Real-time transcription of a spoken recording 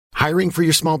Hiring for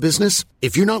your small business?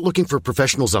 If you're not looking for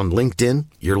professionals on LinkedIn,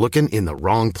 you're looking in the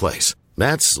wrong place.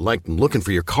 That's like looking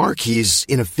for your car keys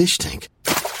in a fish tank.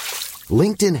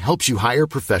 LinkedIn helps you hire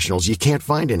professionals you can't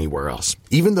find anywhere else,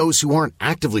 even those who aren't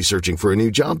actively searching for a new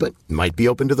job but might be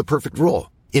open to the perfect role.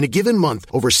 In a given month,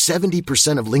 over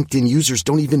 70% of LinkedIn users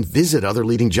don't even visit other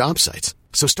leading job sites.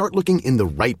 So start looking in the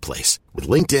right place. With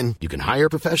LinkedIn, you can hire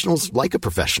professionals like a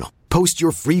professional. Post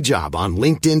your free job on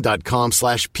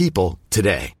linkedin.com/people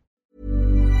today.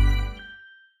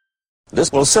 This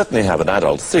will certainly have an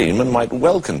adult theme and might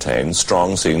well contain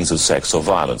strong scenes of sex or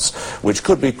violence, which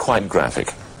could be quite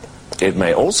graphic. It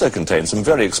may also contain some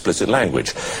very explicit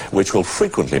language, which will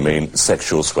frequently mean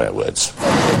sexual swear words.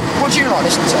 What do you like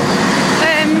listening to?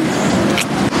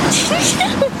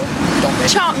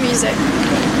 Chart music.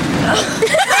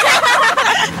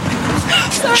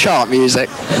 Chart music.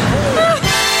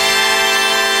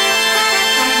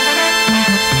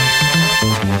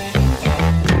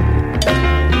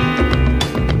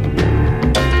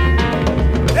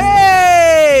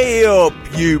 Hey up,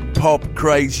 you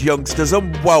pop-crazed youngsters,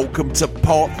 and welcome to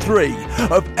part 3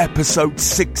 of episode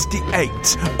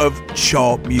 68 of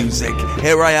Chart Music.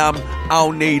 Here I am,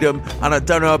 Al Needham, and I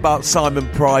don't know about Simon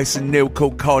Price and Neil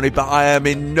Kulkarni, but I am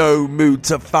in no mood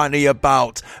to fanny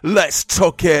about. Let's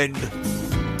tuck in.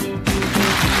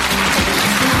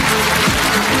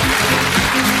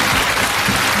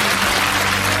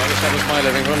 That was my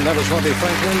living room. That was Robbie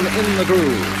Franklin in the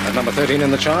Groove at number 13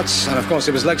 in the charts, and of course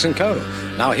it was Lex and Co.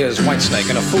 Now here's Whitesnake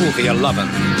and A Fool for Your Lovin'.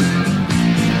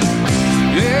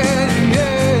 Yeah,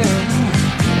 yeah.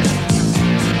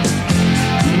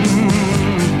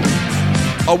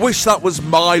 I wish that was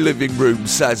my living room,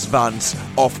 says Vance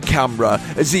off camera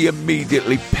as he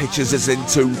immediately pitches us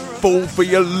into Fool for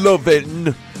Your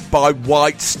Lovin' by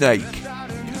Whitesnake.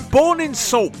 Born in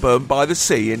Saltburn by the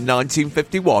Sea in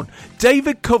 1951,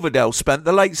 David Coverdale spent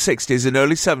the late 60s and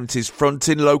early 70s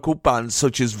fronting local bands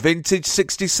such as Vintage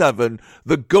 67,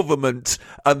 The Government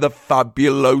and the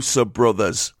Fabulosa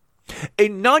Brothers.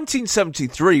 In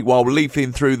 1973, while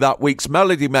leafing through that week's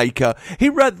Melody Maker, he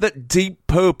read that Deep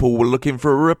Purple were looking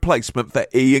for a replacement for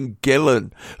Ian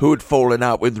Gillan, who had fallen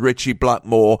out with Ritchie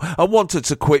Blackmore and wanted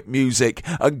to quit music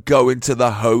and go into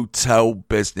the hotel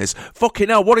business. Fucking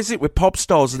hell, what is it with pop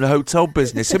stars and the hotel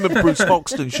business? Him and Bruce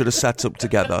Foxton should have set up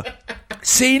together.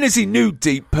 Seeing as he knew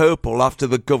Deep Purple after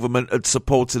the government had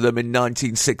supported them in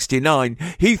 1969,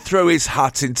 he threw his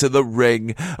hat into the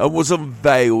ring and was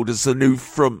unveiled as the new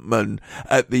frontman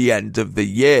at the end of the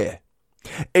year.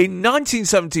 In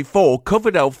 1974,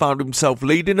 Coverdale found himself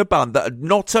leading a band that had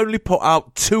not only put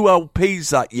out 2 LPs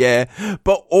that year,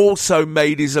 but also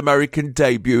made his American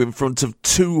debut in front of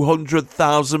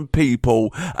 200,000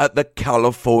 people at the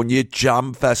California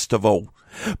Jam Festival.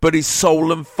 But his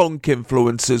soul and funk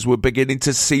influences were beginning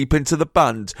to seep into the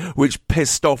band, which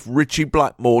pissed off Ritchie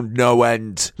Blackmore no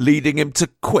end, leading him to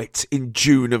quit in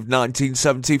June of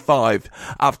 1975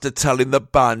 after telling the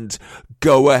band,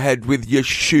 "Go ahead with your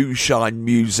shoe shine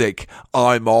music,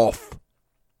 I'm off."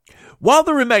 While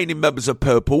the remaining members of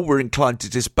Purple were inclined to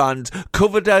disband,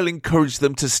 Coverdale encouraged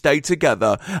them to stay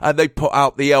together and they put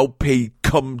out the LP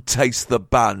Come Taste the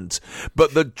Band.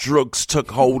 But the drugs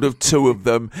took hold of 2 of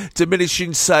them,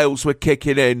 diminishing sales were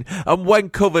kicking in, and when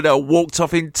Coverdale walked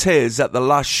off in tears at the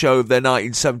last show of their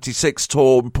 1976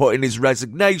 tour and put in his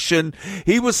resignation,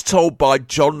 he was told by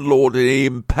John Lord and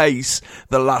Ian Pace,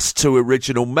 the last 2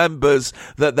 original members,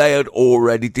 that they had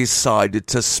already decided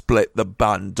to split the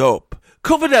band up.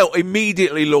 Coverdale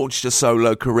immediately launched a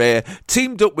solo career,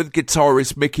 teamed up with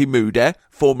guitarist Mickey Moody,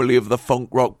 formerly of the funk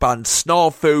rock band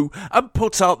Snarfu, and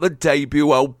put out the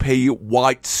debut LP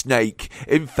Whitesnake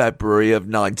in February of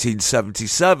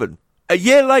 1977. A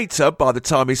year later, by the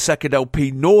time his second LP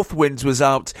North Winds was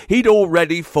out, he'd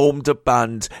already formed a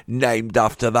band named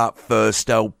after that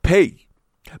first LP.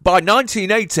 By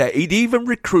 1980, he'd even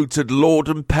recruited Lord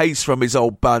and Pace from his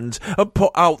old band and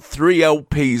put out 3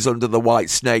 LPs under the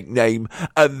Whitesnake name,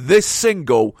 and this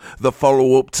single, the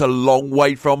follow-up to Long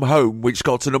Way From Home, which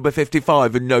got to number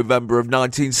 55 in November of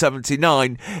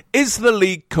 1979, is the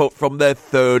lead cut from their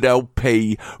third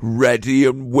LP, Ready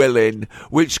and Willing,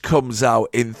 which comes out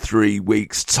in 3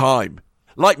 weeks' time.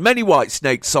 Like many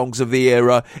Whitesnake songs of the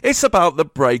era, it's about the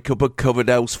breakup of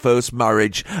Coverdale's first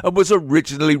marriage and was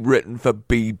originally written for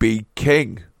B.B.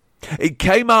 King. It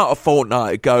came out a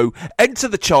fortnight ago,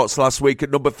 entered the charts last week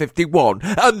at number 51,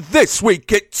 and this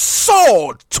week it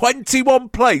soared 21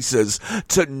 places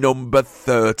to number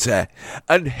 30.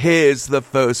 And here's the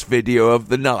first video of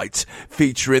the night,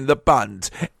 featuring the band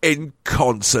in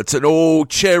concert. And oh,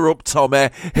 cheer up, Tommy,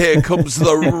 here comes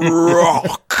the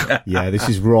rock. Yeah, this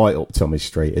is right up Tommy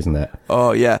Street, isn't it?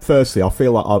 Oh, yeah. Firstly, I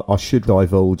feel like I should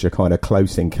divulge a kind of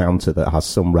close encounter that has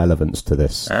some relevance to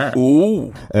this.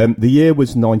 Ooh. The year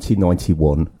was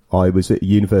 1991. I was at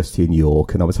University in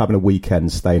York, and I was having a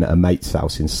weekend staying at a mate's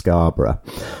house in Scarborough.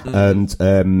 And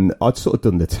I'd sort of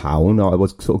done the town. I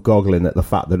was sort of goggling at the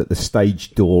fact that at the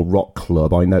Stage Door Rock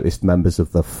Club, I noticed members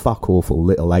of the fuck-awful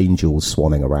Little Angels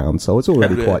swanning around. So I was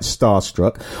already quite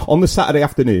starstruck. On the Saturday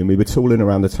afternoon, we were tooling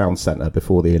around the town centre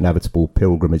before the inevitable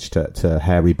pilgrimage to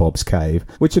Hairy Bob's Cave,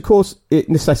 which, of course, it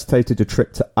necessitated a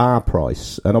trip to Our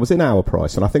Price. And I was in Our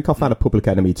Price, and I think I found a Public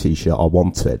Enemy T-shirt I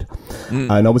wanted.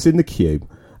 And I was in the queue.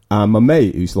 And my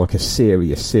mate, who's like a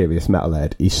serious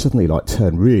metalhead, he suddenly like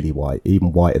turned really white,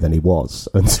 even whiter than he was,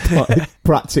 and started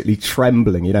practically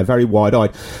trembling, very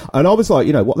wide-eyed. And I was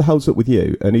like, what the hell's up with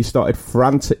you? And he started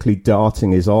frantically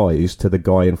darting his eyes to the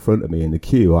guy in front of me in the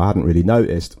queue. I hadn't really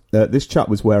noticed. This chap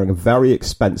was wearing a very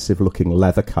expensive-looking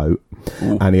leather coat,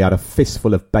 and he had a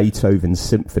fistful of Beethoven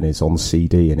symphonies on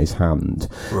CD in his hand.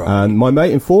 Right. And my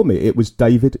mate informed me it was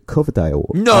David Coverdale.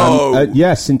 No!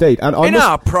 Yes, indeed. And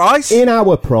Our Price? In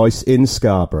Our Price in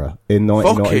Scarborough in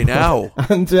 1991. Fucking hell.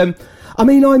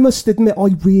 And I must admit, I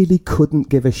really couldn't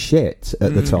give a shit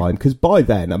at the time, because by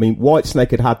then,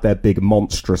 Whitesnake had their big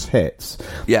monstrous hits,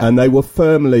 and they were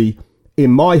firmly, in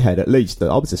my head at least,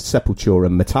 I was a Sepultura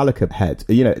and Metallica head.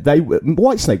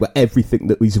 Whitesnake were everything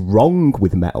that was wrong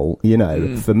with metal,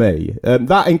 for me.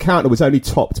 That encounter was only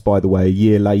topped, by the way, a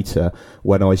year later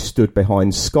when I stood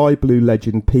behind Sky Blue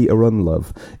legend Peter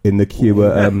Unlove in the queue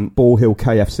at Ball Hill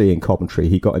KFC in Coventry.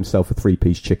 He got himself a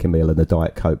 3-piece chicken meal and a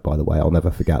Diet Coke, by the way. I'll never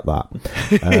forget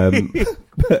that.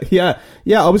 But yeah,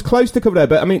 I was close to Coverdale.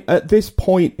 But at this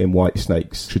point in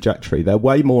Whitesnake's trajectory, they're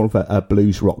way more of a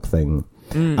blues rock thing.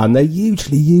 And they're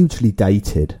hugely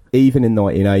dated, even in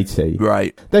 1980.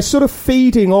 Right. They're sort of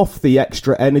feeding off the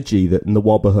extra energy that the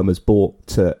Wobberham has brought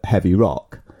to heavy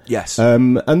rock. Yes.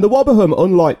 And the Wobberham,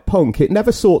 unlike punk, it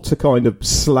never sought to kind of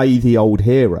slay the old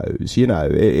heroes,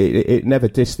 it never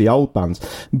dissed the old bands.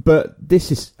 But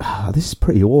this is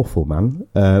pretty awful, man.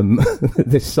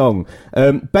 This song.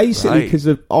 Basically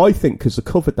because of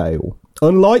Coverdale.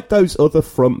 Unlike those other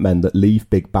frontmen that leave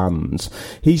big bands,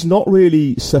 he's not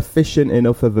really sufficient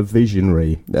enough of a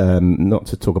visionary, not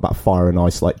to talk about fire and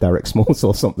ice like Derek Smalls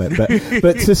or something,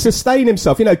 but to sustain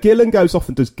himself. Gillan goes off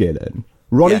and does Gillan.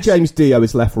 Ronnie James Dio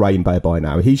has left Rainbow by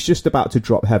now. He's just about to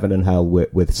drop Heaven and Hell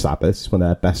with Sabbath, one of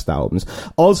their best albums.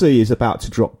 Ozzy is about to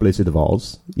drop Blizzard of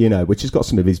Oz, which has got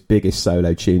some of his biggest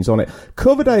solo tunes on it.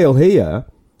 Coverdale here,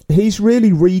 he's really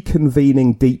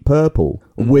reconvening Deep Purple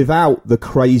without the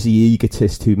crazy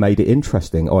egotist who made it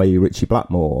interesting, i.e. Richie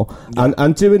Blackmore,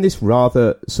 and doing this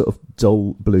rather sort of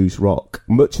dull blues rock,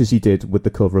 much as he did with the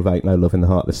cover of Ain't No Love in the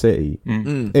Heart of the City.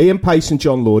 Ian Pace and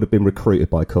John Lord have been recruited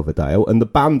by Coverdale, and the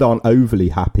band aren't overly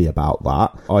happy about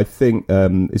that. I think,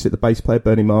 is it the bass player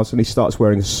Bernie Marsden? He starts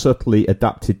wearing a subtly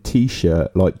adapted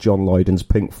T-shirt like John Lydon's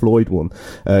Pink Floyd one.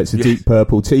 It's a Deep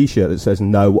Purple T-shirt that says,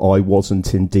 "No, I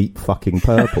wasn't in Deep fucking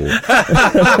Purple."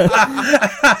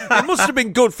 It must have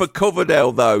been good for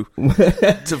Coverdale, though,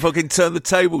 to fucking turn the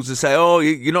tables and say, "Oh,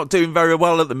 you're not doing very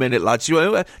well at the minute, lads.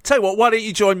 Tell you what, why don't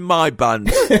you join my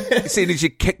band, seeing as you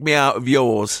kicked me out of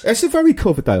yours?" It's a very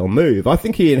Coverdale move. I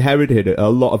think he inherited a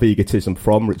lot of egotism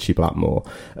from Richie Blackmore.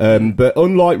 But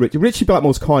unlike Richie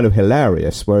Blackmore's kind of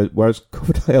hilarious, whereas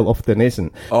Coverdale often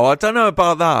isn't. Oh, I don't know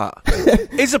about that.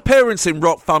 His appearance in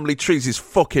Rock Family Trees is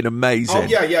fucking amazing.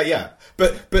 Oh, yeah.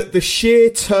 But the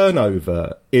sheer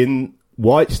turnover in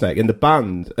Whitesnake, in the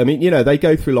band, they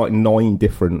go through like 9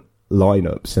 different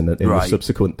lineups in the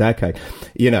subsequent decade.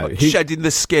 Shedding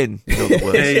the skin, in other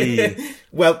words.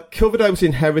 Well, Coverdale's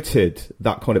inherited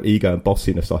that kind of ego and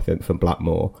bossiness, I think, from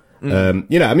Blackmore.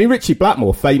 Richie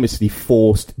Blackmore famously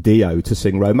forced Dio to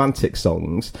sing romantic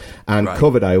songs and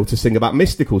Coverdale to sing about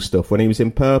mystical stuff when he was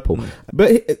in Purple.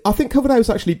 But I think Coverdale's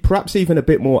actually perhaps even a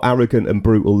bit more arrogant and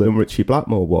brutal than Richie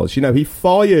Blackmore was. He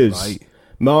fires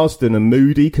Marsden and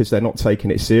Moody, because they're not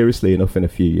taking it seriously enough in a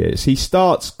few years. He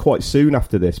starts quite soon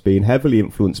after this being heavily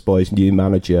influenced by his new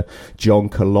manager, John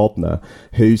Kolodner,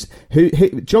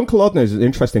 John Kolodner is an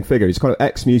interesting figure. He's kind of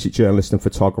ex-music journalist and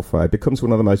photographer. He becomes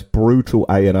one of the most brutal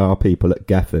A&R people at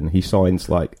Geffen. He signs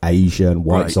like Asia and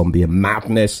White Zombie and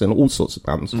Madness and all sorts of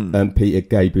bands. And Peter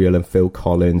Gabriel and Phil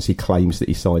Collins. He claims that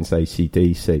he signs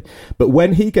AC/DC. But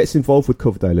when he gets involved with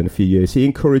Coverdale in a few years, he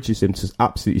encourages him to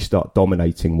absolutely start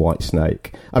dominating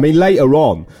Whitesnake. I mean, later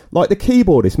on, like the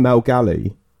keyboardist Mel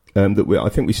Galley, I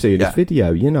think we see in this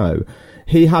video, you know,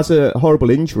 he has a horrible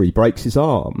injury, breaks his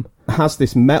arm, has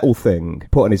this metal thing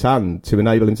put on his hand to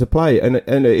enable him to play. And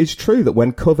it's true that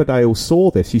when Coverdale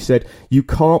saw this, he said, "You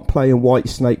can't play in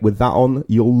Whitesnake with that on.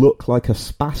 You'll look like a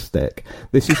spastic."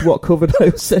 This is what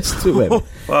Coverdale says to him.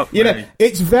 You know,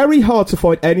 it's very hard to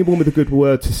find anyone with a good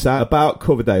word to say about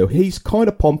Coverdale. He's kind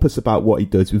of pompous about what he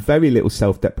does with very little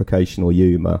self-deprecation or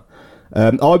humour.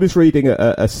 I was reading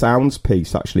a Sounds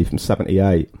piece, actually, from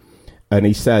 78. And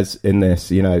he says in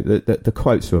this, you know, the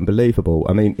quotes are unbelievable.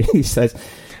 I mean, he says,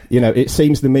 you know, "It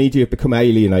seems the media have become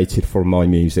alienated from my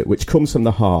music, which comes from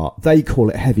the heart. They call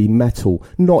it heavy metal,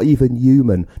 not even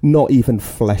human, not even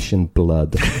flesh and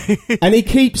blood." And he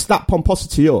keeps that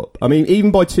pomposity up. I mean, even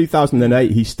by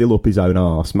 2008, he's still up his own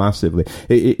arse massively.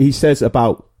 He says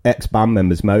about ex-band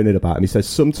members moaning about him, he says,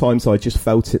 "Sometimes I just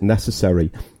felt it necessary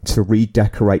to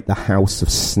redecorate the house of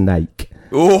Snake."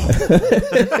 Oh.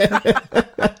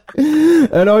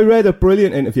 And I read a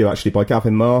brilliant interview actually by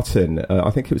Gavin Martin,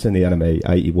 I think it was in the NME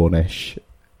 81ish,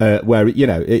 where, you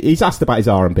know, he's asked about his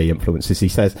R&B influences. He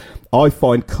says, "I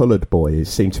find coloured boys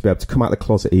seem to be able to come out of the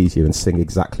closet easier and sing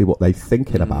exactly what they're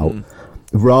thinking about,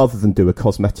 rather than do a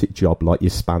cosmetic job like your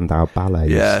Spandau Ballet.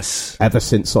 Yes. Ever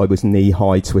since I was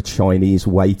knee-high to a Chinese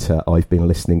waiter, I've been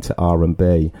listening to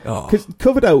R&B." Because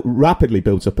Coverdale rapidly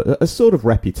builds up a sort of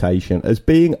reputation as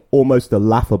being almost a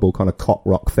laughable kind of cop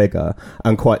rock figure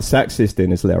and quite sexist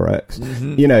in his lyrics.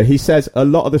 Mm-hmm. You know, he says, "A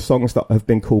lot of the songs that have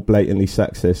been called blatantly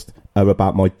sexist are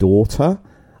about my daughter.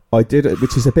 I did it,"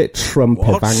 which is a bit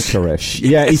Trump-Ivanka-ish.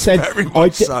 Yes, he said,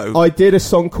 I did a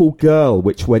song called Girl,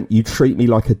 which went, "You treat me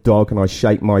like a dog and I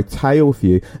shake my tail for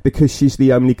you," because she's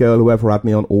the only girl who ever had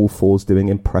me on all fours doing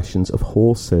impressions of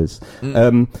horses.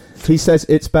 He says,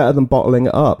 "It's better than bottling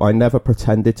it up. I never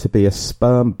pretended to be a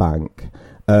sperm bank."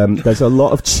 There's a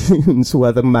lot of tunes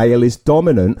where the male is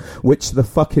dominant, which the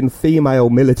fucking female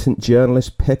militant journalists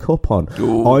pick up on.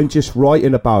 Ooh. I'm just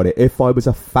writing about it. If I was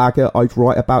a faggot, I'd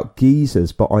write about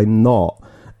geezers, but I'm not.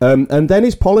 And then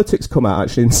his politics come out,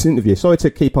 actually, in this interview. Sorry to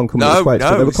keep on coming to quotes,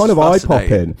 but they were kind of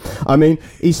eye-popping. I mean,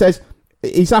 he says,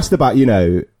 he's asked about, you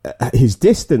know, his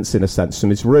distance, in a sense,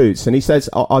 from his roots. And he says,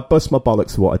 I bust my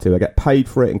bollocks for what I do. I get paid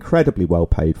for it, incredibly well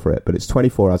paid for it. But it's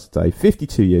 24 hours a day,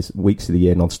 52 weeks of the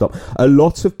year, non-stop. A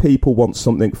lot of people want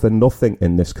something for nothing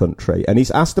in this country. And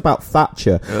he's asked about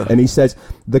Thatcher. And he says,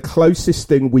 "The closest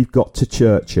thing we've got to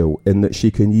Churchill in that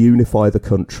she can unify the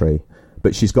country.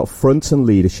 But she's got front and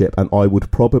leadership, and I would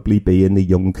probably be in the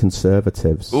Young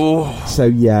Conservatives." Ooh. So,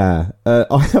 yeah,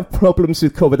 I have problems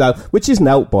with Coverdale, which isn't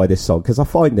helped by this song, because I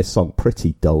find this song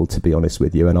pretty dull, to be honest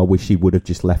with you, and I wish he would have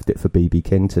just left it for B.B.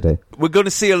 King today. We're going to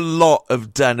see a lot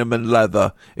of denim and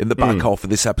leather in the back half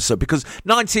of this episode, because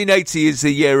 1980 is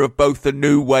the year of both the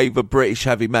new wave of British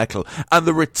heavy metal and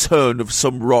the return of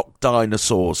some rock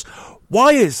dinosaurs.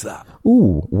 Why is that?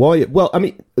 Ooh, why? Well, I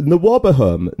mean, the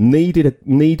Wobberhum needed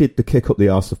the kick up the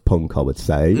arse of punk, I would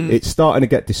say. It's starting to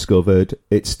get discovered.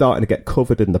 It's starting to get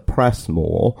covered in the press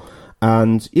more.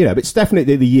 And, you know, it's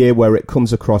definitely the year where it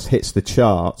comes across, hits the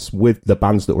charts with the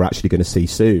bands that we're actually going to see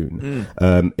soon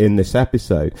in this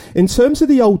episode. In terms of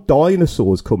the old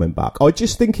dinosaurs coming back, I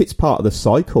just think it's part of the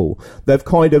cycle.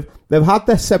 They've had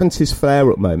their 70s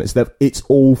flare-up moments. It's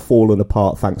all fallen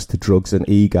apart thanks to drugs and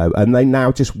ego, and they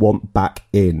now just want back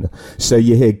in. So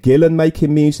you hear Gillan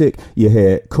making music, you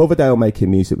hear Coverdale making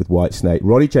music with Whitesnake,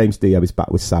 Ronnie James Dio is back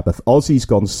with Sabbath, Ozzy's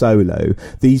gone solo.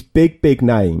 These big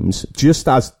names, just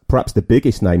as perhaps the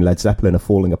biggest name, Led Zeppelin, are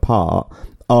falling apart,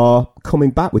 are coming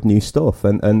back with new stuff,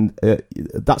 and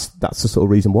that's the sort of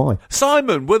reason why.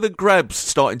 Simon, were the Grebs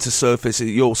starting to surface at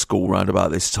your school round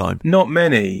about this time? Not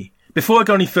many. Before I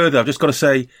go any further, I've just got to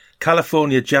say,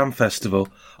 California Jam Festival.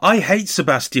 I hate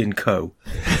Sebastian Coe.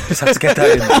 Just have to get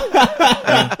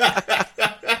that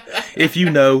in. If you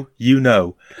know, you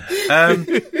know.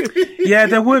 Yeah,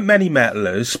 there weren't many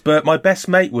metalers, but my best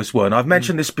mate was one. I've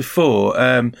mentioned this before.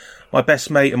 my best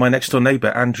mate and my next door neighbour,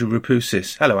 Andrew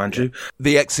Rapusis. Hello, Andrew.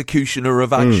 The executioner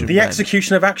of Action The Men.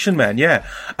 execution of Action Men, yeah.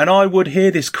 And I would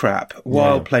hear this crap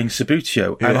while playing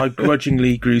Subbuteo, and I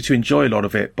grudgingly grew to enjoy a lot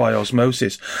of it by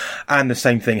osmosis. And the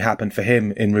same thing happened for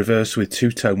him in reverse with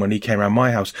Two Tone when he came around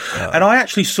my house. And I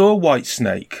actually saw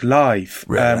Whitesnake live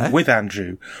with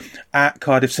Andrew at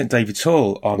Cardiff St David's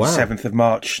Hall on the 7th of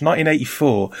March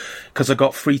 1984, because I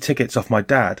got free tickets off my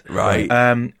dad. Right.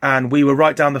 And we were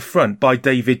right down the front by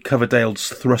David Coverdale's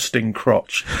thrusting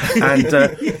crotch. And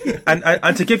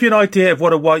and to give you an idea of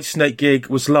what a Whitesnake gig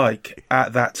was like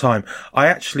at that time, I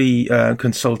actually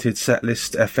consulted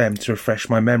Setlist FM to refresh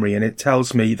my memory, and it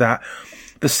tells me that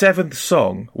the 7th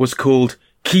song was called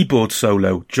Keyboard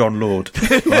Solo, John Lord,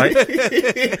 right?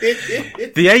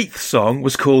 The 8th song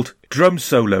was called Drum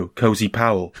Solo, Cozy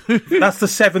Powell. That's the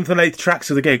 7th and 8th tracks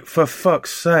of the gig, for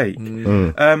fuck's sake.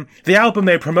 The album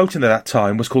they were promoting at that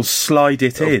time was called Slide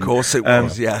It In. Of course it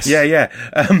was, yes. Yeah.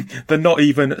 The not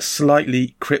even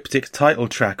slightly cryptic title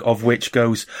track of which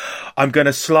goes, I'm going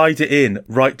to slide it in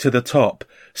right to the top.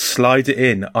 Slide it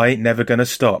in, I ain't never gonna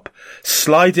stop.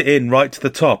 Slide it in right to the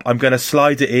top. I'm gonna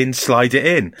slide it in, slide it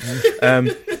in.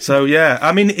 So yeah,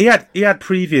 I mean, he had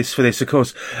previous for this, of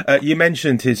course. You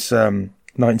mentioned his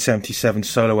 1977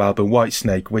 solo album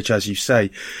Whitesnake, which, as you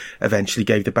say, eventually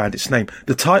gave the band its name.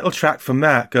 The title track from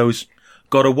that goes,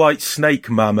 got a white snake,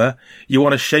 mama. You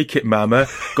want to shake it, mama?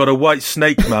 Got a white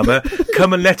snake, mama.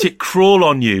 Come and let it crawl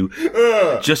on you.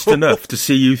 Just enough to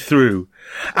see you through.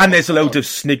 And there's a load of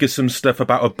sniggersome stuff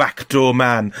about a backdoor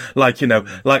man, like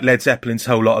Led Zeppelin's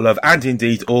Whole Lot of Love, and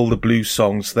indeed all the blues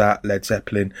songs that Led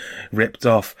Zeppelin ripped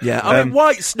off. Yeah, I mean,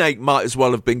 Whitesnake might as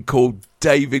well have been called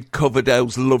David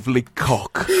Coverdale's Lovely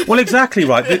Cock. Well, exactly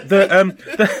right.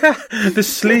 The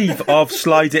sleeve of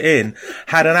Slide It In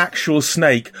had an actual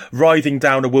snake writhing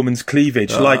down a woman's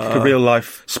cleavage, like a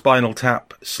real-life Spinal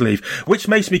Tap sleeve, which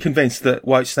makes me convinced that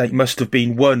Whitesnake must have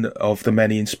been one of the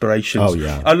many inspirations,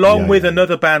 along with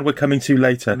another band we're coming to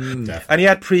later. And he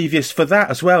had previous for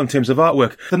that as well in terms of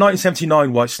artwork. The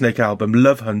 1979 Whitesnake album,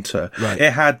 Love Hunter,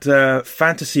 it had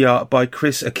fantasy art by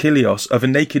Chris Achilleos of a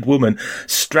naked woman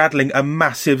straddling a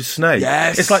massive snake.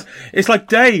 Yes. It's like,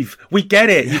 Dave, we get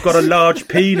it. You've got a large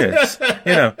penis.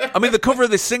 I mean, the cover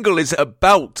of this single is a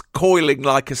belt coiling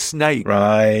like a snake.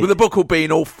 Right. With the buckle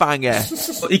being all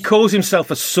fanggy. He calls himself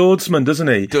a swordsman, doesn't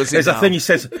he? Does he? There's a thing he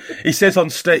says on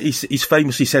stage, he's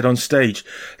famously said on stage,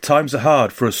 times are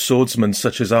hard for a swordsman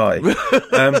such as I. The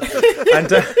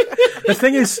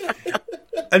thing is,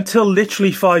 until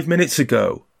literally 5 minutes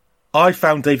ago, I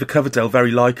found David Coverdale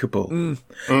very likeable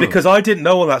because I didn't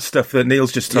know all that stuff that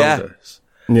Neil's just told us.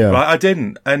 Yeah. Right, I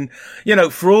didn't. And,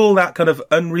 for all that kind of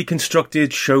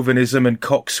unreconstructed chauvinism and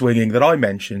cock-swinging that I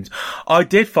mentioned, I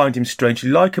did find him strangely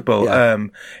likeable. Yeah.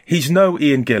 He's no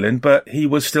Ian Gillan, but he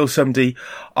was still somebody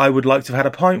I would like to have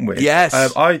had a pint with. Yes.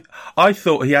 I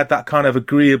thought he had that kind of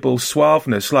agreeable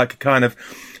suaveness, like a kind of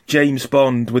James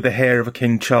Bond with the hair of a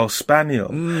King Charles Spaniel.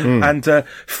 And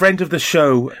friend of the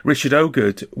show, Richard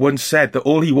Ogard, once said that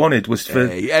all he wanted was for...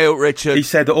 Hey, Richard. He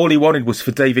said that all he wanted was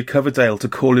for David Coverdale to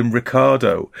call him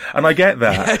Ricardo. And I get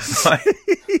that. Yes.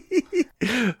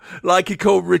 Like he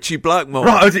called Richie Blackmore.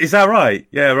 Right, is that right?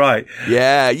 Yeah, right.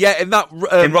 Yeah, in that...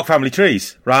 in Rock Family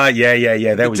Trees. Right, yeah,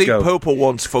 there we go. Deep Purple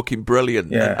one's fucking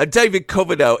brilliant. Yeah. And David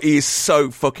Coverdale, he is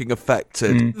so fucking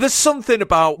affected. There's something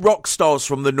about rock stars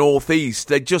from the Northeast,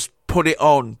 they just put it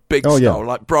on big style,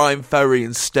 like Brian Ferry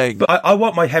and Sting. But I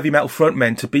want my heavy metal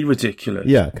frontmen to be ridiculous.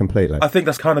 Yeah, completely. I think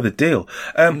that's kind of the deal.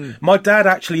 My dad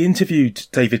actually interviewed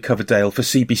David Coverdale for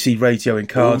CBC Radio in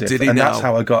Cardiff. Did he and now? that's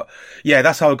how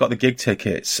I got the gig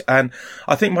tickets. And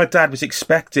I think my dad was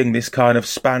expecting this kind of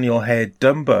spaniel haired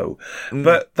Dumbo,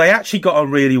 but they actually got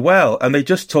on really well, and they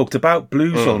just talked about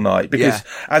blues all night because,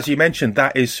 as you mentioned,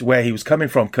 that is where he was coming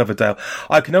from, Coverdale.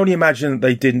 I can only imagine that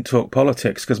they didn't talk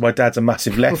politics because my dad's a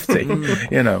massive lefty.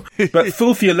 But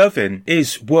Fool for Your Lovin'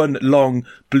 is one long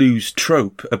blues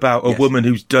trope about a woman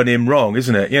who's done him wrong,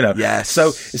 isn't it? Yes.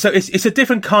 So it's a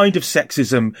different kind of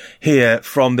sexism here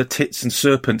from the tits and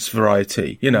serpents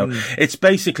variety. It's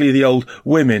basically the old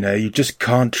women. You just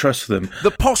can't trust them. The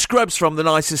posh scrubs from the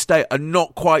nice estate are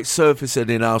not quite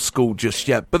surfacing in our school just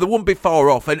yet, but they wouldn't be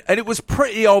far off. And it was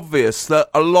pretty obvious that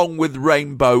along with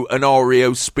Rainbow and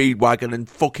REO Speedwagon and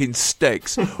fucking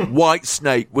Styx,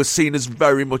 Whitesnake was seen as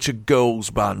very much a girls'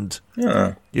 band.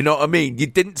 Yeah. You know what I mean? You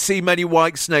didn't see many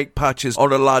Whitesnake patches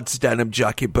on a lad's denim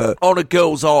jacket, but on a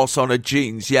girl's arse on her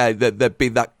jeans, there'd be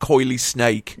that coily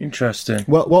snake. Interesting.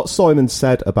 Well, what Simon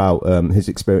said about his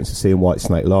experience of seeing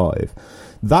Whitesnake live,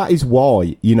 That is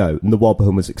why, you know,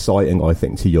 Nwabahum was exciting, I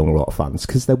think, to young rock fans,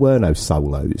 because there were no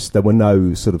solos. There were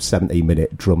no sort of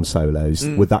 17-minute drum solos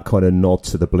with that kind of nod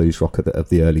to the blues rock of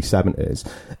the early 70s.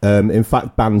 In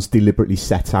fact, bands deliberately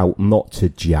set out not to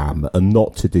jam and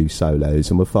not to do solos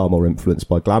and were far more influenced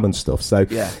by glam and stuff. So,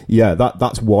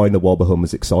 that's why Nwabahum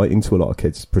was exciting to a lot of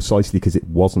kids, precisely because it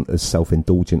wasn't as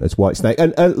self-indulgent as Whitesnake.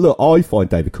 And look, I find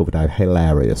David Coverdale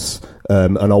hilarious.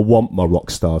 And I want my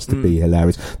rock stars to be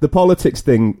hilarious. The politics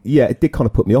thing, it did kind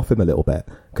of put me off him a little bit,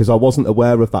 because I wasn't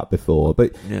aware of that before.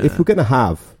 But if we're going to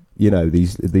have, you know,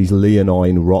 these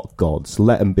leonine rock gods,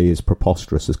 let them be as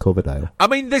preposterous as Coverdale. I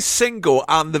mean, this single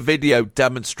and the video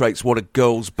demonstrates what a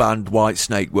girls' band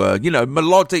Whitesnake were. You know,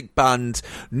 melodic band,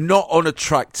 not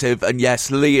unattractive, and yes,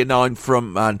 leonine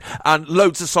frontman, and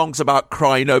loads of songs about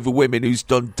crying over women who's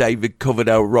done David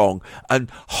Coverdale wrong, and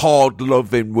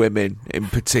hard-loving women in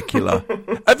particular.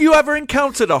 Have you ever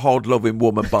encountered a hard-loving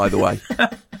woman, by the way?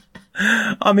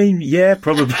 I mean, yeah,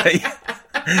 probably.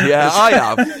 Yeah, I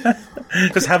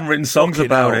have. Just haven't written songs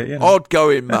about it. You know. Odd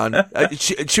going, man.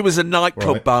 She was a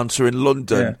nightclub bouncer in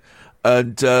London. Yeah.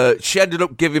 And she ended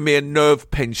up giving me a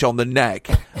nerve pinch on the neck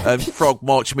and frog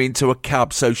marched me into a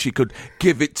cab so she could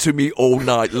give it to me all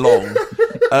night long.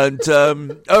 And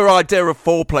her idea of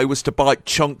foreplay was to bite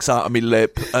chunks out of my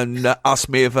lip and ask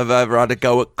me if I've ever had a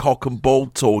go at cock and ball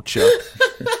torture.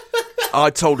 I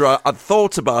told her I'd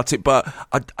thought about it, but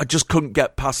I just couldn't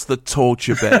get past the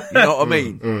torture bit. You know what I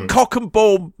mean? Cock and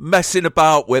ball messing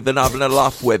about with and having a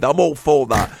laugh with, I'm all for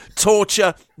that.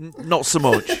 Torture, not so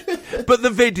much. But the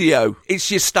video,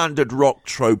 it's your standard rock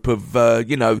trope of,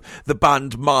 you know, the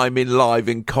band miming live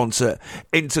in concert,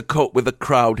 intercut with a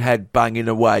crowd head banging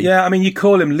away. Yeah, I mean, you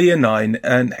call him leonine,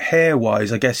 and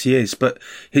hair-wise, I guess he is, but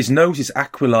his nose is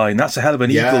aquiline. That's a hell of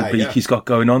an eagle beak he's got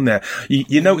going on there.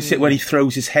 You notice it when he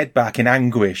throws his head back in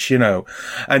anguish, you know.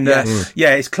 And,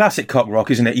 it's classic cock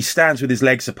rock, isn't it? He stands with his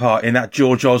legs apart in that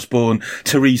George Osborne,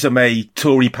 Theresa May,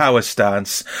 Tory power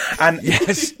stance. And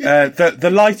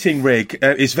the lighting rig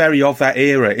is very of that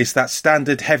era. It's that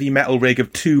standard heavy metal rig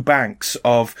of two banks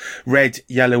of red,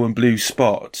 yellow and blue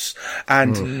spots.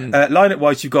 And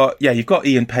line-up-wise, you've got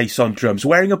Ian Pace on drums,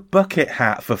 wearing a bucket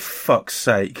hat, for fuck's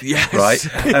sake. Yes.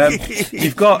 Right?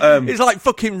 You've got... it's like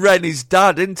fucking Rennie's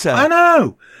dad, isn't it? I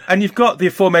know! And you've got the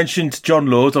aforementioned John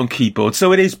Lord on keyboard,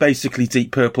 so it is basically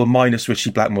Deep Purple minus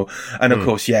Ritchie Blackmore. And of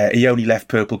course, he only left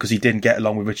Purple because he didn't get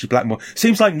along with Ritchie Blackmore.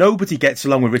 Seems like nobody gets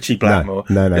along with Ritchie Blackmore.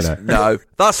 No,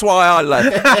 that's why I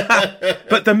left.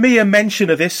 But the mere mention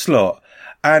of this slot,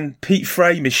 and Pete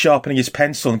Frame is sharpening his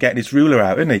pencil and getting his ruler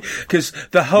out, isn't he? Because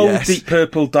the whole Deep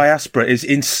Purple diaspora is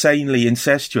insanely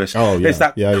incestuous. Oh, yeah. There's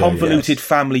that convoluted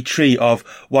family tree of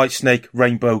Whitesnake,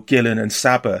 Rainbow, Gillan and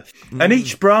Sabbath. And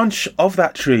each branch of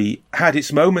that tree had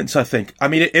its moments, I think. I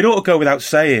mean, it ought to go without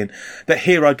saying that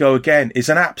Here I Go Again is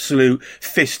an absolute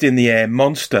fist-in-the-air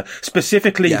monster.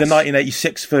 Specifically the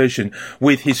 1986 version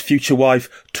with his future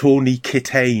wife, Tawny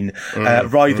Kitane,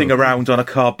 writhing around on a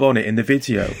car bonnet in the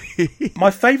video.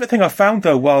 My favourite thing I found,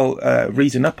 though, while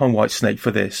reading up on Whitesnake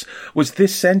for this, was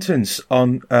this sentence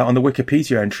on the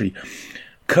Wikipedia entry.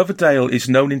 Coverdale is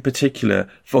known in particular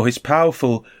for his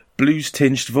powerful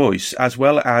blues-tinged voice, as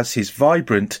well as his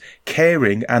vibrant,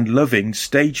 caring and loving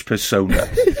stage persona.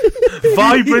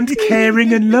 Vibrant,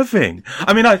 caring and loving.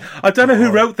 I mean, I don't know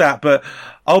who wrote that, but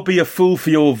I'll be a fool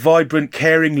for your vibrant,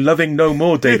 caring, loving no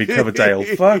more, David Coverdale.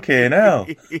 Fucking hell.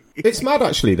 It's mad,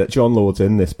 actually, that John Lord's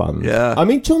in this band. Yeah. I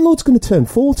mean, John Lord's going to turn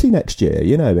 40 next year,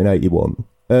 you know, in 81.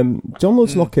 John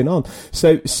Lord's locking on.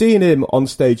 So seeing him on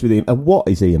stage with him, and what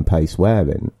is Ian Pace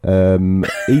wearing?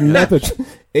 He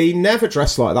never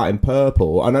dressed like that in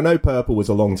Purple, and I know Purple was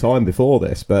a long time before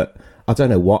this, but I don't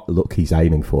know what look he's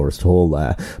aiming for at all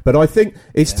there. But I think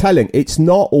it's telling. It's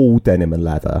not all denim and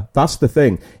leather. That's the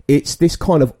thing. It's this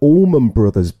kind of Allman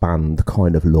Brothers band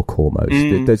kind of look almost.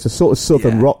 There's a sort of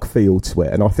southern rock feel to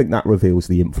it, and I think that reveals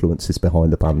the influences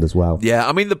behind the band as well. Yeah,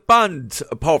 I mean, the band,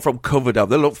 apart from Coverdale,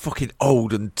 they look fucking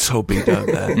old and tubby, don't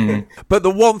they? But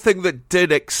the one thing that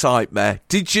did excite me,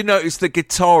 did you notice the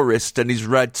guitarist and his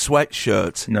red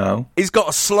sweatshirt? No. He's got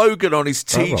a slogan on his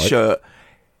T-shirt,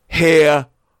 Here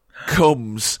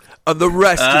Comes, and the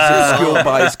rest is obscured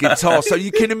by his guitar. So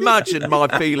you can imagine my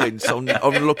feelings on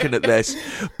looking at this.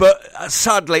 But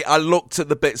sadly, I looked at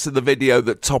the bits of the video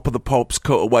that Top of the Pops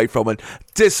cut away from, and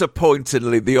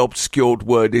disappointingly, the obscured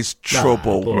word is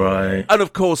trouble. Right. And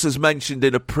of course, as mentioned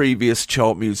in a previous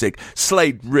chart music,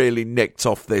 Slade really nicked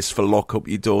off this for Lock Up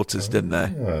Your Daughters, didn't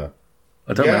they? Yeah.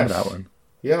 I don't remember that one.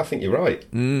 Yeah, I think you're right.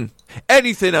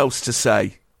 Anything else to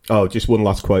say? Oh, just one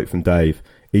last quote from Dave.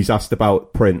 He's asked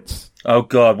about Prince. Oh,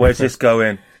 God, where's this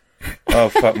going? Oh,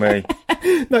 fuck me.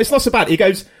 No, it's not so bad. He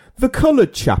goes, the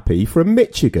coloured chappie from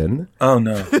Michigan. Oh,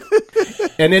 no.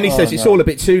 And then he says, it's all a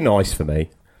bit too nice for me.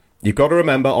 You've got to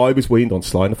remember, I was weaned on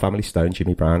Sly and the Family Stone,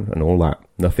 Jimmy Brown, and all that.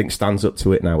 Nothing stands up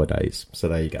to it nowadays. So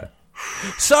there you go.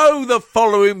 So the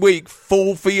following week,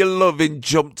 Fall for Your Lovin'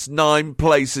 jumped 9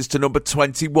 places to number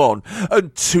 21,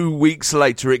 and 2 weeks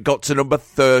later it got to number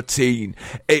 13,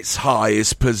 its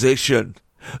highest position.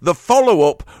 The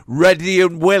follow-up, Ready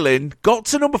and Willing, got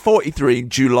to number 43 in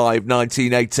July of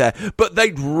 1980, but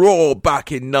they'd roar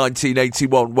back in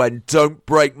 1981 when Don't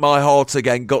Break My Heart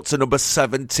Again got to number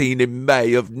 17 in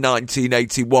May of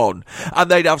 1981.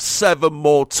 And they'd have 7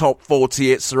 more top 40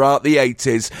 hits throughout the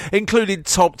 80s, including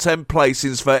top 10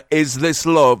 placings for Is This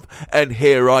Love and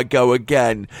Here I Go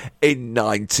Again in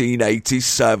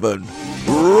 1987.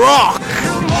 Rock!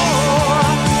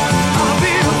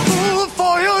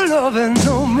 Loving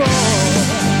no more. Nice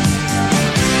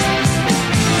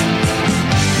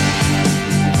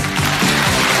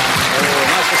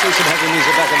to see some heavy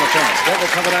music back on the charts. Devil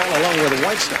covered out along with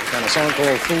Whitesnake and a song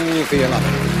called Fool for Your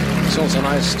Lovin'. It's also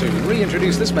nice to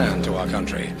reintroduce this band to our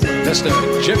country, Mr.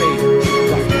 Jimmy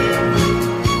Ruffin.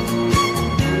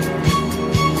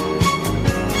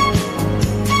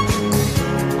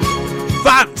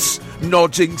 Vance,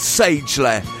 nodding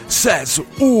sagely, says,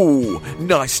 ooh,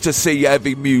 nice to see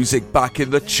heavy music back in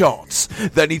the charts.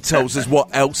 Then he tells us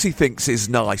what else he thinks is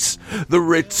nice. The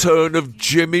return of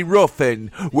Jimmy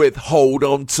Ruffin with Hold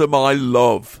On To My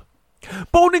Love.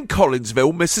 Born in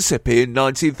Collinsville, Mississippi in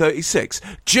 1936,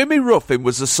 Jimmy Ruffin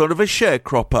was the son of a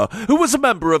sharecropper who was a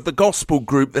member of the gospel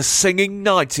group the Singing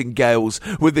Nightingales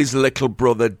with his little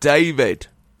brother David.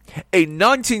 In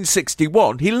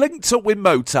 1961, he linked up with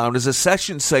Motown as a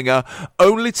session singer,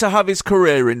 only to have his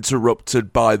career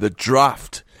interrupted by the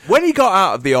draft. When he got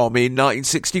out of the army in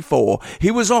 1964, he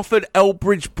was offered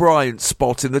Elbridge Bryant's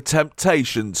spot in the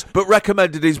Temptations, but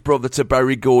recommended his brother to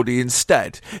Berry Gordy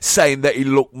instead, saying that he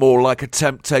looked more like a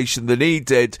Temptation than he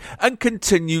did, and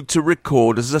continued to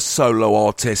record as a solo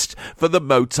artist for the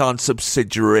Motown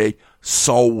subsidiary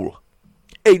Soul.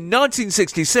 In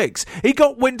 1966, he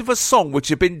got wind of a song which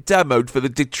had been demoed for the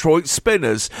Detroit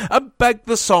Spinners and begged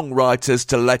the songwriters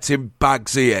to let him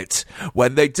Bagsy it.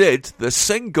 When they did, the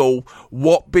single,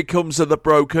 What Becomes of the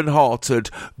Broken Hearted,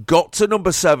 got to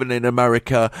number 7 in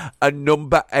America and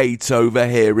number 8 over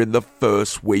here in the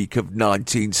first week of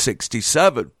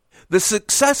 1967. The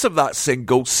success of that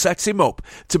single set him up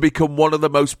to become one of the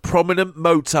most prominent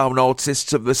Motown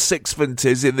artists of the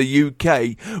 60s in the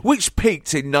UK, which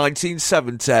peaked in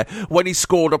 1970 when he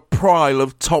scored a pile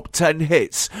of top 10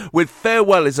 hits with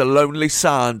Farewell Is a Lonely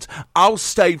Sound, I'll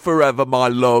Stay Forever My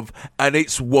Love, and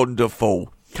It's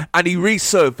Wonderful. And he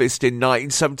resurfaced in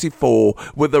 1974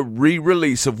 with a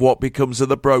re-release of What Becomes of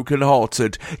the Broken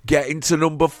Hearted, getting to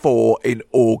number 4 in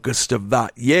August of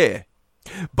that year.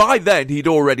 By then, he'd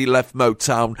already left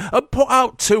Motown and put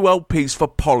out 2 LPs for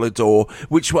Polydor,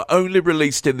 which were only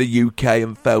released in the UK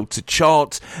and failed to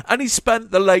chart, and he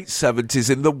spent the late 70s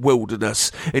in the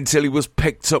wilderness until he was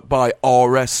picked up by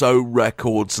RSO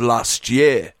Records last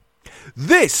year.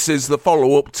 This is the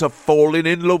follow-up to Falling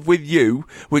in Love with You,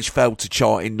 which failed to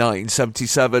chart in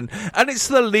 1977, and it's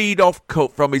the lead-off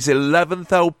cut from his 11th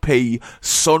LP,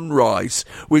 Sunrise,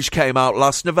 which came out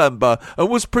last November and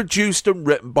was produced and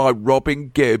written by Robin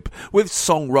Gibb, with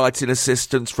songwriting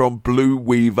assistance from Blue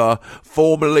Weaver,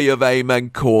 formerly of Amen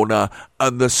Corner,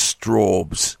 and the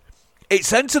Strawbs.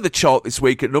 It's entered the chart this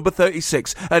week at number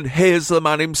 36, and here's the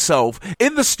man himself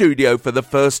in the studio for the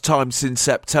first time since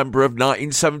September of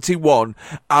 1971,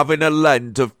 having a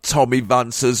lend of Tommy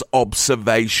Vance's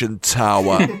Observation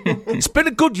Tower. It's been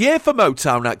a good year for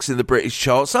Motown acts in the British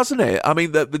charts, hasn't it? I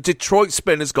mean, the Detroit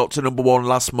Spinners got to number 1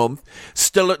 last month,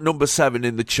 still at number 7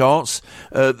 in the charts.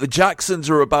 The Jacksons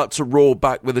are about to roar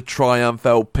back with a Triumph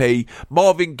LP.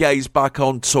 Marvin Gaye's back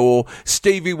on tour.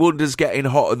 Stevie Wonder's getting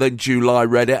hotter than July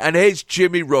Reddit, and here's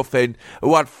Jimmy Ruffin,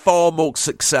 who had far more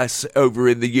success over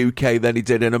in the UK than he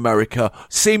did in America,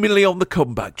 seemingly on the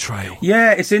comeback trail.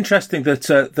 Yeah, it's interesting that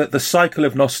that the cycle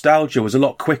of nostalgia was a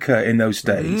lot quicker in those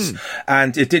days,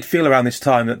 and it did feel around this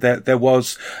time that there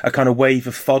was a kind of wave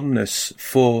of fondness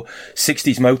for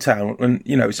 60s Motown, and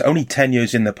you know, it's only 10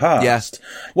 years in the past. Yeah.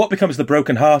 What Becomes the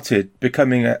Broken Hearted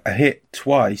becoming a hit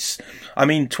twice. I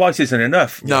mean, twice isn't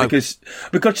enough. No. Because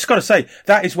we've just got to say,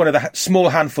 that is one of the small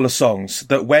handful of songs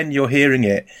that when you're hearing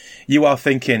it, you are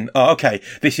thinking, oh, okay,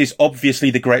 this is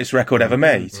obviously the greatest record ever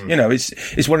made. You know,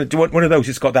 it's one of those.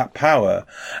 It's got that power.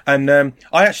 And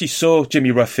I actually saw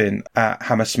Jimmy Ruffin at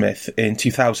Hammersmith in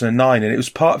 2009, and it was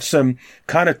part of some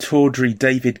kind of tawdry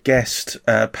David Guest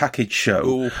package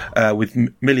show with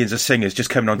millions of singers just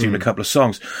coming on doing a couple of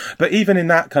songs. But even in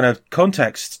that kind of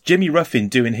context, Jimmy Ruffin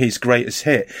doing his greatest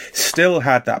hit still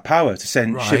had that power to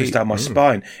send shivers down my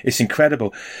spine. It's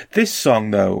incredible. This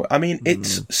song, though, I mean,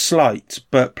 it's slight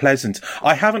but pleasant.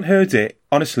 I haven't heard it,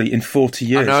 honestly, in 40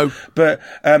 years. I know. But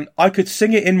I could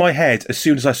sing it in my head as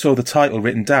soon as I saw the title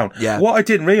written down. Yeah. What I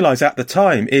didn't realise at the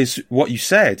time is what you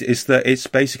said, is that it's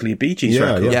basically a Bee Gees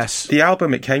record. Yeah. Yes. The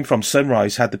album it came from,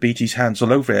 Sunrise, had the Bee Gees' hands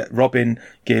all over it. Robin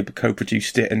Gibb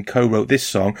co-produced it and co-wrote this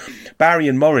song. Barry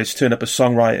and Morris turned up as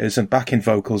songwriters and backing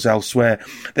vocals elsewhere.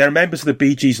 They're members of the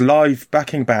Bee Gees' live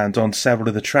backing band on several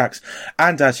of the tracks.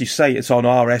 And as you say, it's on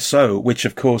RSO, which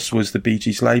of course was the Bee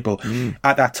Gees label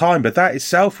at that time. But that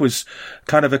itself was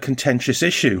kind of a contentious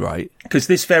issue. Right. Because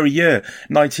this very year,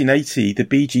 1980, the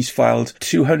Bee Gees filed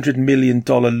 $200 million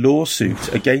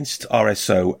lawsuit against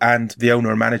RSO and the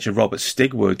owner and manager Robert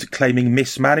Stigwood, claiming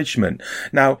mismanagement.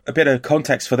 Now, a bit of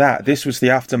context for that. This was the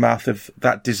aftermath of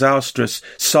that disastrous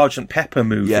Sgt. Pepper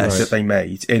movie that they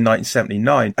made in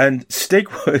 1979. And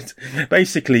Stigwood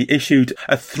basically issued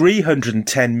a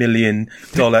 $310 million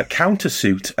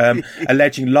countersuit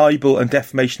alleging libel and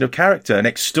defamation of character and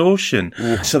extortion.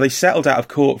 So they settled out of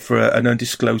court for an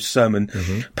undisclosed sum and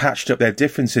patched up their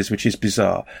differences, which is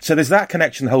bizarre. So there's that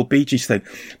connection, the whole Bee Gees thing.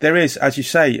 There is, as you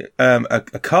say, a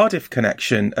Cardiff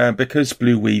connection because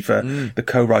Blue Weaver, the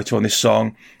co-writer on this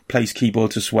song, plays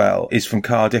keyboards as well, is from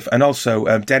Cardiff, and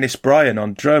also Dennis Bryan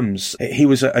on drums. He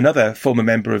was another former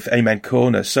member of Amen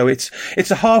Corner, so it's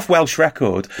a half Welsh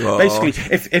record. Oh. Basically,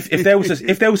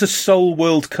 if there was a Soul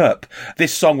World Cup,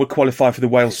 this song would qualify for the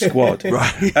Wales squad.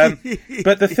 Right.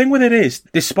 But the thing with it is,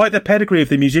 despite the pedigree of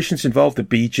the musicians involved, the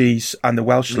Bee Gees and the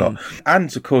Welsh lot,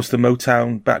 and of course the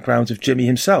Motown background of Jimmy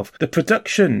himself, the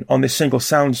production on this single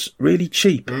sounds really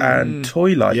cheap and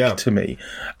toy-like to me,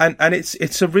 and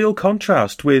it's a real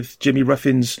contrast with Jimmy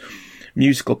Ruffin's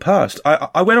musical past.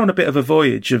 I went on a bit of a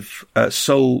voyage of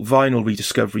soul vinyl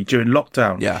rediscovery during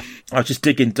lockdown. Yeah. I was just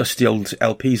digging dusty old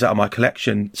LPs out of my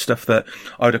collection, stuff that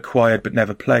I'd acquired but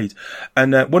never played.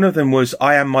 And one of them was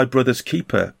I Am My Brother's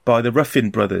Keeper by the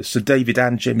Ruffin Brothers, so David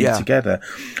and Jimmy together.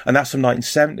 And that's from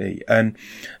 1970. And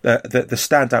the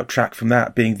standout track from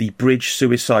that being the Bridge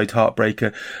Suicide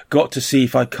Heartbreaker, Got to See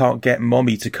If I Can't Get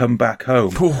Mommy to Come Back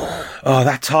Home. Oh,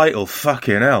 that title,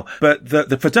 fucking hell. But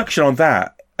the production on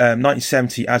that,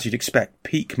 1970, as you'd expect,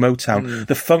 peak Motown,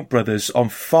 the Funk Brothers on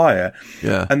fire.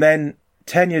 Yeah. And then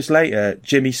 10 years later,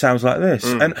 Jimmy sounds like this.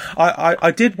 And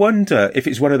I did wonder if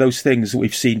it's one of those things that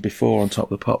we've seen before on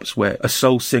Top of the Pops, where a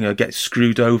soul singer gets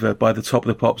screwed over by the Top of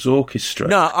the Pops orchestra.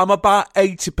 No, I'm about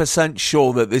 80%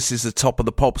 sure that this is the Top of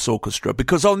the Pops orchestra,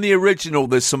 because on the original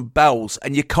there's some bells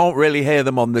and you can't really hear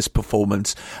them on this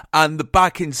performance, and the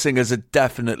backing singers are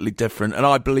definitely different, and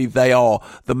I believe they are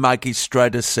the Maggie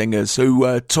Stredders singers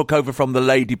who took over from the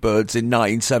Ladybirds in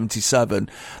 1977,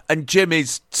 and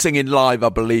Jimmy's singing live, I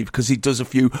believe, because he does a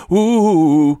few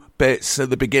ooh bits at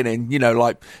the beginning, you know,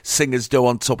 like singers do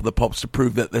on Top of the Pops to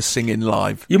prove that they're singing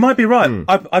live. You might be right.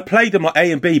 I played them like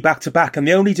A and B back to back, and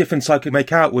the only difference I could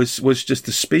make out was just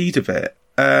the speed of it.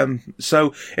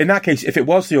 So in that case, if it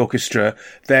was the orchestra,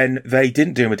 then they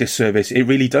didn't do him a disservice. It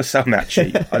really does sound that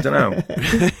cheap. I don't know.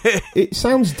 It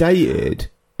sounds dated,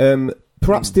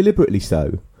 perhaps deliberately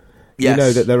so. Yes. You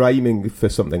know, that they're aiming for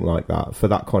something like that, for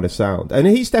that kind of sound. And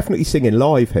he's definitely singing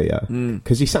live here,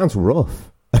 because he sounds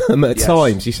rough. At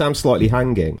times, he sounds slightly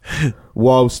hanging,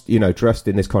 whilst, you know, dressed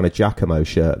in this kind of Giacomo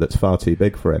shirt that's far too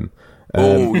big for him.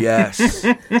 Oh, yes.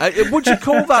 Would you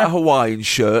call that a Hawaiian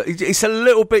shirt? It's a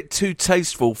little bit too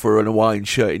tasteful for an Hawaiian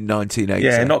shirt in 1980.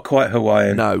 Yeah, not quite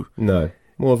Hawaiian. No.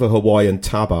 More of a Hawaiian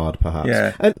tabard, perhaps.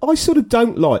 Yeah. And I sort of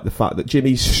don't like the fact that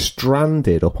Jimmy's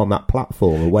stranded up on that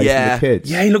platform away from the kids.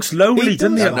 Yeah, he looks lonely,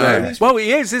 doesn't he, up there? Well,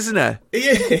 he is, isn't he?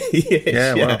 He is,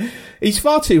 Yeah, well. He's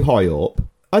far too high up.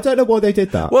 I don't know why they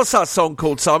did that. What's that song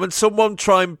called, Simon? Someone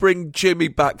try and bring Jimmy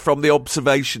back from the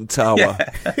observation tower.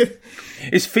 Yeah.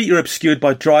 His feet are obscured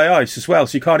by dry ice as well,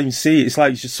 so you can't even see it. It's like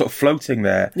he's just sort of floating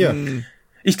there. Yeah.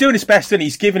 He's doing his best, and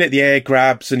he's giving it the air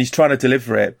grabs, and he's trying to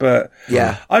deliver it. But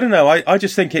I don't know. I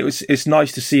just think it's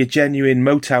nice to see a genuine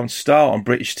Motown star on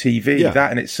British TV. Yeah.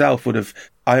 That in itself would have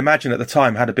I imagine at the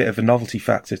time had a bit of a novelty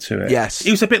factor to it. Yes. He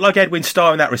was a bit like Edwin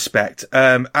Starr in that respect,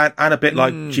 and a bit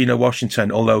like Gino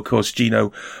Washington, although of course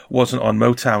Gino wasn't on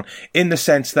Motown, in the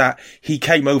sense that he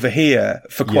came over here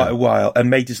for quite a while and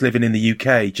made his living in the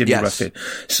UK, Jimmy Ruffin.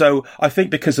 So I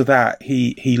think because of that,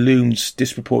 he looms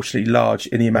disproportionately large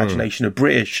in the imagination of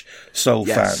British soul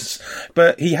fans.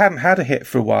 But he hadn't had a hit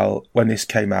for a while when this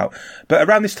came out. But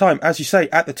around this time, as you say,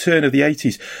 at the turn of the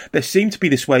 80s, there seemed to be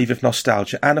this wave of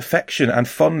nostalgia and affection and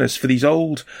fondness for these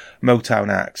old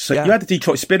Motown acts. So you had the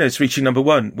Detroit Spinners reaching number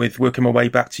 1 with Working My Way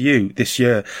Back to You this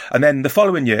year. And then the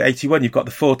following year, 81, you've got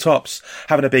the Four Tops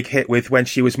having a big hit with When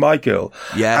She Was My Girl.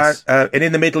 Yes. And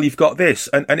in the middle, you've got this.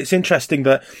 And it's interesting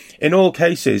that in all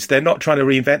cases, they're not trying to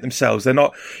reinvent themselves. They're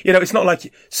not, it's not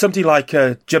like somebody like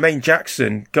Jermaine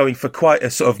Jackson going for quite a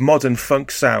sort of modern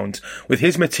funk sound with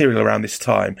his material around this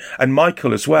time, and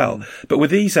Michael as well. But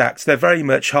with these acts, they're very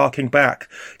much harking back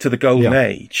to the golden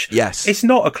age. Yes. It's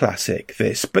not a classic,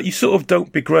 this, but you sort of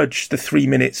don't begrudge the 3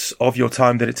 minutes of your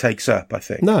time that it takes up, I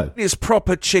think. No. It's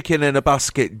proper chicken in a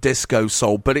basket disco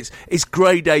soul, but it's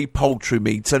grade A poultry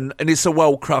meat, and it's a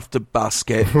well-crafted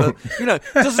basket. But, it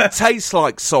doesn't taste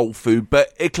like soul food,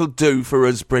 but it'll do for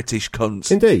us British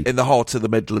cunts. Indeed. In the heart of the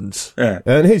Midlands. Yeah.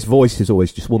 And his voice is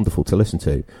always just wonderful to listen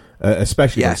to.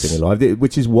 Especially when singing live,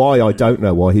 which is why I don't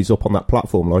know why he's up on that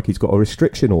platform like he's got a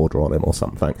restriction order on him or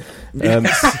something.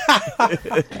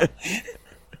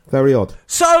 Very odd.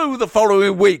 So, the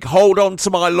following week, Hold On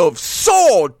To My Love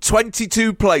soared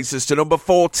 22 places to number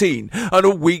 14, and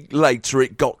a week later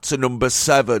it got to number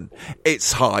 7,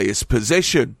 its highest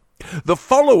position. The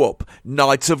follow-up,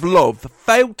 Night of Love,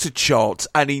 failed to chart,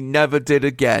 and he never did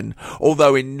again,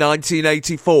 although in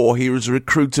 1984 he was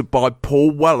recruited by Paul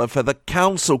Weller for the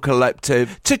Council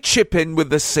Collective to chip in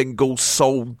with the single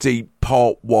Soul Deep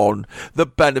Part 1, the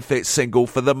benefit single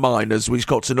for the miners, which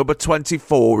got to number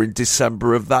 24 in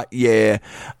December of that year,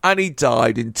 and he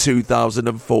died in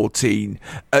 2014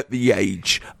 at the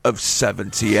age of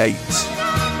 78.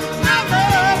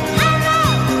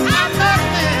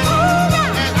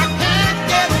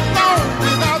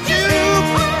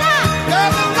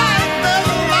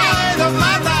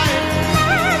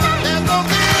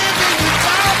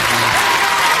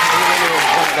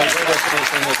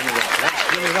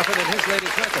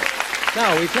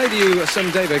 Now, we played you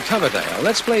some David Coverdale.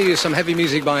 Let's play you some heavy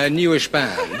music by a newish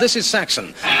band. This is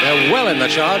Saxon. They're well in the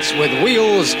charts with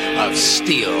Wheels of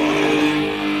Steel.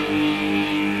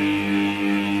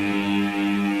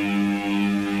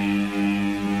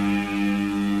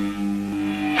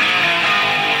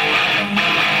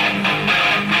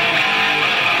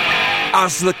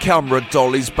 As the camera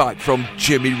dollies back from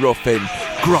Jimmy Ruffin,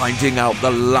 grinding out the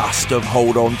last of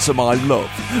Hold On To My Love,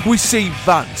 we see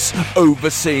Vance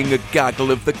overseeing a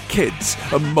gaggle of the kids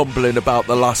and mumbling about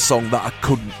the last song that I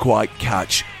couldn't quite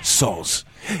catch, Soz.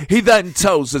 He then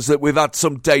tells us that we've had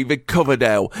some David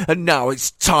Coverdale, and now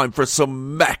it's time for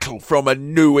some metal from a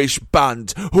newish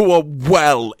band who are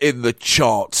well in the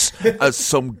charts. As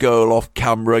some girl off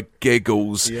camera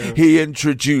giggles, he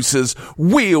introduces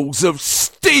Wheels of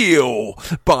Steel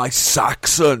by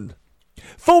Saxon.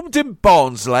 Formed in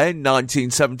Barnsley in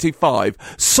 1975,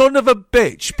 Son of a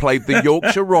Bitch played the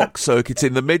Yorkshire rock circuit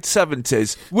in the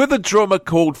mid-70s with a drummer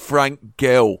called Frank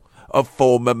Gill, a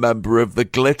former member of the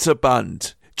Glitter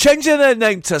Band. Changing their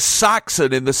name to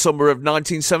Saxon in the summer of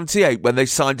 1978 when they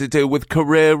signed a deal with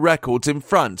Career Records in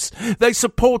France, they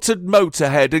supported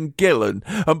Motorhead and Gillan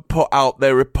and put out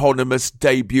their eponymous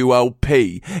debut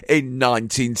LP in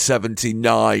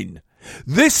 1979.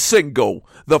 This single,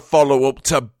 the follow-up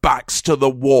to Backs to the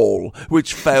Wall,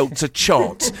 which failed to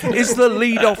chart, is the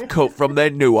lead-off cut from their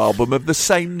new album of the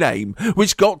same name,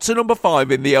 which got to number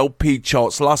 5 in the LP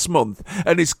charts last month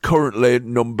and is currently at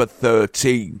number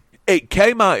 13. It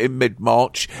came out in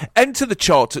mid-March, entered the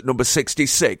chart at number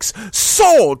 66,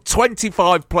 soared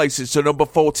 25 places to number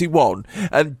 41,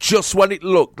 and just when it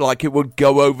looked like it would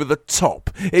go over the top,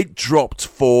 it dropped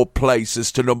 4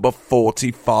 places to number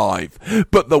 45.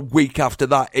 But the week after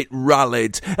that, it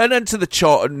rallied and entered the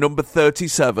chart at number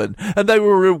 37, and they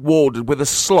were rewarded with a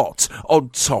slot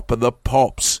on top of the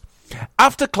Pops.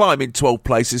 After climbing 12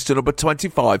 places to number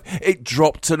 25, it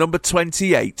dropped to number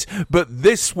 28, but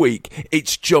this week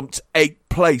it's jumped 8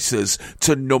 places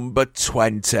to number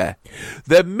 20.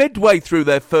 They're midway through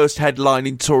their first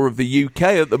headlining tour of the UK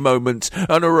at the moment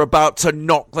and are about to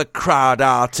knock the crowd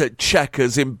out at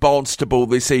Checkers in Barnstable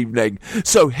this evening.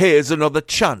 So here's another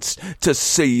chance to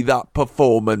see that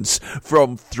performance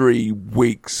from 3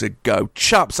 weeks ago.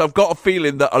 Chaps, I've got a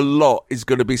feeling that a lot is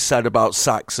going to be said about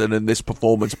Saxon and this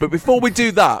performance, but before we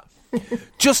do that,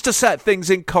 Just to set things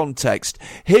in context,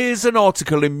 here's an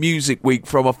article in Music Week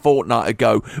from a fortnight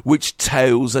ago which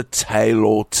tells a tale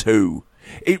or two.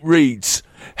 It reads,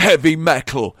 "Heavy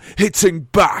metal hitting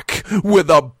back with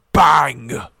a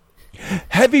bang."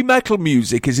 Heavy metal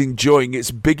music is enjoying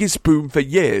its biggest boom for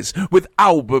years, with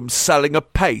albums selling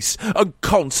apace and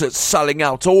concerts selling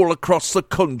out all across the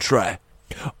country.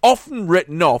 Often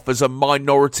written off as a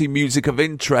minority music of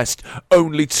interest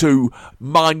only to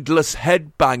mindless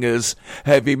headbangers,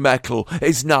 heavy metal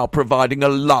is now providing a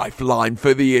lifeline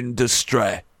for the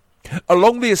industry.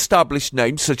 Along the established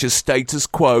names such as Status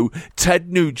Quo, Ted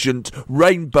Nugent,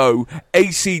 Rainbow,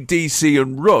 AC/DC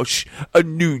and Rush, a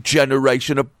new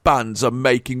generation of bands are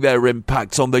making their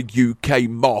impact on the UK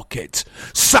market.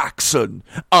 Saxon,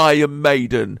 Iron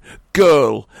Maiden,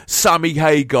 Girl, Sammy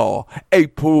Hagar,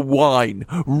 April Wine,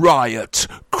 Riot,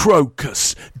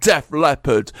 Crocus, Def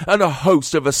Leppard and a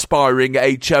host of aspiring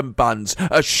HM bands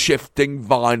are shifting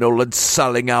vinyl and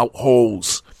selling out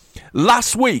halls.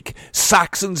 Last week,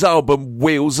 Saxon's album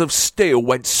Wheels of Steel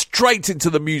went straight into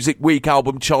the Music Week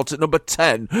album chart at number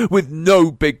 10 with no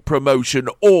big promotion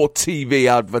or TV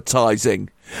advertising.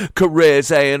 Careers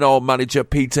A&R manager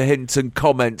Peter Hinton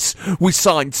comments, "We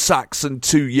signed Saxon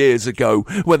 2 years ago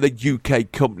when the UK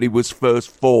company was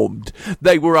first formed.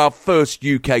 They were our first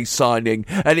UK signing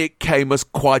and it came as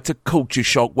quite a culture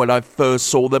shock when I first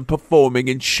saw them performing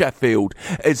in Sheffield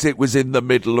as it was in the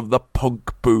middle of the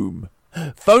punk boom."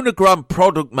 Phonogram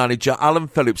product manager Alan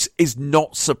Phillips is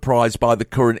not surprised by the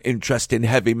current interest in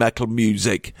heavy metal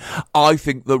music. "I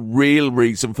think the real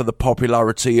reason for the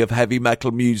popularity of heavy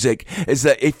metal music is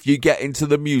that if you get into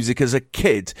the music as a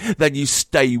kid, then you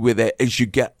stay with it as you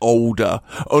get older,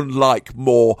 unlike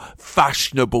more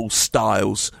fashionable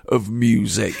styles of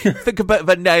music." I think a bit of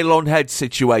a nail-on-head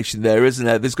situation there, isn't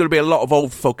there? There's going to be a lot of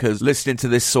old fuckers listening to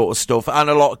this sort of stuff, and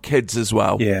a lot of kids as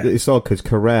well. Yeah. It's odd because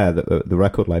Carrere, the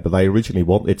record label, they originally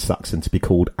wanted Saxon to be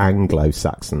called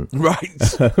Anglo-Saxon. Right.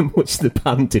 Which the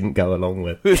band didn't go along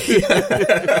with.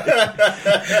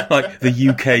 Like the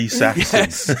UK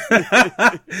Saxons.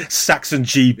 Saxon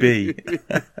GB.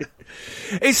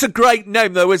 It's a great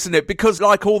name, though, isn't it? Because,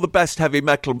 like all the best heavy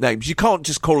metal names, you can't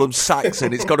just call them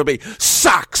Saxon. It's got to be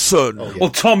Saxon. Oh, yeah. Well,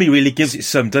 Tommy really gives it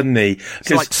some, doesn't he?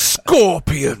 It's like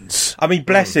Scorpions. I mean,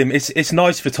 bless him. It's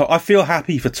nice for Tommy. I feel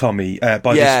happy for Tommy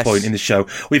by this point in the show.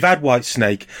 We've had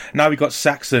Whitesnake. Now we've got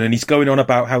Saxon, and he's going on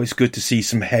about how it's good to see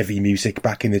some heavy music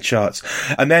back in the charts.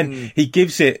 And then he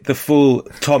gives it the full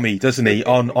Tommy, doesn't he?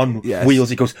 On Wheels.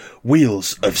 He goes,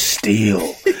 "Wheels of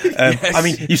Steel." I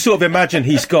mean, you sort of imagine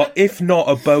he's got, if not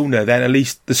a boner, then at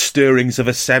least the stirrings of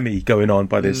a semi going on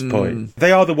by this point.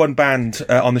 They are the one band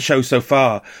on the show so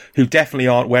far who definitely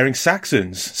aren't wearing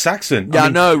Saxon. Yeah, I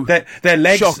know. Their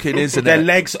legs, shocking, isn't their it?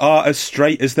 legs are as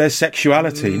straight as their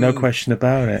sexuality, no question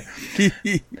about it.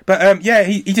 But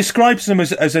he describes them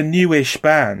as a newish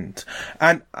band,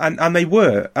 and they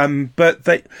were,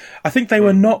 but I think they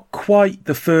were not quite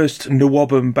the first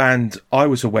Nwabum band I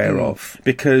was aware of,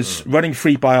 because Running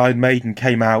Free by Iron Maiden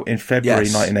came out in February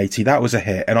 1980. That was a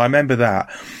hit, and I remember that.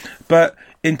 But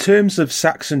in terms of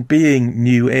Saxon being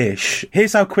new-ish,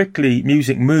 here's how quickly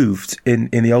music moved in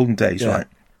the olden days, right?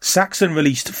 Saxon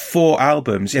released 4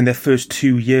 albums in their first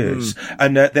 2 years,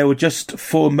 and there were just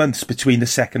 4 months between the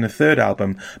second and third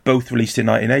album, both released in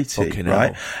 1980,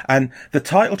 right? And the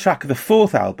title track of the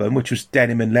 4th album, which was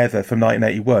Denim and Leather from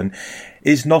 1981,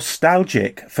 is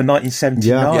nostalgic for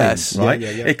 1979, right?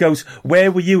 Yeah. It goes, "Where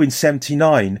were you in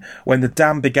 79 when the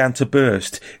dam began to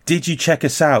burst? Did you check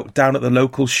us out down at the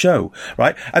local show?"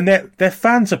 Right? And their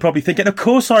fans are probably thinking, "Of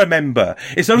course I remember.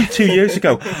 It's only 2 years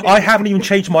ago. I haven't even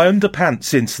changed my underpants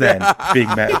since then." Being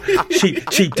metal,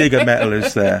 cheap digger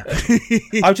metalers there.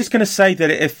 I was just going to say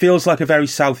that it feels like a very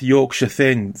South Yorkshire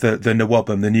thing, the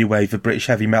Nwabum, the new wave of British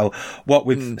heavy metal. What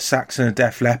with Saxon and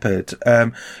Def Leppard,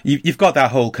 you've got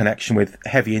that whole connection with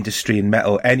heavy industry and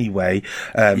metal anyway.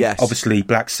 Obviously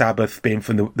Black Sabbath being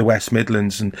from the West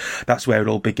Midlands, and that's where it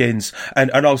all begins,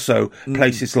 and also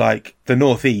places like the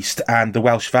Northeast and the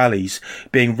Welsh Valleys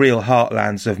being real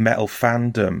heartlands of metal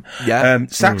fandom.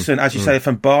 Saxon, as you say,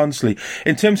 from Barnsley.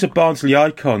 In terms of Barnsley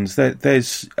icons,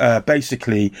 there's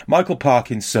basically Michael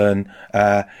Parkinson,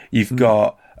 you've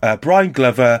got Brian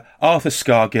Glover, Arthur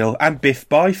Scargill, and Biff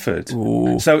Byford.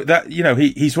 Ooh. So that,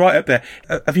 he's right up there.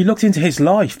 Have you looked into his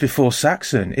life before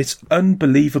Saxon? It's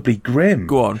unbelievably grim.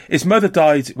 Go on. His mother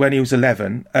died when he was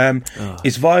 11.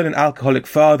 His violent alcoholic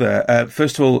father,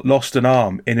 first of all, lost an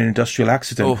arm in an industrial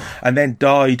accident, and then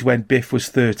died when Biff was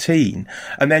 13.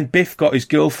 And then Biff got his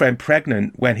girlfriend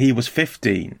pregnant when he was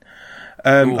 15.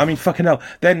 I mean, fucking hell.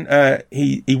 Then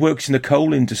he works in the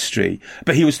coal industry,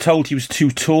 but he was told he was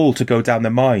too tall to go down the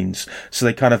mines, so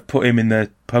they kind of put him in the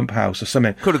pump house or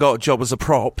something. Could have got a job as a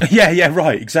prop. Yeah,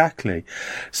 right, exactly.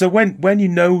 So when you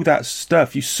know that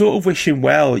stuff, you sort of wish him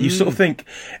well. You sort of think,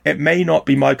 it may not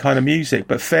be my kind of music,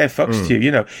 but fair fucks to you,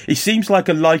 you know. He seems like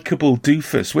a likeable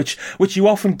doofus, which you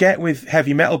often get with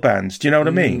heavy metal bands. Do you know what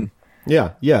I mean?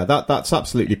 Yeah, that's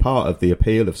absolutely part of the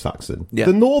appeal of Saxon. Yeah.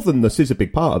 The northernness is a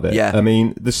big part of it. Yeah. I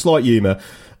mean, the slight humour,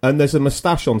 and there's a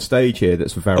moustache on stage here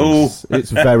that's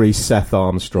it's very Seth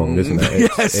Armstrong, isn't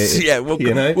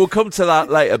it? We'll come to that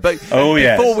later. But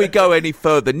before we go any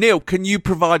further, Neil, can you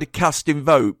provide a casting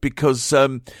vote? Because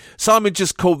Simon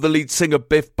just called the lead singer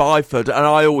Biff Byford, and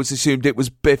I always assumed it was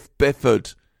Biff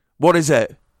Bifford. What is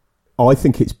it? I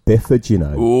think it's Bifford, you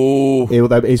know. Ooh.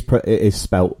 Although it is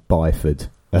spelt Byford.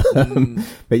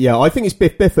 But yeah, I think it's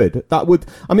Biff Bifford. That would,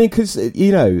 I mean, because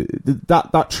you know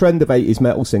that trend of 80s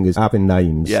metal singers having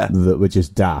names that were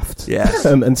just daft,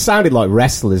 and sounded like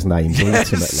wrestlers' names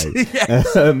ultimately.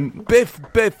 Biff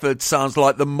Bifford sounds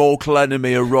like the mortal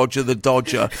enemy of Roger the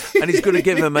Dodger, and he's going to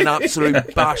give him an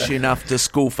absolute bashing after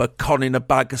school for conning a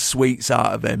bag of sweets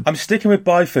out of him. I'm sticking with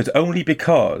Byford only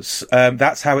because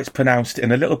that's how it's pronounced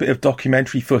in a little bit of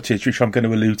documentary footage, which I'm going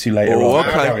to allude to later on.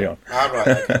 Okay. Carry on.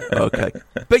 Okay.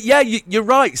 But yeah, you're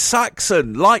right.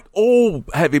 Saxon, like all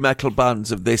heavy metal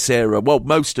bands of this era, well,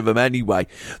 most of them anyway,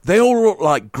 they all look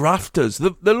like grafters.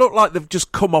 They look like they've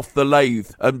just come off the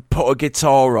lathe and put a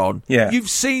guitar on. Yeah. You've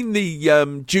seen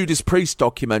the Judas Priest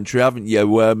documentary, haven't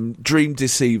you? Dream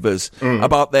Deceivers,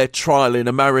 about their trial in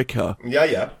America.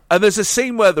 Yeah. And there's a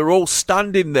scene where they're all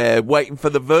standing there waiting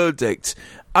for the verdict.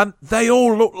 And they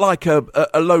all look like a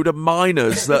load of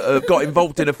miners that got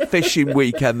involved in a fishing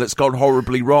weekend that's gone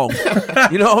horribly wrong.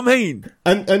 You know what I mean?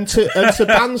 And to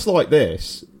bands like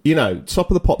this, you know,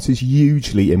 Top of the Pops is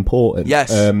hugely important.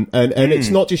 Yes. And it's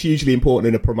not just hugely important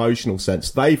in a promotional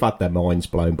sense. They've had their minds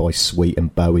blown by Sweet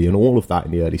and Bowie and all of that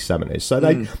in the early 70s. So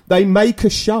they make a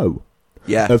show.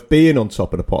 Yeah. Of being on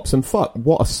Top of the Pops, and fuck,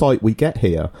 what a sight we get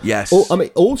here. Yes. I mean,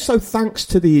 also thanks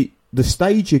to the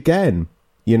stage again.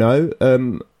 You know,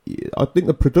 I think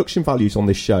the production values on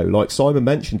this show, like Simon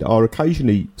mentioned, are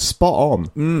occasionally spot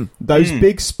on. Those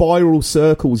big spiral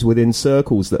circles within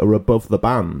circles that are above the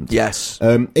band. Yes.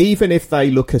 Even if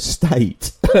they look a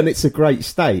state, and it's a great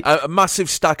state. A massive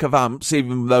stack of amps,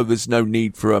 even though there's no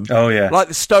need for them. Oh, yeah. Like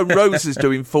the Stone Roses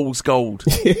doing Fool's Gold.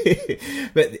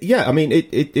 But yeah, I mean,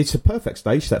 it's a perfect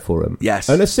stage set for them. Yes.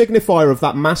 And a signifier of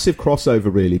that massive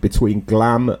crossover, really, between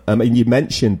glam. I mean, you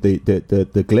mentioned the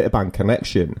Glitterband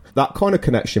connection. That kind of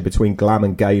connection between glam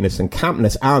and gayness and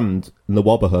campness and the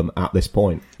Wobberham at this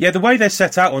point. Yeah, the way they're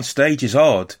set out on stage is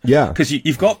odd. Yeah. Because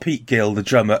you've got Pete Gill, the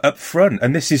drummer, up front,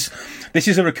 and this is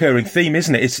a recurring theme,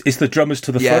 isn't it? It's the drummers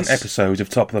to the front episode of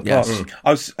Top of the Pops.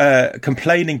 I was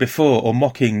complaining before, or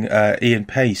mocking Ian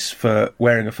Pace for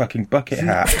wearing a fucking bucket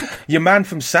hat. Your man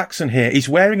from Saxon here, he's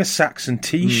wearing a Saxon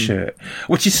t-shirt,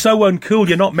 which is so uncool.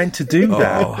 You're not meant to do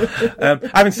that.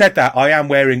 Having said that, I am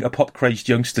wearing a Pop Crazed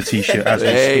Youngster t-shirt as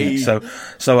we speak,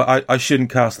 so I shouldn't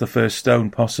cast the first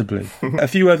stone, possibly. A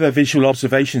few other visual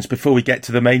observations before we get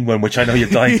to the main one, which I know you're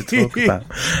dying to talk about.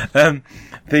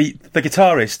 The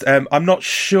guitarist, I'm not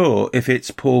sure if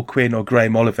it's Paul Quinn or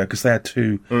Graham Oliver, because they had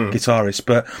two guitarists,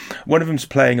 but one of them's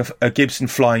playing a Gibson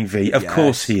Flying V. Of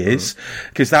course he is,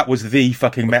 because that was the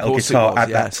fucking metal guitar at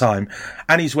that time.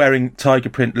 And he's wearing tiger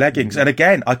print leggings. And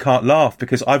again, I can't laugh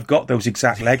because I've got those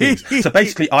exact leggings. So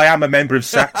basically, I am a member of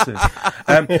Saxon.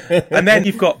 And then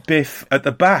you've got Biff at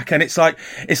the back, and it's like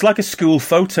a school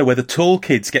photo where the tall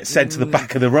kids get sent to the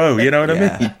back of the row. You know what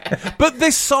I mean? But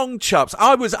this song, chaps,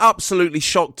 I was absolutely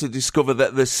shocked to discover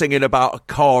that they're singing about a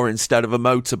car instead of a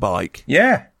motorbike.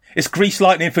 Yeah. It's Grease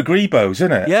Lightning for Grebos,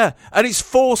 isn't it? Yeah, and it's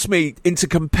forced me into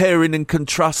comparing and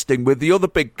contrasting with the other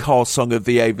big car song of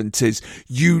the 80s,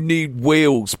 You Need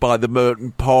Wheels by the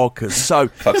Merton Parkers. So,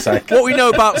 what we know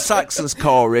about Saxon's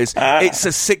car is it's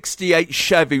a 68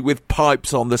 Chevy with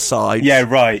pipes on the side. Yeah,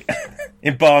 right.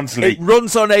 In Barnsley. It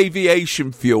runs on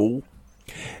aviation fuel.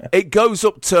 It goes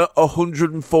up to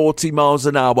 140 miles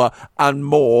an hour and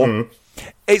more.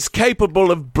 It's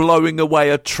capable of blowing away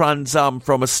a Trans Am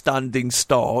from a standing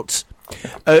start.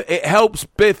 It helps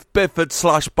Biff Bifford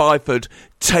 / Byford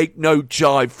take no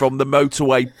jive from the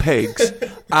motorway pigs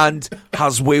and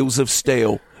has wheels of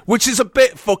steel. Which is a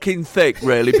bit fucking thick,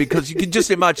 really, because you can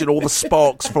just imagine all the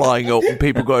sparks flying up and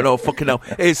people going, oh, fucking hell,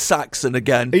 here's Saxon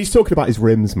again. He's talking about his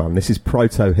rims, man. This is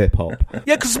proto-hip-hop.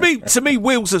 Yeah, because to me,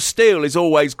 Wheels of Steel is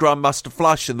always Grandmaster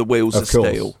Flash and the Wheels of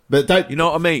Steel. But you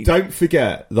know what I mean? Don't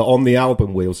forget that on the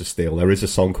album Wheels of Steel, there is a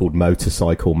song called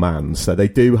Motorcycle Man. So they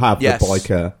do have the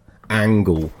biker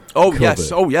angle. Oh, covered.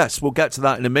 yes. Oh, yes. We'll get to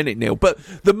that in a minute, Neil. But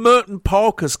the Merton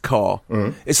Parker's car,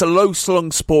 it's a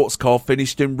low-slung sports car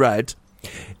finished in red.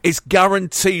 It's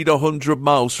guaranteed 100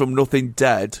 miles from nothing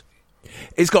dead.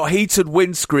 It's got heated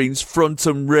windscreens front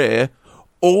and rear.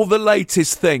 All the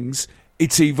latest things.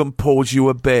 It even pours you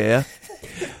a beer.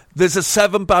 There's a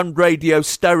 7-band radio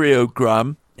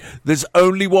stereogram. There's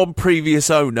only one previous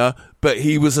owner, but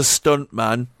he was a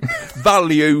stuntman.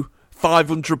 Value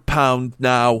 £500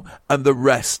 now, and the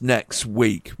rest next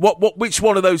week. Which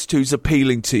one of those two is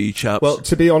appealing to you, chaps? Well,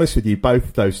 to be honest with you,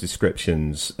 both those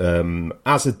descriptions,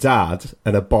 as a dad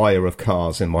and a buyer of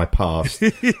cars in my past,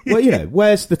 well, you know,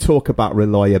 where's the talk about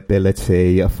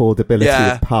reliability,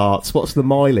 affordability of parts? What's the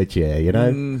mileage here, you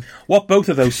know? What both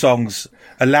of those songs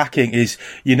are lacking is,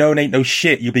 you know, it ain't no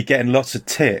shit, you'll be getting lots of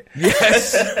tit.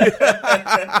 Yes.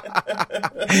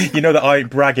 You know that I ain't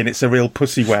bragging, it's a real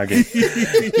pussy wagon.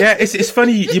 Yeah, it's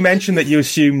funny you mentioned that you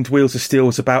assumed Wheels of Steel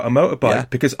was about a motorbike,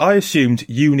 because I assumed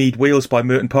You Need Wheels by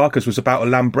Merton Parker's was about a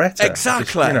Lambretta.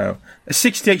 Exactly. You know, a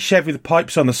 68 Chevy with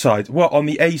pipes on the side. What, on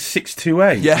the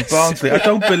A628? Yes. In Barnsley? I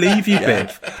don't believe you,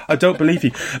 Biff. I don't believe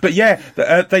you. But yeah,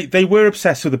 they were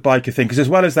obsessed with the biker thing, because as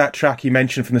well as that track you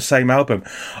mentioned from the same album,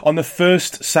 on the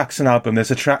first Saxon album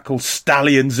there's a track called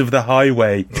Stallions of the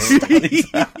Highway,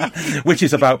 which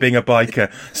is about being a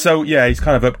biker. So yeah, he's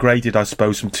kind of upgraded, I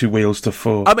suppose, from 2 wheels to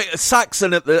 4. I mean,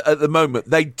 Saxon at the moment,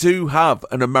 they do have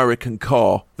an American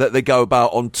car that they go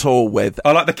about on tour with.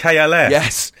 I like the KLF.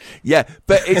 Yes, yeah,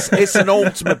 but it's an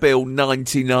Oldsmobile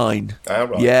 99. Oh,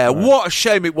 right. Yeah, right. What a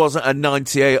shame it wasn't a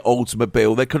 98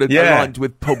 Oldsmobile. They could have aligned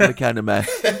with Public Enemy.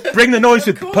 Bring the noise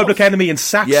with Public Enemy and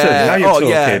Saxon. Now you're talking.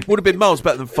 Yeah, would have been miles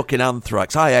better than fucking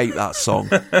Anthrax. I hate that song.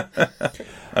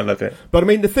 I love it. But I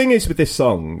mean, the thing is with this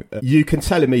song, you can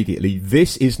tell immediately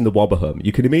this isn't the Wobberham.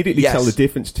 You can immediately tell the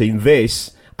difference between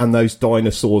this and those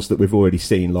dinosaurs that we've already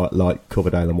seen, like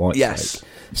Coverdale and Whitesnake. Yes.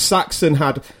 Saxon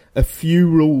had a few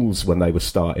rules when they were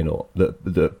starting up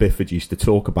that Bifford used to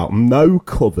talk about. No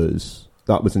covers,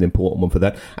 that was an important one for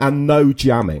them, and no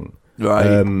jamming.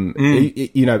 Right.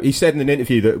 He said in an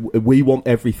interview that we want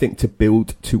everything to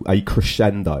build to a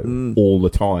crescendo all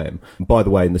the time. By the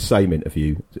way, in the same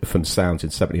interview from Sounds in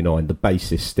 79, the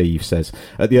bassist Steve says,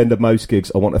 at the end of most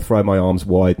gigs, I want to throw my arms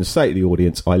wide and say to the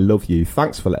audience, I love you.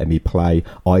 Thanks for letting me play.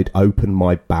 I'd open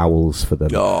my bowels for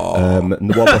them. And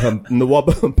the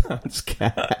Wobberham bands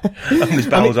care. There's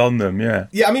bowels on them, yeah.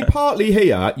 Yeah, I mean, partly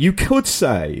here, you could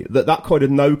say that kind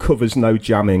of no covers, no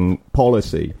jamming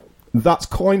policy, that's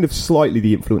kind of slightly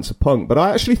the influence of punk, but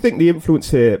I actually think the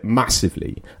influence here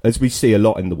massively, as we see a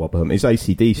lot in the Wobberham, is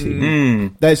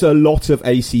AC/DC. There's a lot of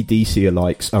AC/DC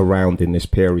alikes around in this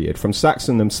period, from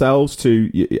Saxon themselves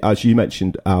to, as you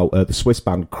mentioned, the Swiss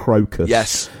band Crocus.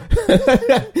 Yes.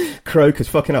 Crocus,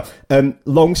 fucking hell.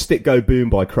 Long Stick Go Boom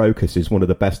by Crocus is one of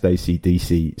the best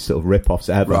AC/DC sort of rip-offs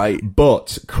ever. Right.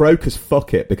 But Crocus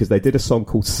fuck it, because they did a song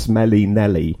called Smelly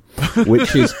Nelly,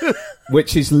 which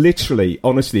is literally,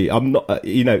 honestly, I'm not,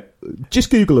 just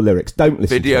Google the lyrics, don't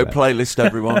listen Video to it. playlist,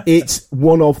 everyone. It's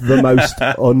one of the most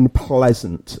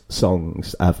unpleasant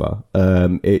songs ever.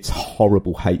 It's a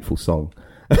horrible, hateful song.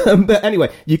 But anyway,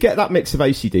 you get that mix of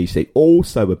AC/DC,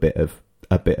 also a bit of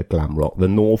glam rock, the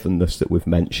northernness that we've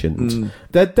mentioned.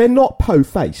 They're not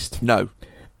po-faced. No.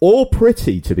 Or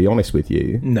pretty, to be honest with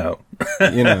you. No.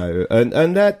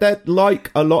 And they're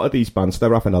like a lot of these bands,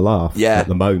 they're having a laugh at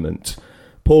the moment.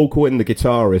 Paul Quinn, the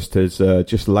guitarist, has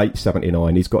just late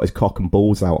 79. He's got his cock and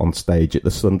balls out on stage at the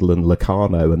Sunderland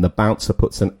Locarno, and the bouncer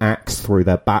puts an axe through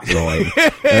their back line.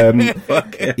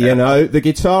 The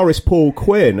guitarist Paul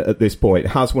Quinn at this point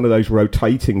has one of those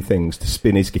rotating things to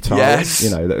spin his guitar.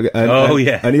 Yes.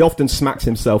 And he often smacks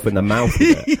himself in the mouth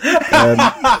with it.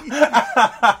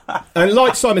 And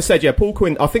like Simon said, Paul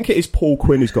Quinn, I think it is Paul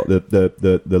Quinn who's got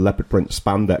the leopard print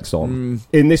spandex on.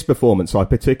 In this performance, I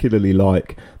particularly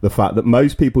like the fact that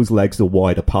most people's legs are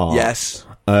wide apart. Yes.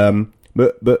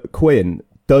 But Quinn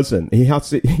doesn't. He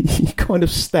kind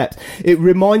of steps. It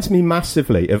reminds me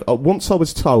massively of once I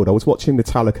was watching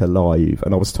Metallica live,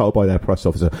 and I was told by their press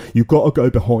officer, you've got to go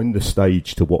behind the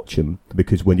stage to watch them,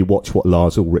 because when you watch what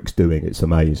Lars Ulrich's doing, it's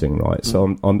amazing, right?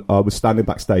 So I was standing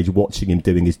backstage watching him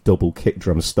doing his double kick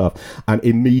drum stuff, and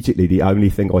immediately the only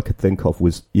thing I could think of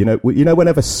was,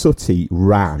 whenever Sooty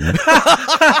ran,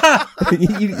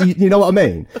 you know what I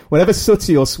mean? Whenever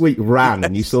Sooty or Sweet ran,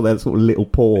 and you saw their sort of little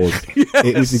paws,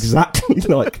 it was exactly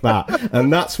like that.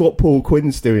 And that's what Paul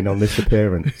Quinn's doing on this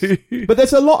appearance. But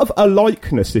there's a lot of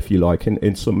alikeness, if you like,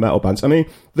 in some metal bands. I mean,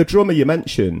 the drummer you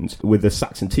mentioned with the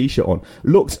Saxon t-shirt on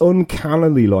looks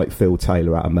uncannily like Phil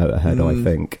Taylor out of Motorhead, I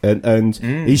think. And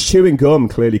he's chewing gum,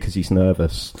 clearly, because he's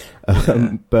nervous.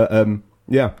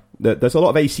 There's a lot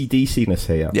of AC/DC-ness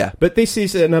here. Yeah. But this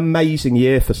is an amazing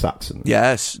year for Saxon.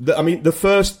 Yes. I mean, the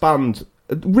first band,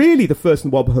 really the first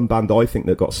Nwabahum band I think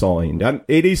that got signed, and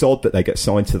it is odd that they get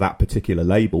signed to that particular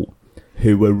label,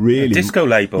 who were really... A disco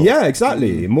label. Yeah,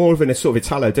 exactly. More of a sort of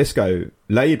Italo disco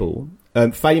label.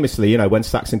 Famously, when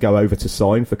Saxon go over to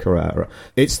sign for Carrera,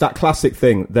 it's that classic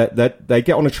thing that they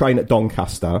get on a train at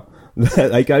Doncaster,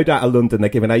 they go down to London, they're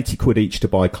given 80 quid each to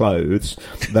buy clothes,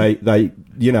 they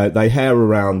hair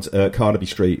around Carnaby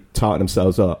Street, tighten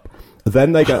themselves up.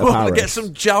 Then they go to Paris. They get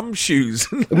some jam shoes.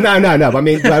 No. I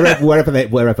mean,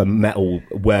 wherever metal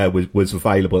wear was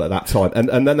available at that time.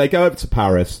 And then they go over to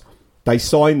Paris, they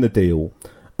sign the deal,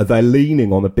 they're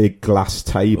leaning on a big glass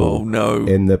table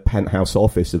in the penthouse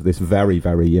office of this very,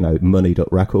 very, moneyed up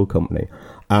record company.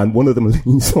 And one of them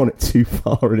leans on it too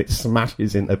far and it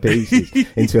smashes into pieces,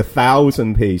 into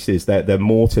 1,000 pieces. They're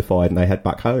mortified and they head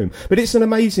back home. But it's an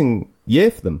amazing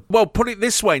year for them. Well, put it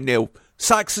this way, Neil.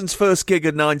 Saxon's first gig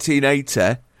of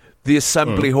 1980, the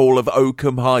Assembly Hall of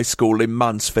Oakham High School in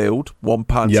Mansfield,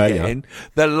 £1 to get in.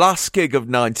 Their last gig of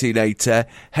 1980,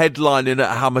 headlining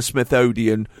at Hammersmith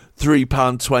Odeon,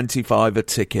 £3.25 a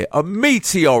ticket. A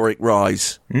meteoric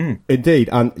rise. Indeed,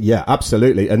 and yeah,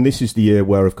 absolutely. And this is the year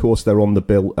where, of course, they're on the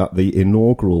bill at the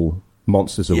inaugural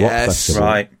Monsters of Rock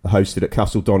Festival, hosted at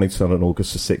Castle Donington on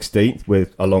August the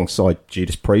 16th, alongside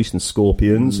Judas Priest and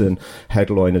Scorpions and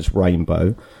headliners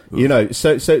Rainbow.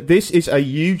 So this is a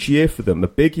huge year for them, a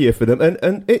big year for them,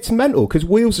 and it's mental because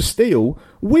Wheels of Steel,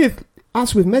 with,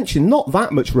 as we've mentioned, not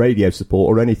that much radio support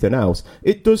or anything else,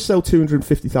 it does sell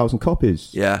 250,000 copies.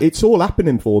 Yeah, it's all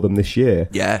happening for them this year.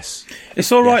 Yes,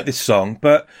 it's all right, this song,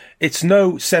 but it's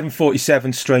no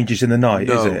 747 Strangers in the Night,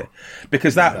 is it?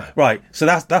 Because so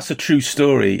that's a true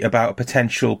story about a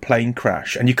potential plane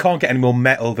crash, and you can't get any more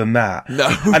metal than that.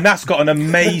 No. And that's got an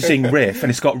amazing riff,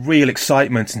 and it's got real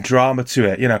excitement and drama to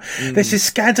it. This is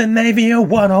Scandinavia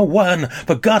 101.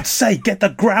 For God's sake, get the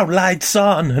ground lights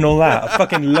on and all that. I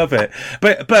fucking love it.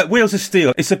 But Wheels of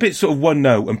Steel, it's a bit sort of one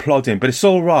note and plodding, but it's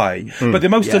all right. But the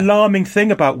most alarming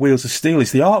thing about Wheels of Steel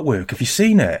is the artwork. Have you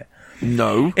seen it?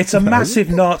 No. It's a massive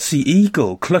Nazi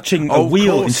eagle clutching a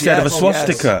wheel instead of a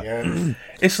swastika. Yes.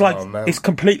 It's like, it's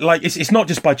complete, like, it's not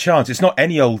just by chance. It's not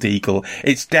any old eagle.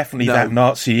 It's definitely that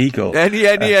Nazi eagle.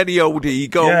 Any old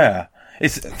eagle. Yeah.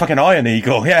 It's fucking Iron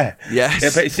Eagle, yeah. Yes. Yeah,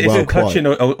 but it's clutching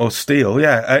or steel,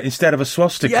 instead of a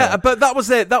swastika. Yeah, but that was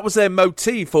their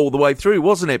motif all the way through,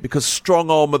 wasn't it? Because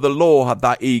Strong Arm of the Law had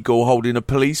that eagle holding a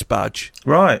police badge.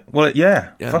 Right. Well,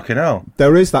 yeah. Fucking hell.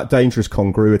 There is that dangerous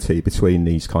congruity between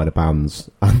these kind of bands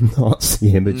and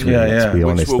Nazi imagery, let's be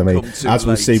honest. I mean, as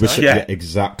we'll see,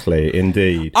 exactly,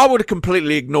 indeed. I would have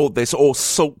completely ignored this or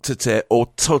sulked at it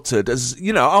or tutted. As,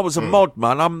 I was a mod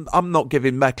man. I'm not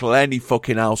giving metal any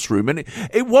fucking house room. And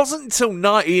it wasn't until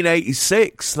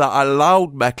 1986 that I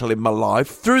allowed metal in my life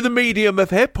through the medium of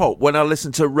hip-hop when I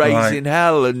listened to Raising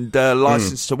Hell and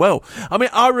License to Will. I mean,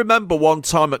 I remember one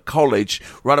time at college,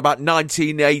 around about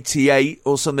 1988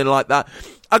 or something like that,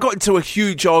 I got into a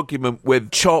huge argument with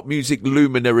chart music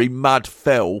luminary Mad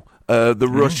Phil, the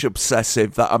Rush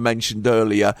obsessive that I mentioned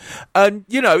earlier. And,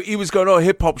 he was going,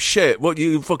 hip-hop shit. What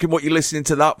you listening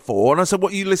to that for? And I said,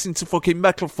 what are you listening to fucking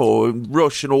metal for? And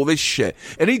Rush and all this shit.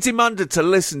 And he demanded to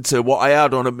listen to what I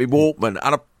had on at my Walkman.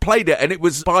 And I played it, and it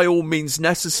was By All Means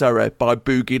Necessary by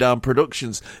Boogie Down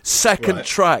Productions. Second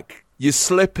track, You're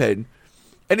Slipping.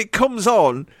 And it comes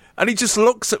on, and he just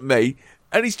looks at me,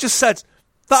 and he's just said,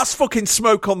 that's fucking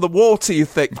Smoke on the Water, you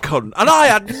thick cunt. And I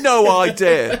had no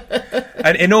idea.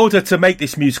 And in order to make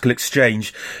this musical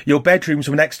exchange, your bedrooms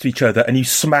were next to each other and you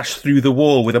smashed through the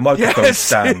wall with a microphone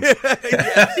stand.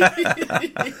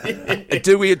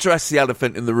 Do we address the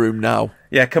elephant in the room now?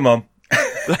 Yeah, come on.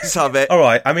 Let's have it. All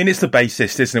right. I mean, it's the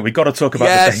bassist, isn't it? We've got to talk about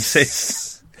the bassist.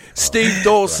 Steve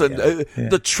Dawson,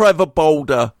 the Trevor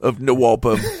Boulder of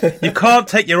Nwabahum. You can't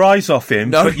take your eyes off him.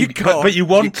 No, but you can't. But you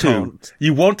want to. Can't.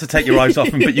 You want to take your eyes off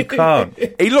him, but you can't.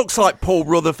 He looks like Paul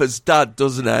Rutherford's dad,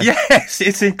 doesn't he? Yes,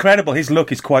 it's incredible. His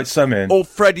look is quite something. Or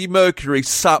Freddie Mercury,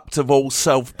 sapped of all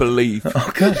self-belief.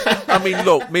 Oh, God. I mean,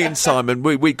 look, me and Simon,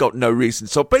 we got no reason.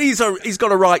 But he's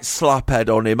got a right slaphead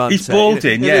on him, hasn't he? He's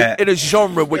balding, in a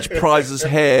genre which prizes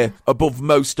hair above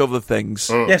most other things.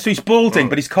 Yeah, so he's balding,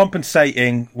 but he's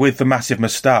compensating with the massive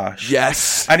moustache.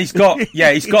 Yes. And he's got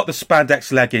the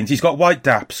spandex leggings, he's got white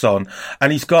daps on,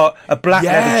 and he's got a black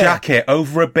leather jacket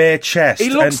over a bare chest. He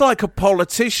looks like a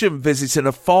politician visiting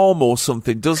a farm or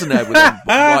something, doesn't he? With them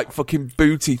white fucking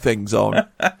booty things on.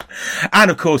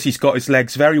 And of course, he's got his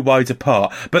legs very wide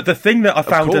apart. But the thing that I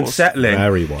found unsettling,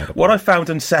 very wide apart. what I found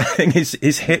unsettling is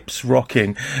his hips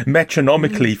rocking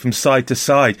metronomically from side to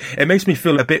side. It makes me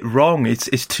feel a bit wrong.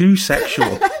 It's too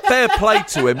sexual. Fair play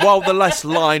to him. While the less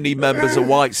liney members of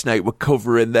Whitesnake were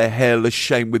covering their hairless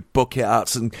shame with bucket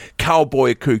hats and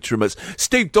cowboy accoutrements,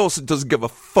 Steve Dawson doesn't give a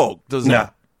fuck, does he? No.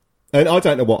 And I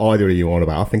don't know what either of you are on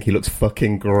about. I think he looks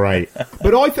fucking great.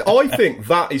 But I think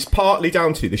that is partly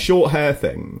down to the short hair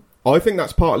thing. I think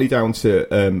that's partly down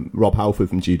to Rob Halford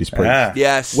from Judas Priest. Yeah.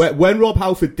 Yes. When Rob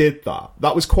Halford did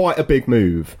that was quite a big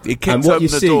move. It kicked open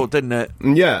the door, didn't it?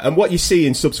 Yeah, and what you see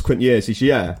in subsequent years is,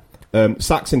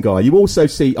 Saxon guy. You also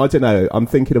see, I don't know, I'm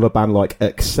thinking of a band like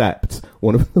Accept,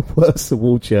 one of the worst of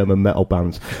all German metal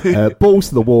bands. Balls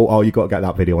to the Wall. Oh, you got to get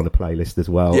that video on the playlist as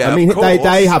well. Yeah, I mean, of course.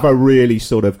 they have a really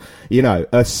sort of,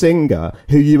 a singer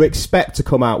who you expect to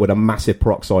come out with a massive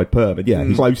peroxide perm. And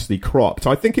he's closely cropped.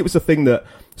 I think it was a thing that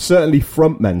certainly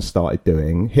frontmen started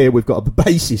doing. Here we've got the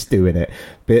bassist doing it.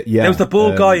 But yeah, There was the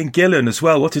bald guy in Gillan as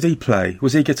well. What did he play?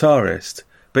 Was he a guitarist?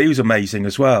 But he was amazing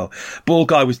as well. Bald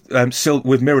guy with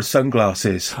with mirrored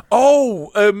sunglasses.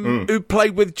 Oh, who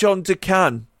played with John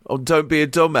DeCan on Don't Be a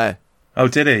Dummy? Oh,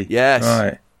 did he? Yes.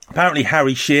 Right. Apparently,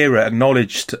 Harry Shearer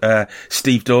acknowledged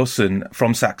Steve Dawson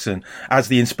from Saxon as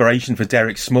the inspiration for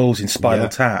Derek Smalls in Spinal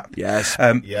Tap. Yes.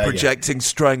 Projecting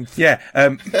strength. Yeah,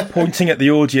 pointing at the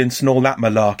audience and all that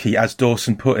malarkey, as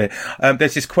Dawson put it.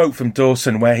 There's this quote from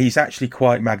Dawson where he's actually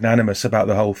quite magnanimous about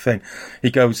the whole thing.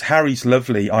 He goes, "Harry's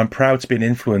lovely. I'm proud to be an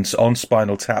influence on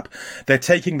Spinal Tap. They're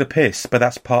taking the piss, but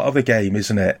that's part of the game,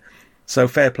 isn't it?" So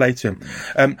fair play to him.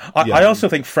 I also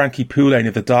think Frankie Poulain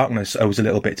of The Darkness owes a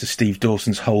little bit to Steve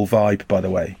Dawson's whole vibe, by the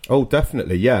way. Oh,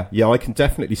 definitely, yeah. Yeah, I can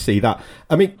definitely see that.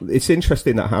 I mean, it's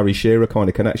interesting, that Harry Shearer kind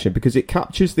of connection, because it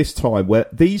captures this time where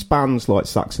these bands like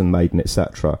Saxon, Maiden,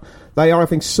 etc., they are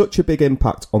having such a big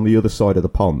impact on the other side of the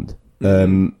pond.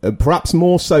 Perhaps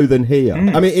more so than here.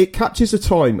 I mean, it captures a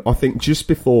time, I think, just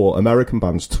before American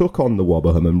bands took on the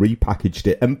Wobberham and repackaged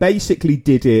it and basically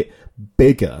did it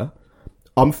bigger.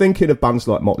 I'm thinking of bands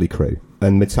like Motley Crue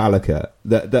and Metallica,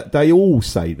 that they all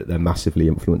say that they're massively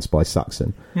influenced by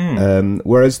Saxon.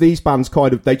 Whereas these bands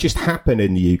they just happen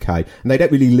in the UK and they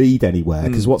don't really lead anywhere,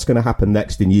 because what's going to happen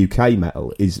next in UK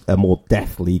metal is a more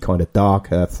deathly, kind of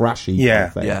darker, thrashy kind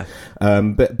of thing. Yeah.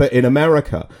 But in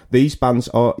America, these bands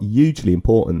are hugely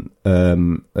important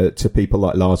to people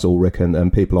like Lars Ulrich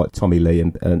and people like Tommy Lee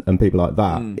and people like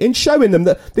that, in showing them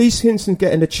that these hints can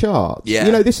get in the charts.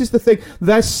 Yeah. This is the thing.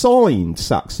 They're signed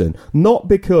Saxon, not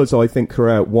because I think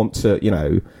Corel want to,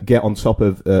 get on top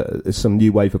of some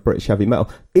new wave of British heavy metal.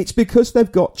 It's because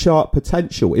they've got chart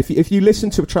potential. If you listen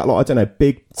to a track like, I don't know,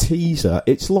 Big Teaser,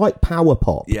 it's like power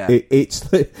pop. Yeah. It's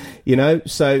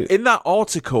so... In that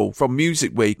article from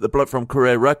Music Week, the bloke from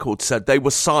Career Records said they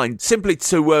were signed simply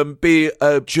to be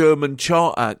a German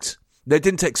chart act. They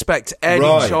didn't expect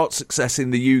any chart success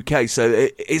in the UK, so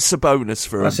it's a bonus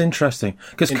for them. That's interesting,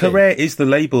 because Career is the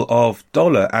label of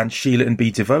Dollar and Sheila and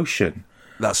B Devotion.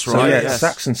 That's So right. yes.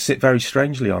 Saxons sit very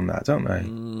strangely on that, don't they?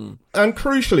 And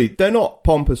crucially, they're not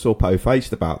pompous or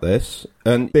po-faced about this.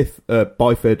 And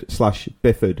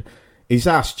Byford/Bifford is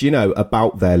asked,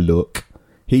 about their look.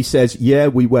 He says, "Yeah,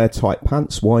 we wear tight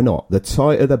pants. Why not? The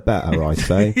tighter, the better, I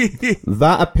say."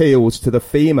 That appeals to the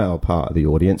female part of the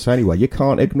audience anyway. You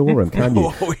can't ignore them, can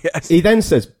you? Oh, yes. He then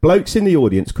says, "Blokes in the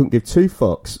audience couldn't give two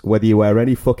fucks whether you wear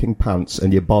any fucking pants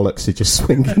and your bollocks are just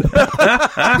swinging about."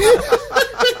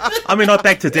 I mean, I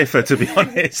beg to differ, to be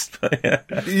honest.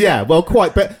 Yeah, well,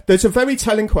 quite. But there's a very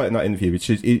telling quote in that interview, which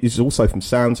is also from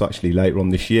Sounds, actually, later on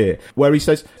this year, where he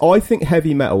says, "I think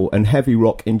heavy metal and heavy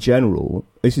rock in general,"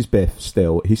 this is Biff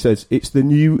still, he says, "it's the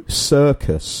new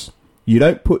circus. You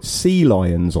don't put sea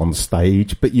lions on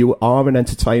stage, but you are an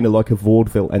entertainer like a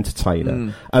vaudeville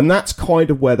entertainer." And that's kind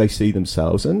of where they see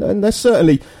themselves. And they're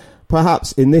certainly,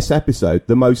 perhaps in this episode,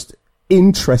 the most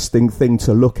interesting thing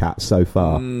to look at so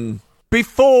far.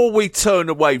 Before we turn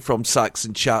away from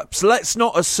Saxon chaps, let's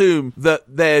not assume that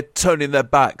they're turning their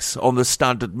backs on the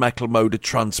standard metal mode of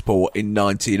transport in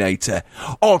 1980.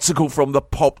 Article from the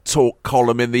Pop Talk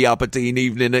column in the Aberdeen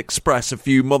Evening Express a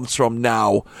few months from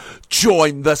now.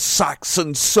 Join the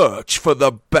Saxon search for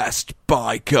the best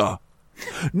biker.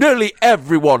 Nearly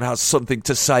everyone has something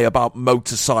to say about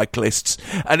motorcyclists,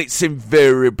 and it's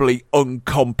invariably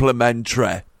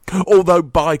uncomplimentary. Although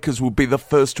bikers would be the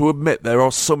first to admit there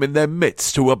are some in their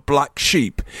midst who are black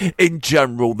sheep, in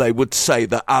general they would say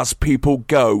that as people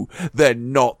go, they're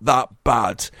not that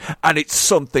bad. And it's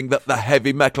something that the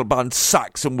heavy metal band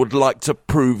Saxon would like to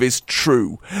prove is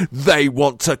true. They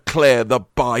want to clear the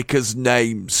bikers'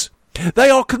 names. They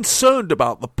are concerned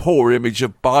about the poor image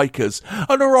of bikers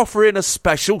and are offering a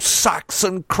special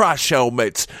Saxon crash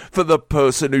helmet for the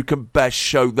person who can best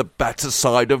show the better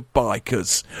side of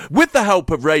bikers. With the help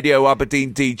of Radio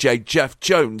Aberdeen DJ Jeff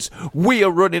Jones, we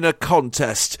are running a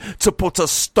contest to put a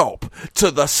stop to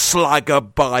the slagger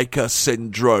biker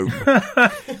syndrome.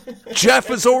 Jeff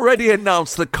has already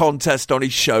announced the contest on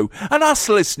his show and asked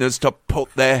listeners to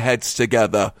put their heads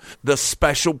together. The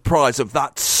special prize of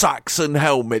that Saxon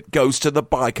helmet goes to the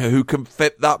biker who can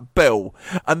fit that bill,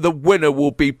 and the winner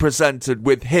will be presented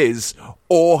with his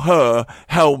or her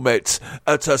helmet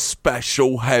at a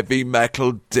special heavy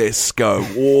metal disco.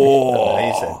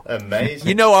 Whoa. Amazing.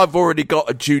 You know, I've already got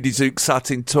a Judy Zook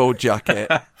satin tour jacket.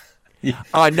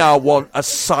 I now want a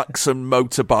Saxon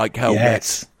motorbike helmet.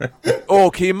 Yes.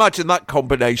 Oh, can you imagine that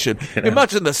combination?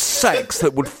 Imagine the sex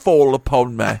that would fall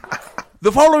upon me.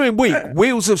 The following week,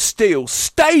 Wheels of Steel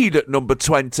stayed at number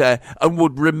 20 and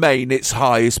would remain its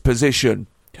highest position.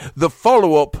 The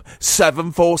follow-up,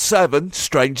 747,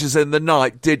 Strangers in the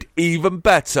Night, did even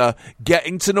better,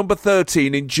 getting to number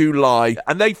 13 in July,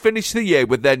 and they finished the year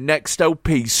with their next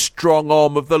LP, Strong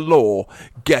Arm of the Law,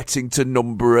 getting to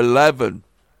number 11.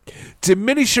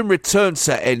 Diminishing Return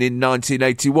set in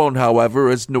 1981, however,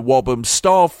 as Nawabum's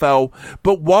star fell,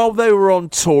 but while they were on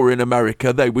tour in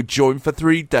America, they were joined for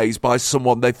 3 days by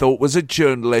someone they thought was a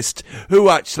journalist who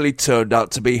actually turned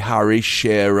out to be Harry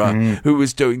Shearer, who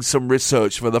was doing some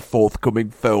research for the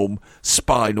forthcoming film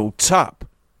Spinal Tap.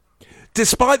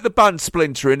 Despite the band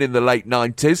splintering in the late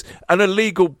 90s, an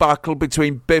illegal battle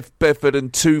between Biff Bifford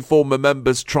and 2 former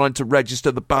members trying to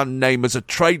register the band name as a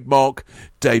trademark,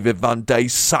 David Van Day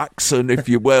Saxon, if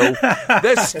you will,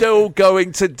 they're still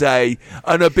going today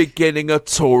and are beginning a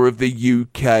tour of the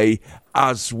UK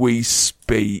as we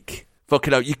speak.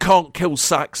 Fucking hell, you can't kill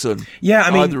Saxon. Yeah,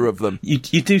 I mean, either of them. You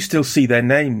do still see their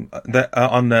name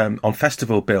on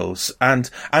festival bills, and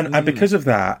because of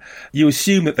that, you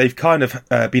assume that they've kind of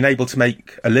been able to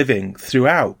make a living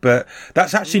throughout. But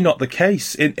that's actually not the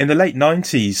case. In the late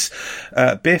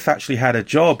 90s, Biff actually had a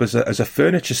job as a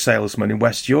furniture salesman in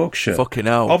West Yorkshire. Fucking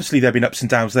hell. Obviously, there have been ups and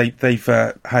downs. They've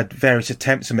had various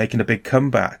attempts at making a big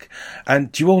comeback.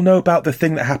 And do you all know about the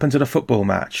thing that happened at a football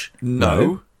match?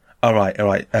 No. All right.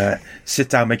 Sit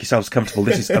down, make yourselves comfortable.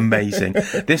 This is amazing.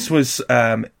 This was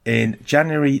in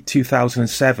January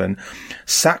 2007.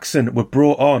 Saxon were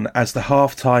brought on as the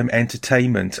halftime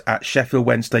entertainment at Sheffield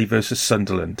Wednesday versus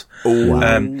Sunderland.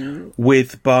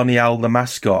 With Barney Owl, the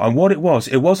mascot. And what it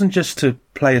wasn't just to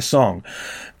play a song.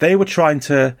 They were trying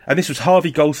to, and this was Harvey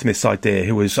Goldsmith's idea,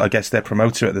 who was, I guess, their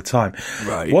promoter at the time.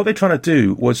 Right. What they're trying to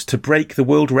do was to break the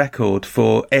world record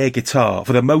for air guitar,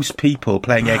 for the most people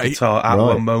playing air guitar at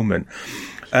one moment.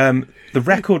 The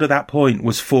record at that point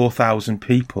was 4,000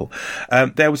 people.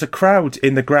 There was a crowd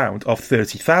in the ground of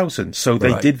 30,000, so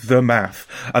they did the math,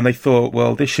 and they thought,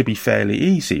 well, this should be fairly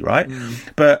easy, right?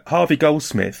 But Harvey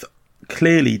Goldsmith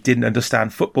clearly didn't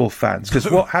understand football fans, because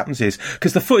what happens is,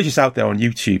 because the footage is out there on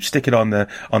YouTube, stick it on the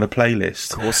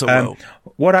playlist. Of course I will.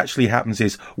 What actually happens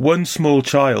is one small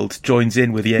child joins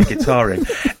in with the air guitaring.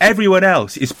 Everyone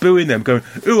else is booing them, going,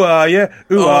 "Who are you?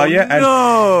 Who are you?"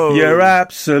 And you're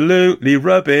absolutely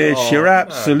rubbish. You're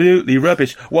absolutely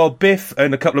rubbish. While Biff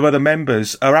and a couple of other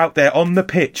members are out there on the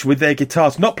pitch with their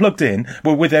guitars, not plugged in,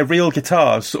 but with their real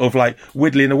guitars, sort of like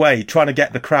whittling away, trying to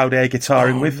get the crowd air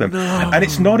guitaring with them. And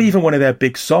it's not even one of their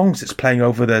big songs. It's playing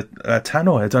over the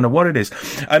tannoy. I don't know what it is.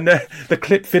 And the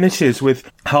clip finishes with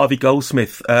Harvey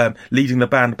Goldsmith leading the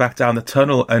band back down the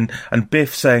tunnel, and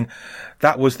Biff saying,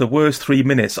 "That was the worst 3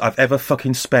 minutes I've ever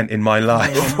fucking spent in my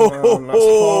life." That's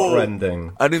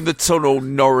heartrending. And in the tunnel,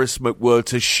 Norris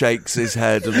McWhirter shakes his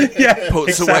head and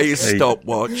puts away his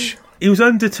stopwatch. He was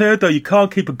undeterred, though. You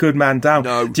can't keep a good man down.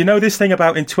 No. Do you know this thing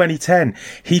about in 2010?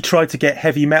 He tried to get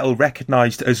heavy metal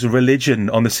recognised as a religion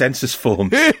on the census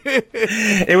form.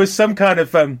 It was some kind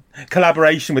of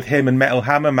collaboration with him and Metal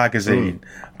Hammer magazine.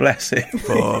 Bless him.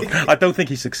 I don't think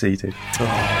he succeeded.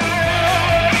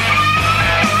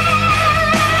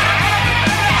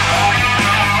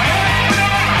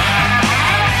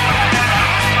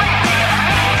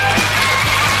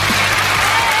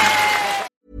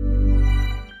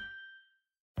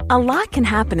 A lot can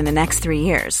happen in the next 3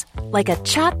 years. Like a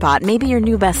chatbot may be your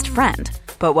new best friend.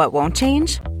 But what won't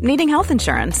change? Needing health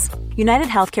insurance. United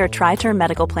Healthcare Tri-Term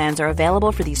Medical Plans are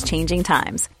available for these changing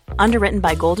times. Underwritten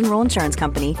by Golden Rule Insurance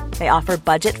Company, they offer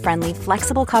budget-friendly,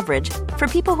 flexible coverage for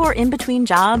people who are in between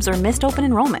jobs or missed open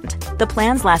enrollment. The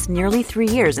plans last nearly 3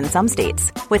 years in some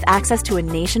states, with access to a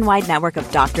nationwide network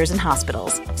of doctors and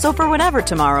hospitals. So for whatever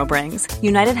tomorrow brings,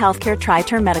 United Healthcare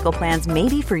Tri-Term Medical Plans may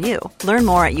be for you. Learn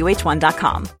more at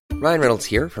uh1.com. Ryan Reynolds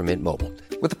here from Mint Mobile.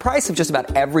 With the price of just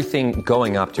about everything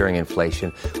going up during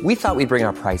inflation, we thought we'd bring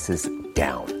our prices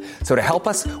down. So to help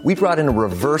us, we brought in a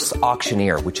reverse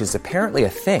auctioneer, which is apparently a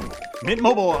thing. Mint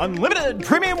Mobile Unlimited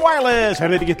Premium Wireless. How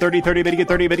to get 30, 30, bit to get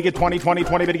 30, bit to get 20, 20,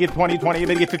 20, bit to get 20, 20,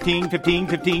 bit to get 15, 15,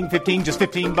 15, 15, just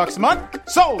 $15 a month?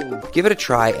 Sold! Give it a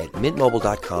try at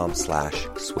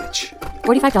mintmobile.com/switch.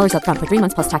 $45 up front for 3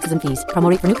 months plus taxes and fees.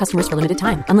 Promo rate for new customers for limited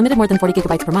time. Unlimited more than 40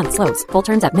 gigabytes per month. Slows full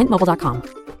terms at mintmobile.com.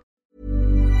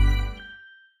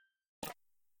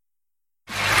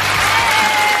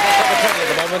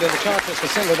 In the chart was the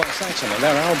single by Saxon, and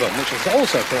their album, which is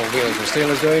also called Wheels of Steel,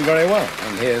 is doing very well.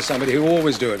 And here's somebody who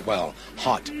always do it well,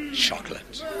 Hot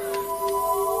Chocolate.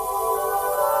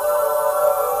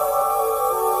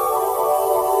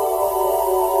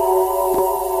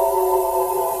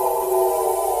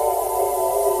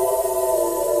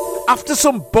 After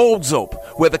some balls up,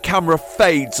 where the camera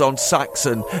fades on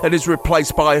Saxon and is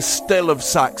replaced by a still of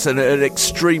Saxon at an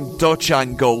extreme Dutch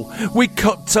angle, we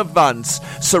cut to Vance,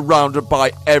 surrounded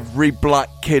by every black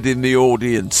kid in the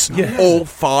audience. Yeah. All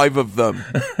 5 of them.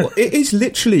 Well, it is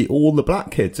literally all the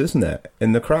black kids, isn't it,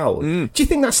 in the crowd? Do you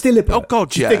think that's deliberate? Oh,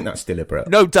 God, yeah. Do you think that's deliberate?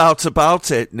 No doubt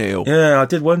about it, Neil. Yeah, I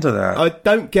did wonder that. I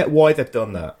don't get why they've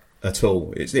done that at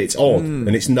all. It's odd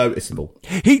and it's noticeable.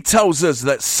 He tells us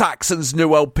that Saxon's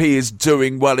new LP is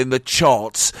doing well in the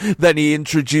charts. Then he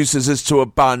introduces us to a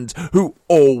band who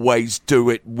always do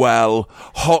it well,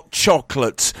 Hot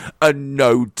Chocolate, and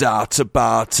no doubt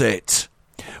about it.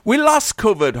 We last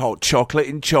covered Hot Chocolate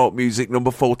in chart music number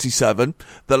 47,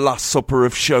 The Last Supper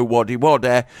of Showaddy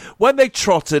Waddy, when they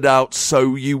trotted out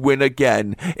So You Win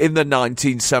Again in the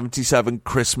 1977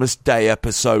 Christmas Day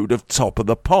episode of Top of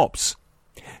the Pops.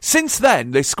 Since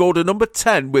then, they scored a number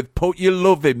 10 with Put Your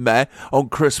Love In Me on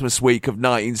Christmas week of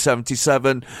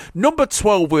 1977, number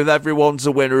 12 with Everyone's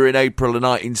a Winner in April of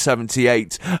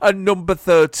 1978, and number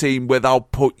 13 with I'll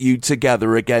Put You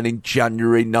Together Again in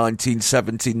January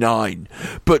 1979.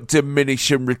 But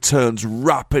diminishing returns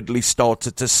rapidly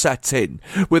started to set in,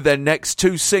 with their next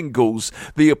 2 singles,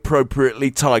 the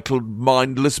appropriately titled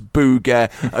Mindless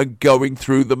Boogie and Going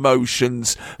Through the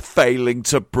Motions, failing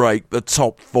to break the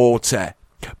top 40.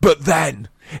 But then,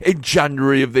 in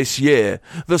January of this year,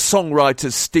 the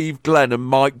songwriters Steve Glenn and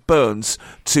Mike Burns,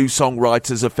 2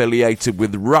 songwriters affiliated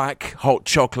with Rack, Hot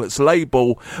Chocolate's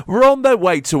label, were on their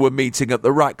way to a meeting at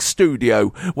the Rack studio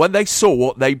when they saw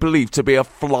what they believed to be a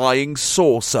flying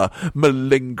saucer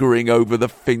malingering over the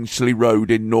Finchley Road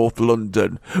in North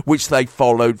London, which they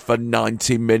followed for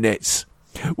 90 minutes.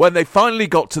 When they finally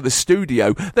got to the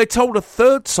studio, they told a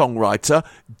 3rd songwriter,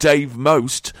 Dave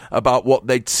Most, about what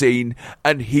they'd seen,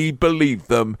 and he believed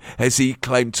them, as he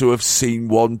claimed to have seen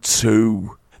one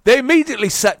too. They immediately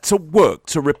set to work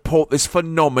to report this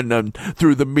phenomenon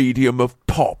through the medium of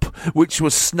pop, which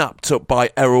was snapped up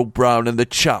by Errol Brown and the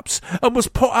Chaps, and was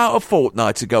put out a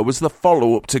fortnight ago as the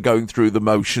follow-up to Going Through the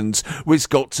Motions, which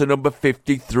got to number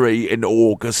 53 in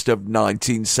August of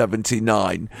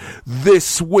 1979.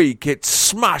 This week it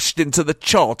smashed into the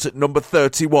chart at number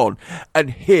 31, and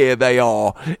here they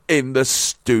are in the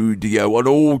studio. And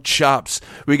all Chaps,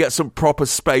 we get some proper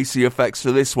spacey effects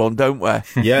for this one, don't we?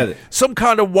 Yeah. Some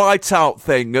kind of whiteout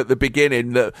thing at the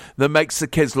beginning that makes the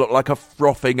kids look like a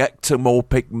frothing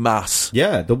ectomorphic mass.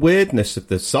 Yeah, the weirdness of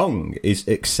the song is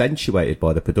accentuated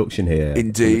by the production here.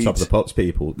 Indeed. The Top of the Pops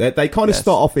people. They kind of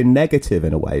start off in negative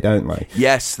in a way, don't they?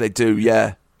 Yes, they do,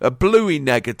 yeah. A bluey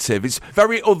negative. It's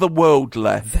very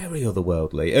otherworldly. Very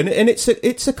otherworldly. And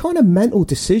it's a kind of mental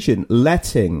decision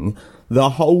letting the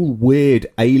whole weird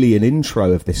alien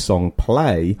intro of this song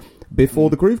play before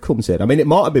the groove comes in. I mean, it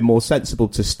might have been more sensible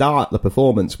to start the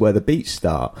performance where the beats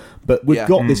start, but we've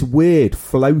got this weird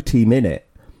floaty minute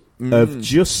of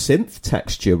just synth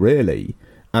texture, really,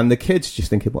 and the kids just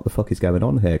thinking, what the fuck is going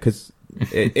on here? Because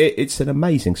it's an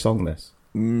amazing song, this.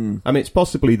 I mean, it's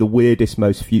possibly the weirdest,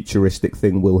 most futuristic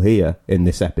thing we'll hear in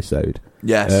this episode.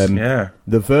 Yes.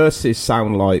 The verses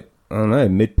sound like, I don't know,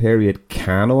 mid-period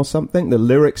Can or something. The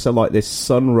lyrics are like this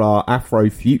Sun Ra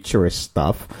Afro-futurist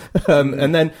stuff.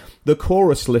 And then the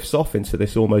chorus lifts off into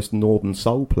this almost northern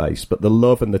soul place, but the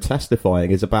love and the testifying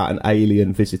is about an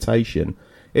alien visitation.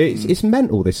 It's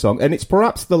mental, this song, and it's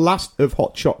perhaps the last of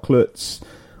Hot Chocolate's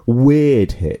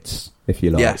weird hits, if you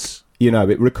like. Yes. You know,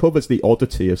 it recovers the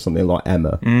oddity of something like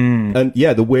Emma. And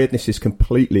yeah, the weirdness is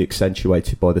completely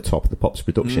accentuated by the Top of the Pops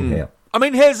production here. I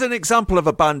mean, here's an example of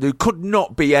a band who could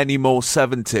not be any more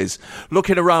 70s,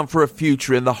 looking around for a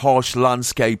future in the harsh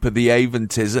landscape of the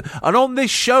 80s. And on this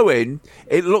showing,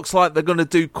 it looks like they're going to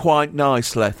do quite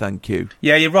nicely, thank you.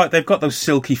 Yeah, you're right. They've got those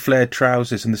silky flared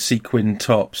trousers and the sequin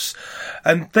tops.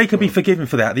 And they can be forgiven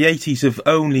for that. The 80s have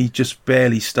only just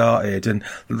barely started, and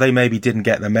they maybe didn't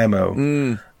get the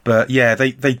memo. But yeah,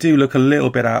 they do look a little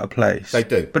bit out of place. They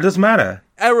do. But it doesn't matter.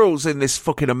 Errol's in this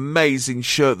fucking amazing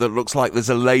shirt that looks like there's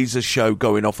a laser show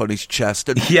going off on his chest,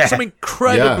 and some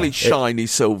incredibly shiny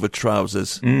silver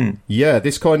trousers. Yeah,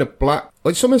 this kind of black.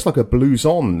 It's almost like a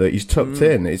blouson that he's tucked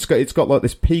in. It's got like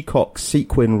this peacock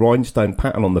sequin rhinestone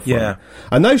pattern on the front. Yeah.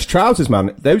 And those trousers,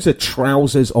 man, those are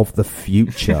trousers of the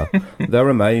future. They're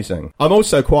amazing. I'm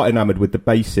also quite enamoured with the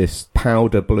bassist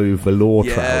powder blue velour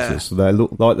trousers. They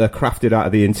look like they're crafted out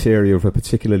of the interior of a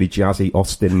particularly jazzy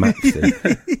Austin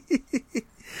Maxi.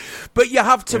 But you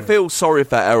have to feel sorry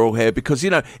for Errol here, because, you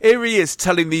know, here he is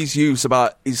telling these youths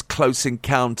about his close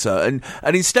encounter, and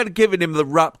instead of giving him the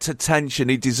rapt attention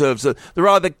he deserves, they're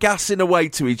either gassing away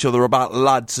to each other about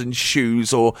lads and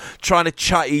shoes, or trying to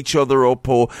chat each other up,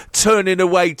 or turning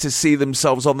away to see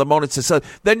themselves on the monitor, so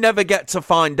they never get to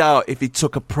find out if he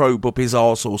took a probe up his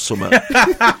arse or something.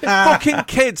 Fucking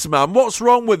kids, man, what's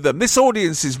wrong with them? This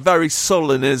audience is very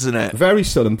sullen, isn't it? Very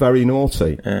sullen, very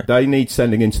naughty. Yeah. They need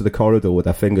sending into the corridor with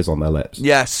their fingers on their lips.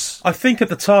 Yes. I think at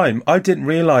the time, I didn't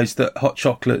realise that Hot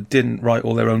Chocolate didn't write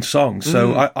all their own songs.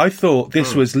 So I thought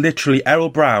this was literally Errol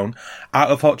Brown out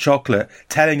of Hot Chocolate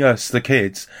telling us, the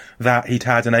kids, that he'd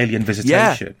had an alien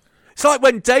visitation. Yeah. It's like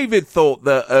when David thought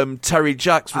that Terry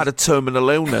Jacks had a terminal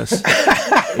illness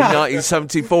in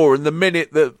 1974, and the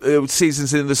minute that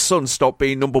Seasons in the Sun stopped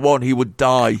being number one, he would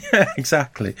die.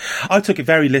 Exactly. I took it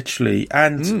very literally,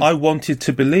 and I wanted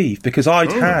to believe, because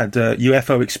I'd had a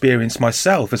UFO experience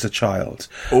myself as a child.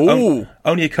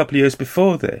 Only a couple of years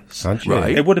before this.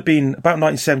 Right. It would have been about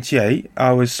 1978.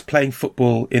 I was playing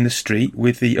football in the street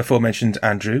with the aforementioned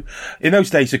Andrew. In those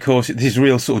days, of course, this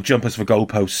real sort of jumpers for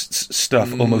goalposts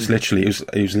stuff, almost literally.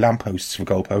 It was lampposts for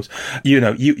goalposts. You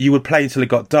know, you would play until it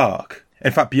got dark.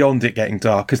 In fact, beyond it getting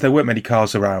dark, because there weren't many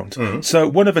cars around. So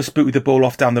one of us booted the ball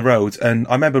off down the road, and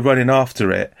I remember running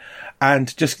after it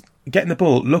and just getting the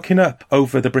ball, looking up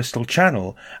over the Bristol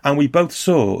Channel, and we both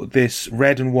saw this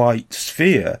red and white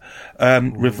sphere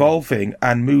revolving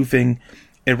and moving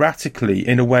erratically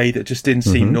in a way that just didn't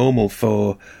seem normal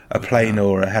for a plane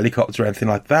or a helicopter or anything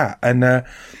like that. And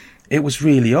it was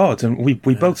really odd, and we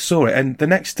both saw it. And the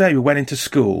next day we went into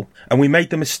school, and we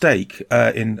made the mistake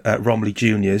in Romley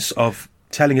Juniors of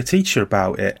telling a teacher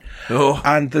about it.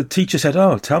 And the teacher said,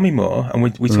 tell me more. And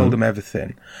we told them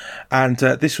everything. And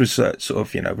this was sort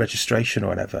of, you know, registration or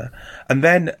whatever. And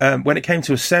then when it came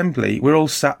to assembly, we're all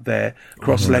sat there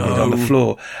cross-legged on the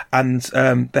floor. And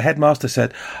the headmaster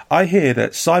said, I hear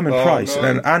that Simon Price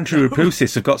and Andrew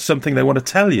Rapoussis have got something they want to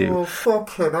tell you. Oh,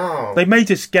 fucking hell. They made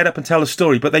us get up and tell a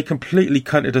story, but they completely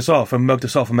cunted us off and mugged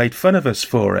us off and made fun of us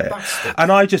for it.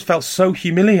 And I just felt so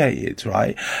humiliated,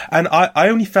 right? And I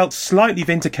only felt slightly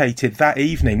vindicated that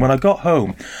evening when I got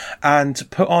home and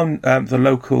put on the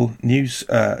local news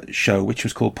show, which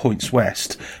was called Points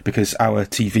West, because our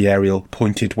TV aerial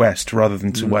pointed west rather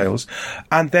than to Wales.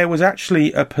 And there was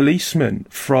actually a policeman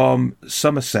from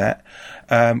Somerset,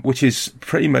 which is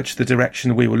pretty much the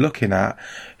direction we were looking at,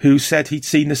 who said he'd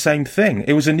seen the same thing.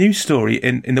 It was a news story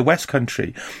in the West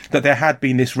Country that there had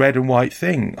been this red and white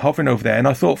thing hovering over there. And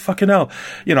I thought, fucking hell,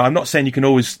 you know, I'm not saying you can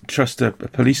always trust a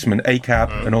policeman,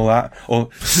 ACAB and all that, or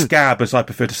scab, as I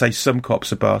prefer to say. Some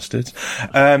cops are bastards.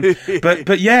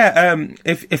 But yeah,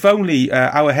 if only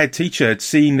our head teacher had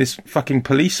seen this fucking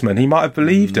policeman, he might have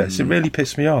believed us. It really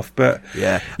pissed me off. But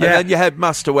yeah. And then your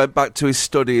headmaster went back to his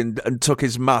study and took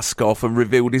his mask off and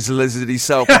revealed his lizardy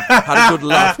self and had a good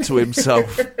laugh to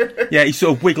himself. Yeah, he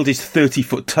sort of wiggled his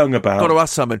 30-foot tongue about. Got to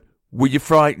ask Simon, were you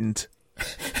frightened?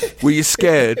 Were you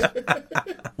scared?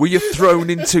 Were you thrown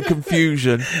into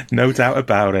confusion? No doubt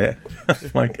about it.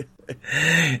 Like,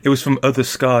 it was from other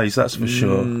skies, that's for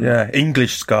sure. Yeah,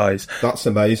 English skies. That's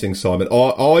amazing, Simon.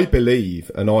 I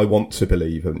believe, and I want to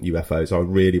believe in UFOs. I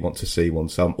really want to see one,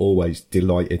 so I'm always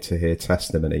delighted to hear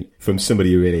testimony from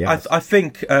somebody who really has. I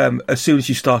think as soon as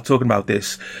you start talking about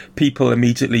this, people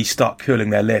immediately start curling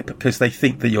their lip because they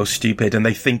think that you're stupid, and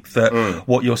they think that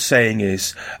what you're saying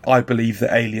is, I believe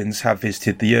that aliens have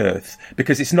visited the Earth.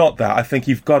 Because it's not that. I think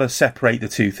you've got to separate the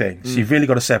two things. You've really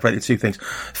got to separate the two things.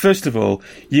 First of all,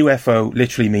 UFOs UFO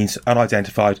literally means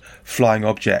unidentified flying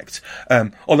object.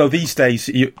 Although these days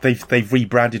they've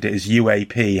rebranded it as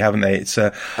UAP, haven't they? It's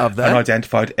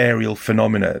unidentified aerial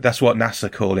phenomena. That's what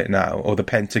NASA call it now, or the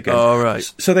Pentagon. Oh, right.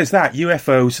 So there's that.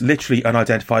 UFOs, literally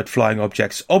unidentified flying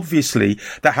objects. Obviously,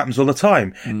 that happens all the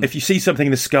time. If you see something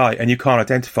in the sky and you can't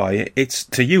identify it, it's,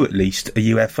 to you at least,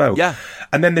 a UFO. Yeah.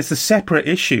 And then there's the separate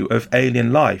issue of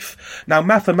alien life. Now,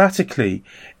 mathematically,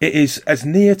 it is as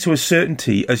near to a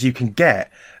certainty as you can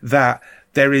get that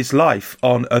there is life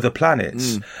on other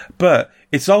planets. But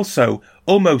it's also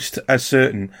almost as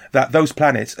certain that those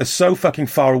planets are so fucking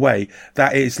far away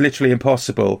that it is literally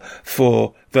impossible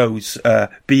for those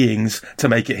beings to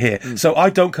make it here. So I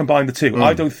don't combine the two.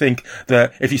 I don't think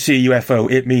that if you see a UFO,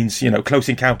 it means, close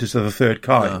encounters of the third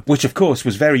kind, which of course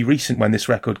was very recent when this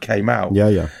record came out.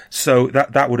 Yeah. So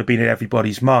that would have been in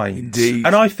everybody's mind. Indeed.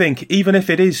 And I think even if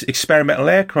it is experimental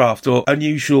aircraft or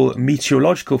unusual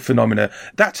meteorological phenomena,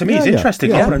 that to me is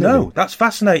interesting. I want to know. That's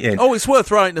fascinating. Oh, it's worth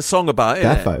writing a song about it.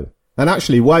 Defo. And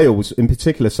actually, Wales, in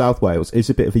particular South Wales, is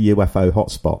a bit of a UFO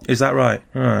hotspot. Is that right?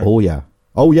 All right. Oh, yeah.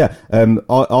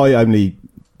 I only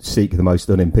seek the most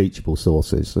unimpeachable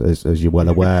sources, as you're well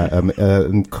aware.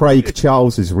 Craig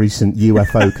Charles's recent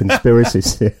UFO conspiracy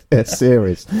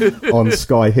series on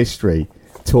Sky History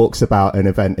talks about an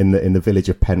event in the village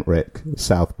of Pentrick,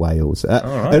 South Wales.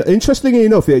 And interestingly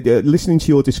enough, listening to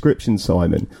your description,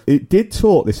 Simon, it did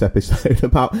talk this episode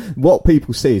about what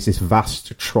people see as this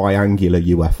vast triangular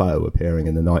UFO appearing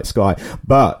in the night sky,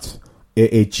 but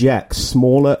it ejects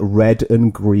smaller red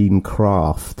and green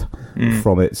craft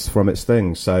from its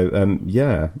thing. So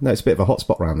it's a bit of a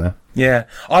hotspot around there. Yeah,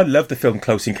 I love the film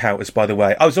Close Encounters, by the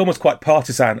way. I was almost quite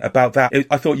partisan about that.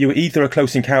 I thought you were either a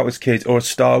Close Encounters kid or a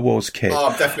Star Wars kid. Oh,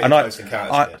 I'm definitely a Close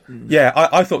Encounters kid. Yeah,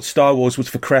 I thought Star Wars was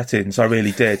for cretins. I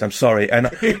really did. I'm sorry. And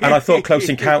I thought Close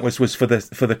Encounters was for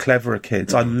the cleverer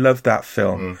kids. I loved that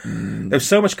film. There's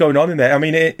so much going on in there. I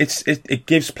mean, it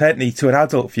gives plenty to an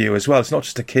adult view as well. It's not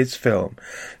just a kid's film.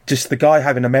 Just the guy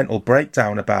having a mental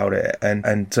breakdown about it,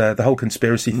 and the whole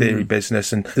conspiracy theory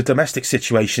business, and the domestic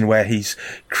situation where he's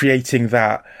creating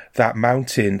that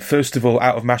mountain, first of all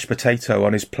out of mashed potato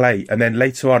on his plate, and then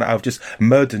later on out of just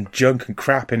mud and junk and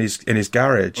crap in his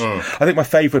garage. I think my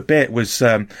favourite bit was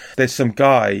there's some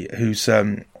guy who's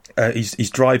he's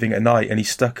driving at night and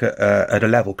he's stuck at a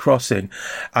level crossing,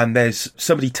 and there's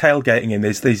somebody tailgating him.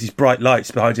 There's these bright lights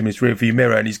behind him in his rearview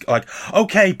mirror, and he's like,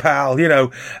 "Okay, pal,"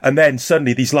 and then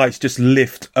suddenly these lights just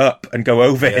lift up and go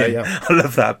over him. Yeah. I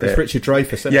love that bit. It's Richard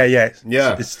Dreyfuss, isn't it?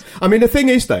 Yeah. I mean, the thing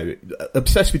is, though,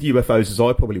 obsessed with UFOs as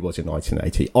I probably was in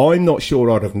 1980, I'm not sure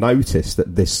I'd have noticed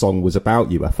that this song was about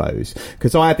UFOs,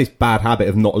 because I had this bad habit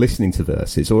of not listening to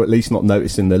verses, or at least not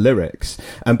noticing the lyrics.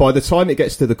 And by the time it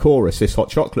gets to the chorus, this Hot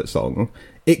Chocolate song,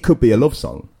 it could be a love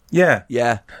song. Yeah.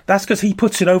 That's because he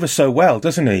puts it over so well,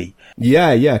 doesn't he?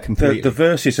 Yeah, completely. The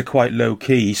verses are quite low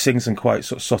key. He sings them quite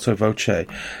sort of sotto voce,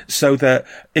 so that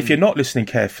if you're not listening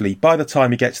carefully, by the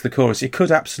time he gets to the chorus, it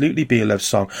could absolutely be a love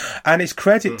song. And it's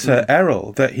credit to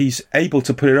Errol that he's able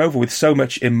to put it over with so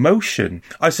much emotion.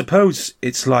 I suppose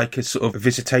it's like a sort of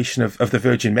visitation of the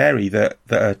Virgin Mary that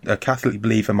a Catholic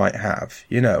believer might have.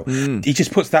 He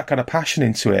just puts that kind of passion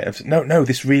into it. Of, no,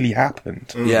 this really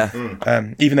happened.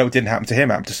 Even though it didn't happen to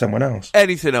him, it happened to someone else.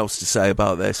 Anything else to say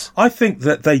about this? I think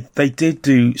that they did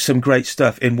do some great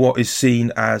stuff in what is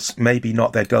seen as maybe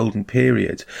not their golden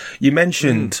period. You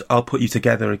mentioned I'll Put You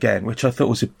Together Again, which I thought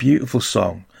was a beautiful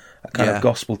song, a kind of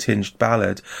gospel-tinged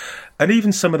ballad. And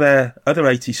even some of their other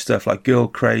 80s stuff like Girl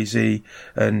Crazy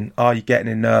and Are You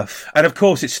Getting Enough? And of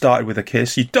course it started with a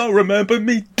kiss. You don't remember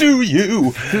me, do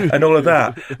you? And all of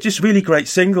that. Just really great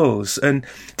singles. And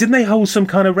didn't they hold some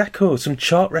kind of record, some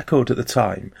chart record at the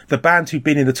time? The band who'd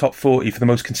been in the top 40 for the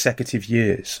most consecutive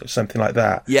years or something like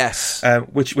that. Yes.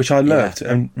 Which I loved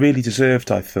and really deserved,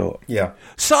 I thought. Yeah.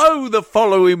 So the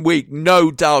following week,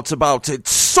 no doubt about it,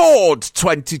 soared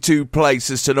 22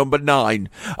 places to number 9,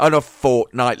 and a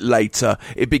fortnight later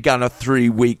it began a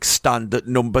 3-week stand at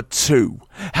number 2,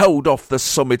 held off the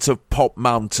summit of Pop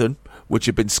Mountain, which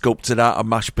had been sculpted out of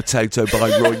mashed potato by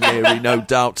Roy Neary, no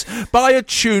doubt, by a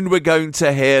tune we're going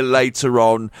to hear later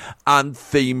on, and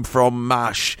theme from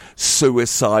MASH,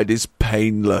 Suicide is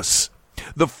Painless.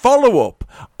 The follow-up,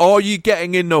 Are You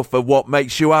Getting Enough of What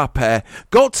Makes You Happy,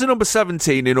 got to number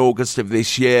 17 in August of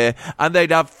this year, and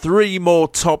they'd have 3 more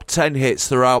top 10 hits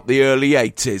throughout the early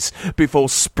 80s before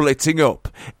splitting up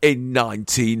in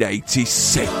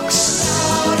 1986.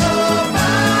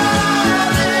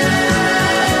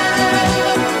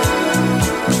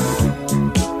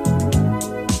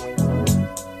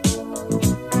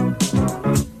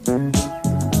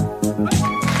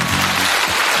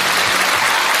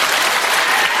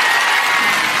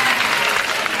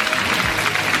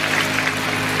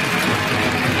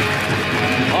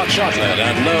 Mark Shortland,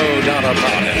 and no doubt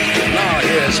about it. Now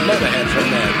here's Motorhead from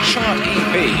their Chart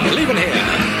EP, Leaving Here.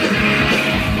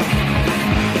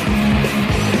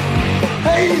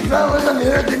 Hey fellas, I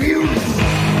heard the news.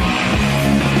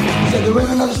 Said the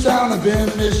women of the town have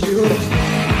been misused.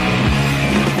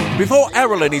 Before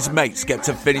Errol and his mates get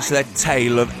to finish their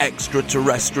tale of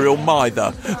extraterrestrial mither,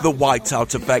 the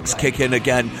whiteout effects kick in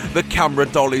again, the camera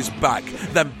dollies back,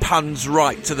 then pans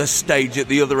right to the stage at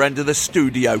the other end of the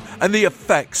studio, and the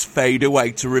effects fade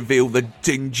away to reveal the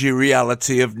dingy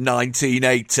reality of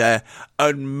 1980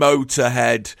 and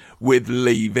Motorhead with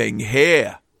Leaving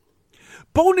Here.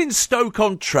 Born in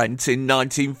Stoke-on-Trent in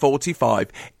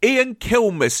 1945, Ian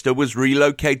Kilmister was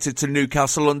relocated to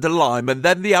Newcastle-under-Lyme and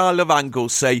then the Isle of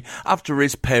Anglesey after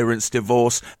his parents'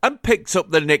 divorce and picked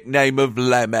up the nickname of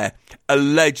Lemmy,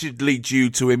 allegedly due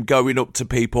to him going up to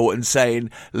people and saying,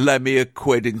 "Let me a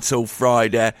quid until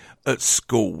Friday" at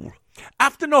school.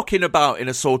 After knocking about in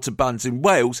assorted bands in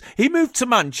Wales, he moved to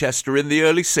Manchester in the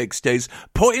early 60s,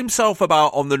 put himself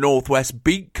about on the Northwest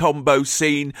beat combo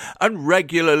scene and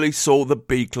regularly saw the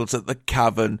Beatles at the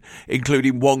Cavern,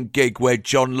 including one gig where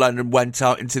John Lennon went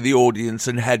out into the audience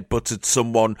and headbutted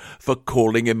someone for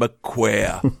calling him a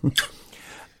queer.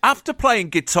 After playing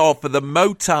guitar for the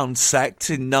Motown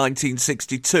sect in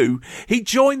 1962, he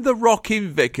joined the Rockin'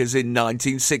 Vickers in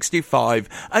 1965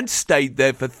 and stayed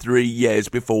there for 3 years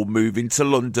before moving to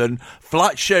London,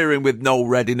 flat sharing with Noel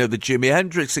Redding of the Jimi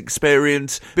Hendrix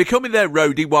Experience, becoming their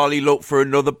roadie while he looked for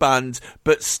another band,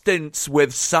 but stints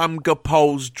with Sam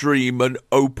Gopal's Dream and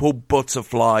Opal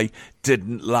Butterfly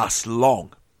didn't last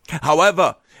long.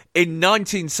 However, in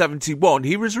 1971,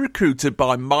 he was recruited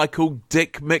by Michael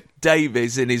Dick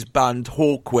McDavies in his band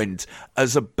Hawkwind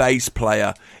as a bass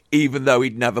player, even though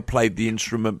he'd never played the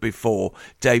instrument before.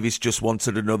 Davies just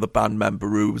wanted another band member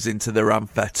who was into their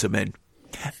amphetamine.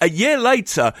 A year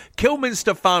later,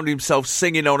 Kilminster found himself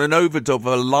singing on an overdub of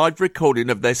a live recording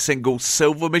of their single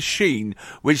Silver Machine,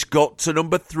 which got to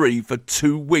number 3 for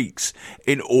 2 weeks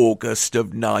in August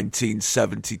of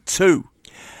 1972.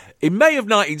 In May of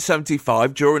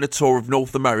 1975, during a tour of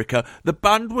North America, the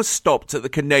band was stopped at the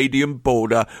Canadian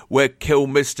border where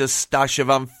Kilmister's stash of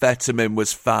amphetamine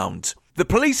was found. The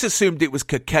police assumed it was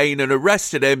cocaine and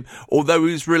arrested him, although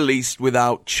he was released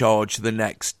without charge the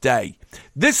next day.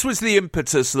 This was the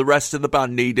impetus the rest of the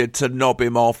band needed to knob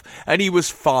him off, and he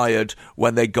was fired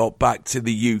when they got back to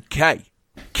the UK.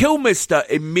 Kilmister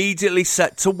immediately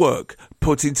set to work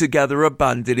putting together a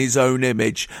band in his own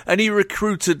image, and he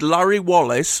recruited Larry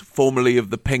Wallace, formerly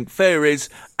of the Pink Fairies,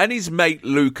 and his mate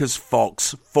Lucas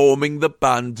Fox, forming the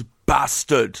band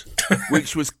Bastard,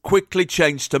 which was quickly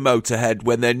changed to Motorhead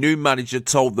when their new manager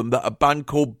told them that a band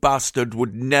called Bastard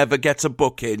would never get a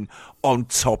booking on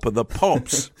Top of the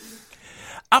Pops.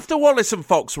 After Wallace and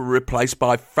Fox were replaced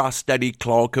by Fast Eddie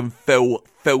Clarke and Phil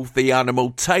Filthy Animal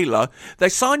Taylor, they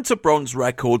signed to Bronze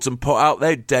Records and put out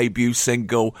their debut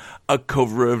single, a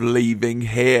cover of Leaving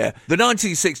Here, the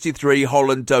 1963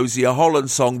 Holland Dozier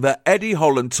Holland song that Eddie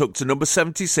Holland took to number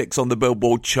 76 on the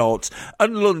Billboard charts,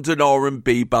 and London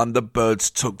R&B band The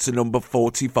Byrds took to number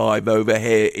 45 over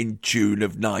here in June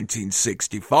of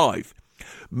 1965.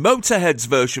 Motorhead's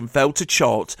version failed to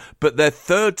chart, but their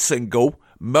third single,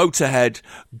 Motorhead,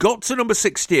 got to number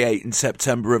 68 in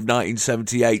September of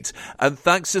 1978, and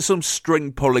thanks to some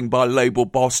string pulling by label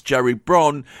boss Jerry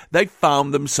Bron, they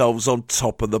found themselves on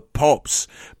Top of the Pops,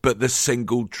 but the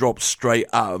single dropped straight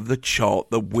out of the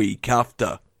chart the week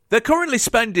after. They're currently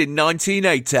spending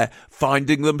 1980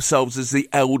 finding themselves as the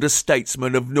elder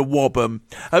statesmen of Nawabum,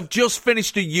 have just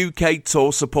finished a UK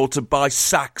tour supported by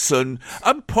Saxon,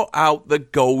 and put out the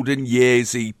Golden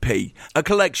Years EP, a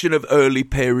collection of early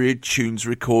period tunes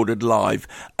recorded live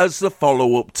as the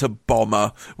follow-up to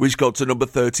Bomber, which got to number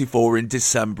 34 in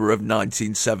December of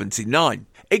 1979.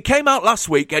 It came out last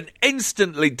week and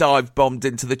instantly dive-bombed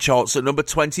into the charts at number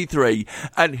 23,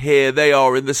 and here they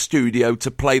are in the studio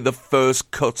to play the first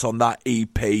cut on that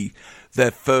EP, their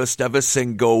first ever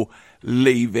single,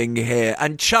 Leaving Here.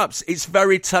 And chaps, it's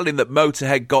very telling that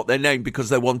Motorhead got their name because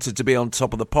they wanted to be on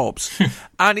Top of the Pops.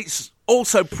 And it's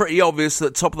also pretty obvious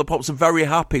that Top of the Pops are very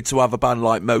happy to have a band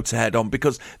like Motorhead on,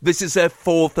 because this is their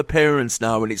fourth appearance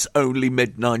now and it's only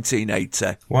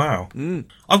mid-1980. Wow.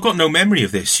 I've got no memory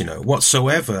of this,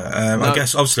 whatsoever. No. I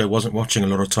guess, obviously, I wasn't watching a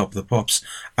lot of Top of the Pops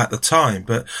at the time,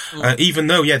 but even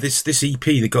though, this EP,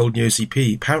 the Golden Years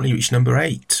EP, apparently reached number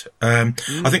 8. I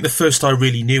think the first I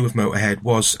really knew of Motorhead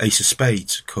was Ace of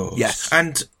Spades, of course. Yes.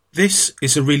 And this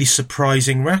is a really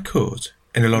surprising record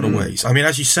in a lot of ways. I mean,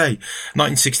 as you say,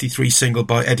 1963 single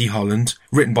by Eddie Holland,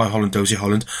 written by Holland Dozier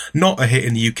Holland, not a hit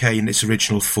in the UK in its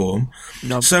original form.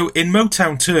 No. So in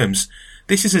Motown terms,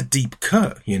 this is a deep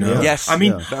cut, you know? Yeah. Yes. I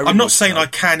mean, very I'm not much saying so. I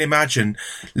can imagine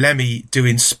Lemmy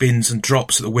doing spins and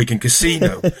drops at the Wigan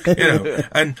Casino, you know?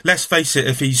 And let's face it,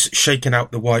 if he's shaking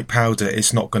out the white powder,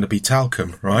 it's not going to be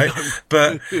talcum, right?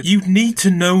 But you need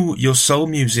to know your soul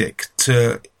music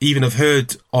to even have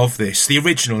heard of this, the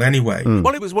original anyway.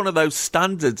 Well, it was one of those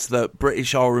standards that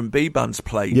British R&B bands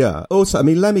played. Yeah. Also, I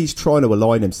mean, Lemmy's trying to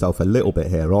align himself a little bit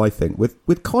here, I think,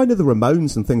 with kind of the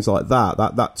Ramones and things like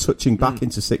that touching back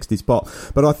into 60s pop.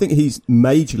 But I think he's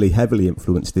majorly heavily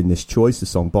influenced in this choice of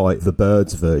song by the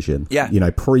Byrds version. Yeah. You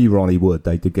know, pre-Ronnie Wood,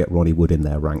 they did get Ronnie Wood in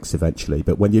their ranks eventually.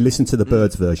 But when you listen to the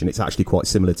Byrds version, it's actually quite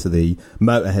similar to the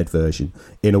Motorhead version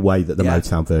in a way that the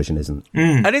Motown version isn't.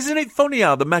 And isn't it funny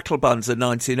how the metal bands of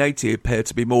 1980 appear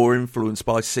to be more influenced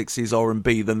by 60s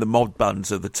R&B than the mod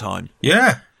bands of the time?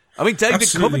 Yeah. I mean, David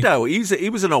Absolutely. Coverdale, he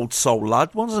was an old soul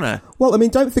lad, wasn't he? Well, I mean,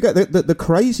 don't forget the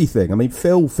crazy thing. I mean,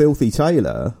 Phil Filthy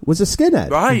Taylor was a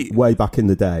skinhead, Right. way back in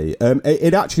the day.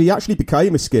 He actually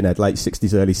became a skinhead late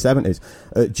 60s, early 70s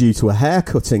due to a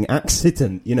haircutting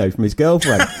accident, you know, from his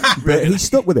girlfriend. But he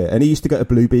stuck with it, and he used to go to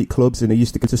Blue Beat clubs, and he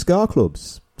used to go to ska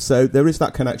clubs. So there is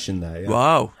that connection there. Yeah.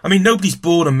 Wow. I mean, nobody's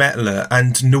born a metaler,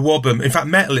 and Nwabum, in fact,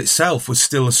 metal itself was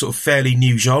still a sort of fairly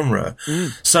new genre.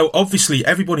 So obviously,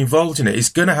 everybody involved in it is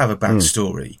going to have a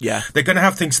backstory. Yeah. They're going to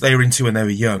have things they were into when they were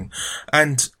young.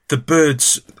 And the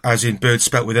Byrds, as in Birds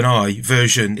spelt with an I,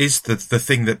 version is the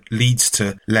thing that leads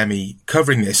to Lemmy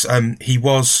covering this. He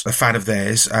was a fan of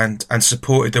theirs and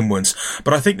supported them once.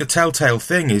 But I think the telltale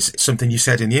thing is something you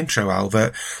said in the intro, Al,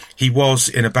 that he was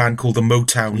in a band called the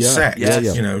Motown Set,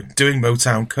 you know, doing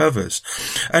Motown covers.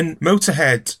 And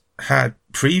Motorhead had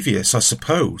previous, I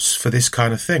suppose, for this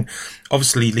kind of thing.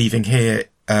 Obviously, Leaving Here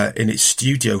in its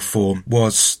studio form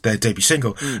was their debut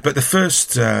single. But the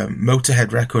first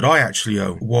Motorhead record I actually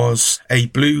own was a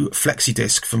blue flexi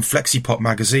disc from Flexi Pop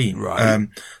magazine. Right.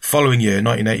 Following year,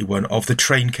 1981, of The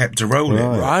Train Kept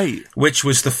A-Rollin'. Right. Which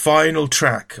was the final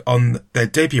track on their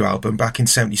debut album back in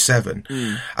 77.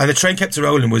 And The Train Kept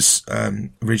A-Rollin' was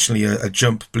originally a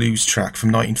jump blues track from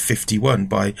 1951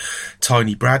 by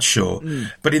Tiny Bradshaw.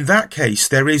 But in that case,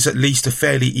 there is at least a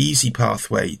fairly easy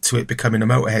pathway to it becoming a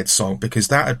Motorhead song, because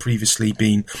that had previously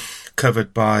been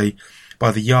covered by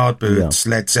the Yardbirds,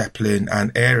 Led Zeppelin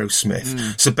and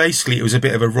Aerosmith. So basically it was a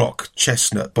bit of a rock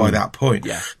chestnut by that point.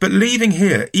 Yeah. But Leaving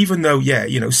Here, even though,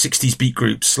 60s beat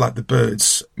groups like the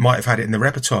Byrds might have had it in the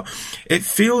repertoire, it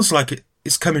feels like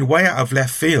it's coming way out of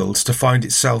left field to find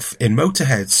itself in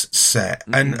Motorhead's set.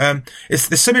 And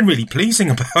there's something really pleasing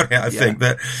about it, I think,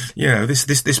 that, you know,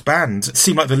 this band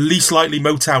seemed like the least likely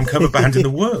Motown cover band in the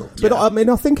world. But I mean,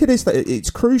 I think it is that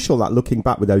it's crucial that looking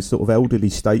back with those sort of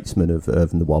elderly statesmen of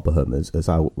Nwabahum, as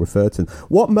Al referred to them,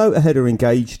 what Motorhead are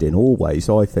engaged in always,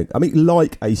 I think, I mean,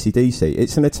 like AC/DC,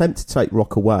 it's an attempt to take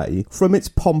rock away from its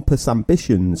pompous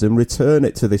ambitions and return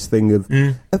it to this thing of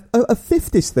a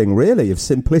 50s thing, really, of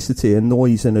simplicity and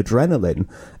noise and adrenaline.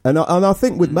 And I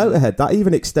think with Motorhead, that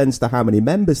even extends to how many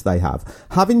members they have.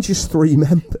 Having just 3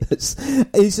 members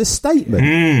is a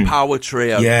statement. Power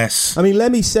trio. Yes. I mean,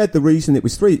 Lemmy said the reason it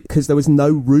was 3 because there was no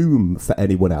room for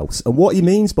anyone else. And what he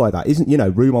means by that isn't,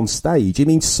 room on stage. He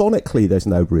means sonically there's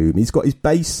no room. He's got his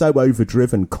bass so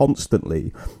overdriven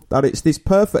constantly that it's this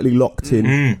perfectly locked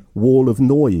in wall of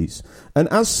noise. And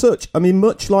as such, I mean,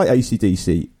 much like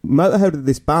AC/DC, Motorhead are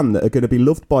this band that are going to be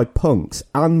loved by punks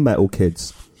and metal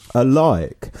kids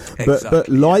alike. But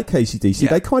like AC/DC,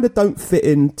 they kind of don't fit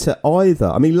into either.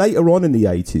 I mean, later on in the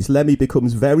 80s, Lemmy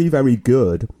becomes very, very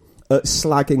good at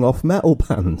slagging off metal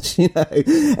bands.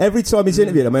 Every time he's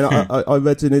interviewed, I mean, I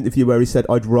read an interview where he said,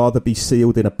 I'd rather be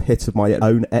sealed in a pit of my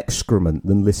own excrement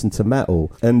than listen to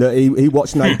metal. And he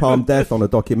watched Napalm Death on a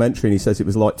documentary, and he says it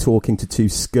was like talking to 2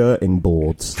 skirting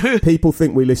boards. People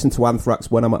think we listen to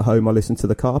Anthrax. When I'm at home, I listen to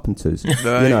the Carpenters.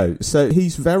 So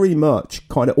he's very much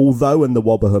kind of, although in the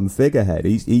Nwabahum figurehead,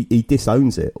 he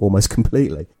disowns it almost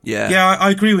completely. Yeah,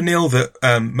 I agree with Neil that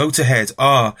Motorhead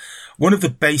are one of the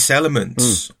base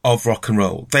elements of rock and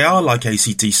roll. They are like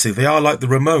AC/DC. They are like the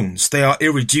Ramones. They are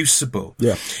irreducible.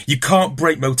 Yeah. You can't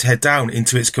break Motorhead down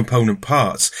into its component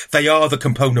parts. They are the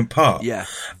component part. Yeah.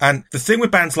 And the thing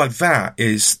with bands like that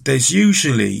is there's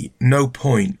usually no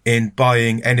point in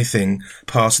buying anything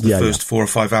past the first 4 or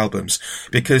 5 albums,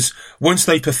 because once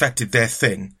they perfected their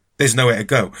thing, there's nowhere to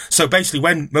go. So basically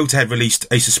when Motorhead released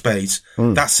Ace of Spades,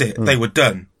 that's it. They were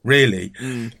done. really.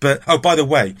 But, oh, by the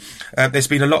way, there's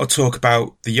been a lot of talk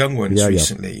about the Young Ones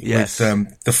recently with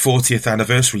the 40th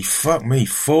anniversary. Fuck me,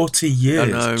 40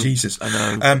 years. I know. Jesus. I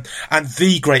know. And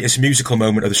the greatest musical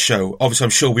moment of the show, obviously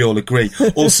I'm sure we all agree,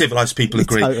 all civilised people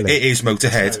agree, Totally. it is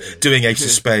Motorhead doing Ace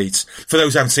of Spades. For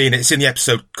those who haven't seen it, it's in the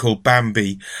episode called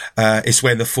Bambi. It's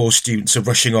when the 4 students are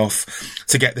rushing off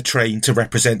to get the train to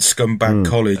represent Scumbag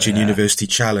College in University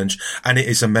Challenge, and it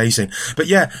is amazing. But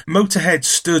yeah, Motorhead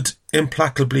stood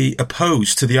implacably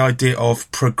opposed to the idea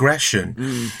of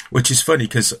progression, which is funny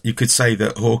because you could say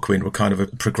that Hawkwind were kind of a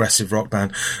progressive rock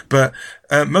band, but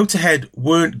Motorhead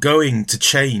weren't going to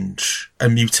change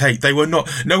and mutate. They were not.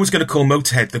 No one's going to call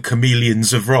Motorhead the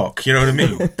chameleons of rock. You know what I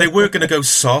mean? They weren't going to go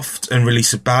soft and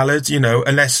release a ballad, you know,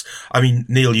 unless, I mean,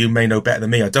 Neil, you may know better than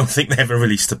me. I don't think they ever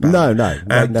released a ballad. No,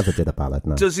 they never did a ballad,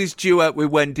 no. Does his duet with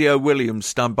Wendy O. Williams,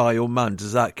 Stand By Your Man,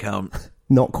 does that count?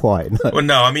 Not quite, no. Well,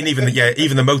 no, I mean, even the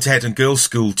Motorhead and Girls'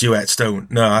 School duets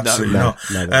don't. No, absolutely not.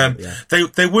 No,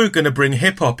 They were going to bring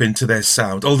hip-hop into their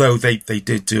sound, although they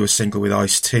did do a single with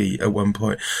Ice-T at one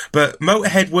point. But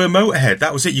Motorhead were Motorhead.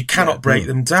 That was it. You cannot break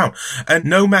them down. And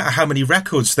no matter how many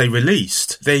records they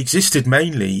released, they existed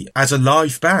mainly as a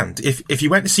live band. If you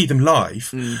went to see them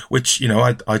live, which, you know,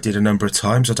 I did a number of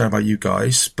times, I don't know about you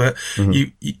guys, but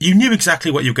you knew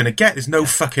exactly what you were going to get. There's no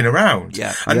fucking around.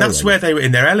 Yeah. And that's where they were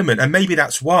in their element. And maybe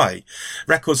that's why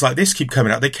records like this keep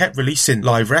coming out. They kept releasing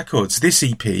live records. This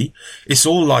EP, it's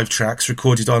all live tracks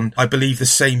recorded on, I believe, the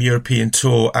same European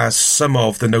tour as some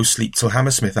of the No Sleep Till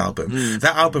Hammersmith album.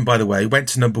 That album, by the way, went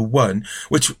to number 1,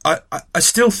 which I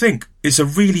still think is a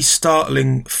really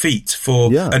startling feat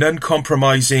for an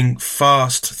uncompromising,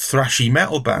 fast, thrashy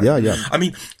metal band. Yeah. I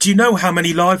mean, do you know how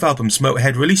many live albums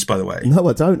Motorhead released, by the way? No,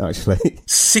 I don't, actually.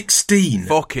 16.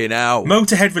 Fucking hell.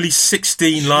 Motorhead released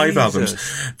 16 live albums.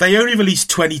 They only released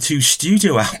 22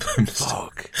 studio albums.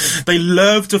 Fuck. They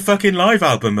loved a fucking live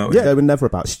album, Motorhead. Yeah, they were never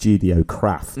about studio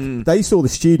craft. They saw the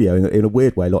studio in a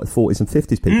weird way, like the 40s and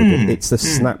 50s people did. It's a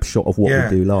snapshot of what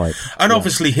we do live. And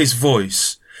obviously his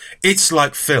voice, it's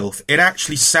like filth. It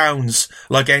actually sounds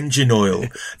like engine oil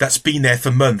that's been there for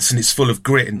months and it's full of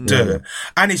grit and dirt.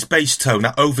 And his bass tone,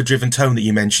 that overdriven tone that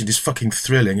you mentioned, is fucking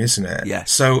thrilling, isn't it? Yeah.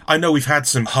 So I know we've had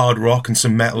some hard rock and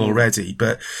some metal already,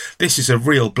 but this is a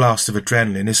real blast of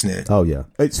adrenaline, isn't it? Oh, yeah.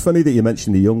 It's funny that you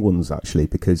mentioned the Young Ones, actually,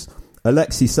 because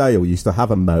Alexi Sale used to have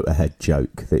a Motorhead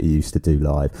joke that he used to do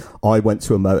live. I went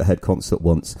to a Motorhead concert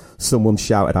once. Someone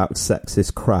shouted out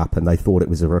sexist crap and they thought it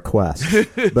was a request.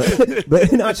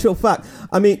 but in actual fact,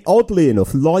 I mean, oddly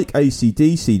enough, like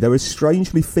AC/DC, they're a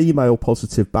strangely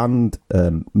female-positive band,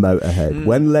 Motorhead.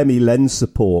 When Lemmy lends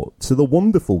support to the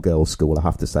wonderful Girls' School, I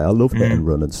have to say. I love Hit and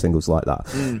Run and singles like that.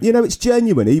 You know, it's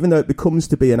genuine, even though it becomes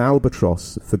to be an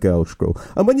albatross for Girls' School.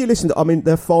 And when you listen to, I mean,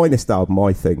 their finest album,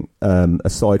 I think,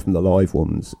 aside from the live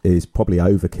ones, is probably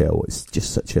Overkill. It's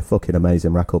just such a fucking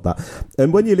amazing record, that.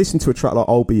 And when you listen to a track like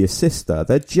I'll Be Your Sister,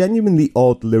 they're genuinely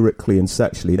odd lyrically and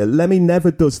sexually. Lemmy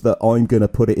never does the I'm gonna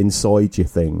put it inside you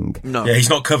thing. No. Yeah, he's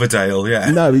not Coverdale,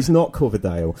 No, he's not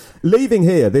Coverdale. Leaving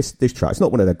Here, this track, it's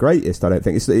not one of their greatest, I don't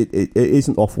think. It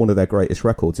isn't off one of their greatest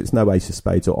records. It's no Ace of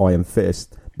Spades or Iron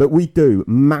Fist. But we do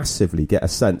massively get a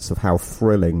sense of how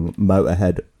thrilling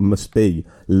Motorhead must be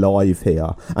live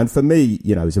here. And for me,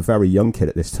 you know, as a very young kid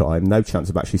at this time, no chance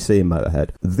of actually seeing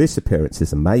Motorhead. This appearance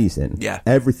is amazing. Yeah.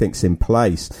 Everything's in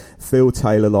place. Phil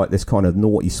Taylor, like this kind of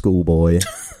naughty schoolboy,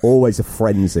 always a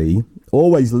frenzy,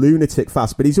 always lunatic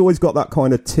fast, but he's always got that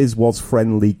kind of Tiswas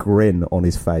friendly grin on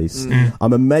his face.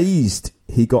 I'm amazed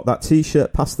he got that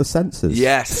T-shirt past the censors.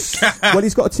 Yes. Well,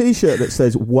 he's got a T-shirt that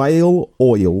says whale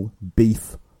oil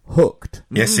beef hooked.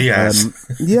 Yes, he has.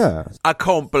 Yeah. I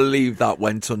can't believe that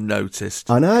went unnoticed.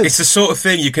 I know. It's the sort of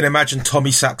thing you can imagine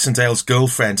Tommy Saxondale's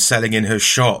girlfriend selling in her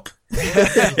shop.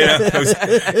 You know,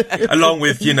 along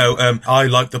with, you know, I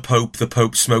like the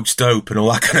Pope smokes dope and all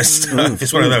that kind of stuff.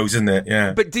 It's one of those, isn't it?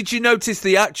 Yeah. But did you notice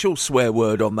the actual swear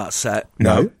word on that set?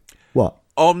 No. What?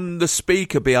 On the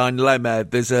speaker behind Lemmy,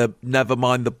 there's a never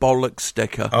mind the bollocks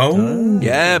sticker. Oh.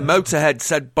 Yeah, Motorhead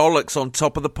said bollocks on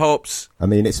top of the pops. I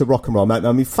mean, it's a rock and roll, mate.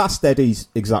 I mean, Fast Eddie's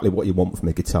exactly what you want from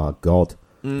a guitar god.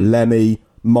 Lemmy,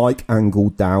 Mike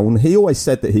angled down. He always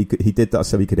said that he did that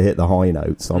so he could hit the high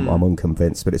notes. I'm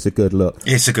unconvinced, but it's a good look.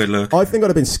 It's a good look. I think I'd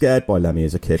have been scared by Lemmy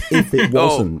as a kid if it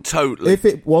wasn't. Totally. If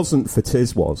it wasn't for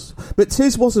Tiswas. But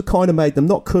Tiswas had kind of made them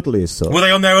not cuddly as such. Were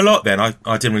they on there a lot then? I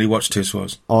didn't really watch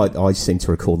Tiswas. I seem to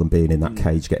recall them being in that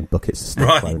cage getting buckets of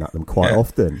stuff thrown at them quite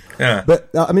often. Yeah. But,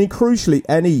 I mean, crucially,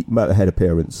 any Motorhead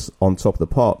appearance on Top of the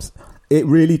Pops, it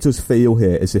really does feel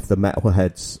here as if the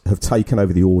metalheads have taken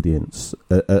over the audience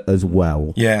as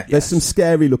well. Yeah. There's some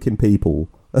scary looking people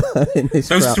in this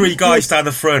Those crowd. 3 guys down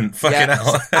the front, fucking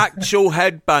hell. Actual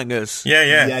headbangers.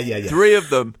 Yeah. 3 of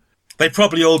them. They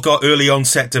probably all got early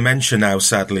onset dementia now,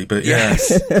 sadly, but yeah.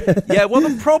 Yeah, well,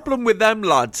 the problem with them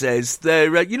lads is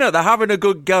they're having a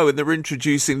good go and they're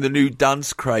introducing the new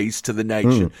dance craze to the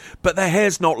nation, but their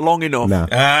hair's not long enough. No.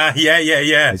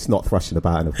 Yeah. It's not thrashing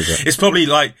about enough, is it? It's probably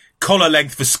like collar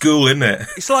length for school, isn't it?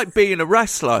 It's like being a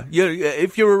wrestler.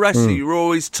 If you're a wrestler, you're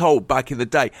always told back in the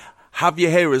day, have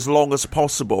your hair as long as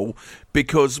possible,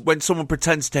 because when someone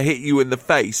pretends to hit you in the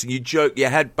face and you jerk your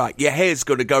head back, your hair's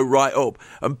going to go right up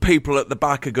and people at the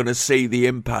back are going to see the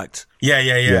impact.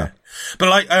 Yeah. But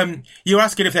like, you were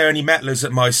asking if there are any metalers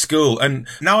at my school, and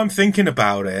now I'm thinking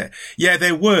about it. Yeah,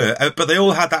 there were, but they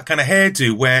all had that kind of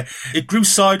hairdo where it grew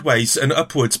sideways and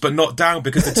upwards, but not down,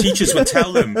 because the teachers would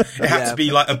tell them it had to be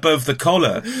like above the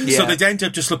collar. Yeah. So they'd end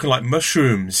up just looking like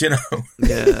mushrooms, you know?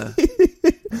 Yeah.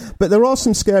 But there are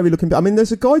some scary looking... I mean,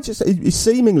 there's a guy he's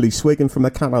seemingly swigging from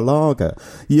a can of lager.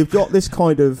 You've got this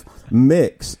kind of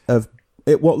mix of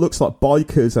what looks like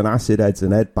bikers and acid heads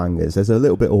and headbangers. There's a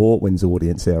little bit of Hawkwind's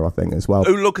audience here, I think, as well.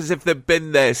 Who look as if they've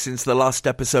been there since the last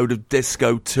episode of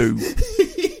Disco 2.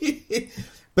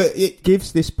 But it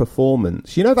gives this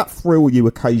performance, you know, that thrill you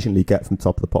occasionally get from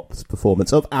Top of the Pops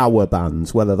performance of our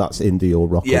bands, whether that's indie or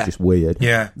rock or just weird.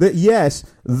 Yeah. That yes,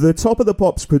 the Top of the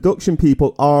Pops production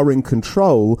people are in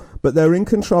control, but they're in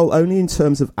control only in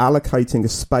terms of allocating a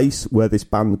space where this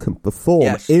band can perform.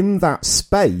 Yes. In that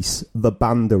space, the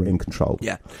band are in control.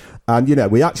 Yeah. And, you know,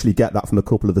 we actually get that from a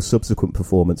couple of the subsequent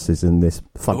performances in this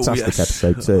fantastic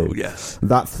episode too. Oh, yes.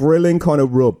 That thrilling kind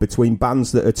of rub between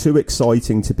bands that are too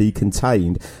exciting to be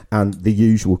contained and the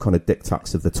usual kind of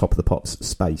diktats of the Top of the Pops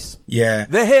space. Yeah.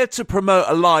 They're here to promote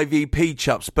a live EP,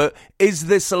 chaps, but is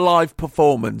this a live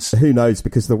performance? Who knows,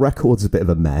 because the record's a bit of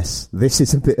a mess. This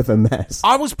is a bit of a mess.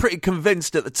 I was pretty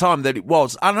convinced at the time that it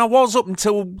was, and I was up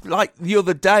until like the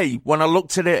other day when I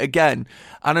looked at it again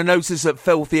and I noticed that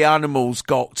Filthy Animal's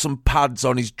got some pads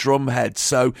on his drum head,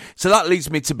 so that leads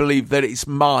me to believe that it's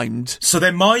mimed. So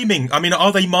they're miming. I mean,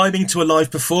 are they miming to a live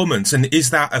performance? And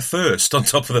is that a first on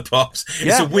Top of the Pops?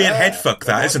 It's a weird headfuck,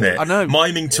 that, isn't it? I know.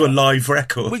 Miming to a live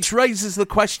record. Which raises the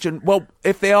question, well,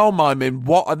 if they are miming,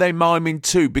 what are they miming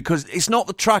to? Because it's not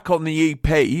the track on the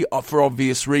EP, for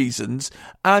obvious reasons,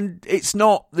 and it's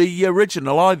not the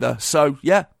original either. So,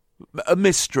 yeah, a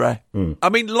mystery. I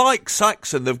mean, like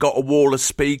Saxon, they've got a wall of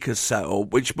speakers set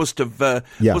up, which must have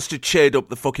cheered up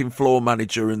the fucking floor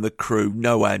manager and the crew,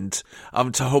 no end,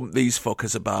 to hump these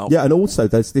fuckers about. Yeah, and also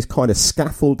there's this kind of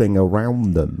scaffolding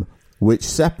around them which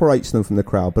separates them from the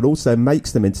crowd, but also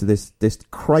makes them into this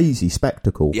crazy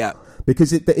spectacle. Yeah.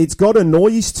 Because it's got a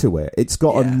noise to it. It's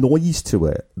got a noise to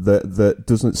it that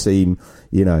doesn't seem,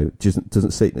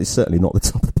 doesn't seem. It's certainly not the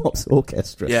Top of the Pops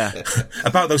orchestra. Yeah.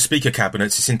 About those speaker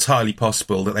cabinets, it's entirely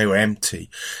possible that they were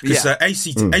empty. Because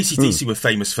AC/DC were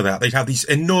famous for that. They'd have these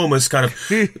enormous kind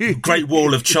of Great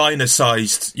Wall of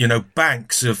China-sized,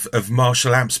 banks of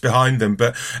Marshall amps behind them.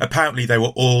 But apparently they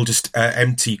were all just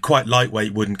empty, quite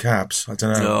lightweight wooden cabs. I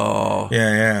don't know. Oh.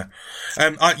 Yeah.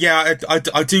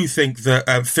 I do think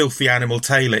that Filthy Animal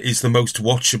Taylor is the most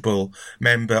watchable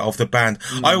member of the band.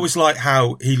 I always like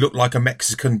how he looked like a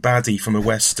Mexican baddie from a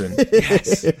Western.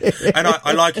 Yes. And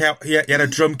I like how he had a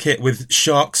drum kit with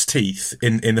shark's teeth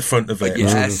in the front of it.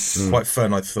 Yes. Which was quite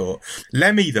fun, I thought.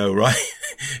 Lemmy, though, right?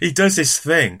 He does this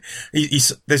thing.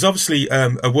 There's obviously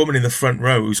a woman in the front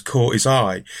row who's caught his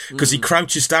eye because he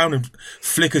crouches down and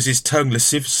flickers his tongue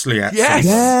lasciviously at Yes.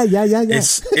 someone. Yeah.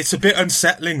 It's a bit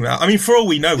unsettling, that. I mean, for all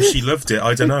we know, she loved it.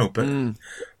 I don't know, but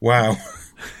wow.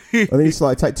 I think it's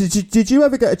like, did you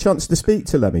ever get a chance to speak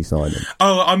to Lemmy, Simon?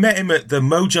 Oh, I met him at the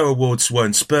Mojo Awards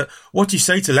once, but what do you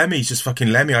say to Lemmy? He's just fucking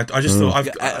Lemmy. I just thought, I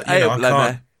can't.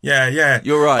 Lemmy. Yeah.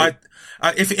 You're right.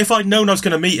 If I'd known I was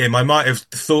going to meet him, I might have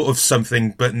thought of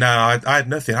something, but no, I had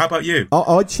nothing. How about you?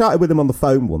 I chatted with him on the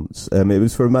phone once. It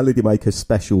was for a Melody Maker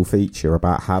special feature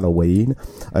about Halloween,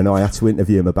 and I had to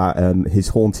interview him about his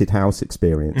haunted house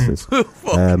experiences.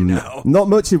 Not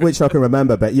much of which I can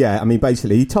remember, but yeah, I mean,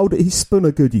 basically, he spun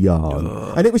a good yarn,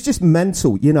 and it was just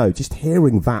mental, just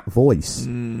hearing that voice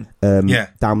down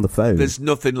the phone. There's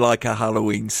nothing like a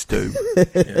Halloween stew.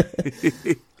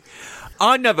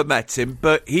 I never met him,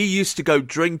 but he used to go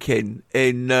drinking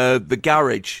in the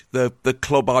Garage, the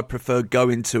club I preferred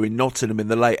going to in Nottingham in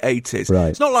the late 80s. Right.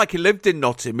 It's not like he lived in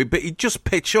Nottingham, but he'd just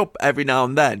pitch up every now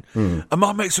and then. And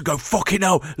my mates would go, fucking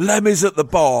hell, Lemmy's at the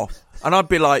bar. And I'd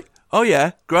be like, Oh,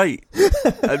 yeah, great.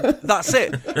 And that's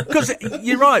it. Because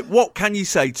you're right, what can you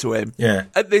say to him? Yeah.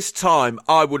 At this time,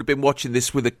 I would have been watching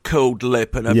this with a curled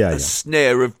lip and a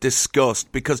sneer of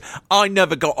disgust, because I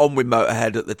never got on with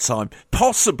Motorhead at the time,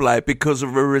 possibly because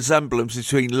of a resemblance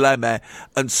between Lemmy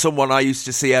and someone I used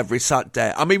to see every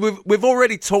Saturday. I mean, we've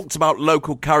already talked about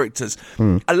local characters.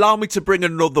 Allow me to bring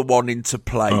another one into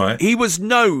play. Right. He was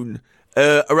known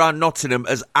around Nottingham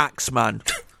as Axeman.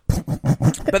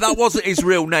 But that wasn't his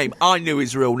real name. I knew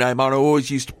his real name, and I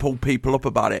always used to pull people up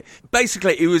about it.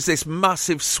 Basically, he was this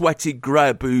massive sweaty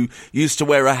greb who used to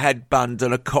wear a headband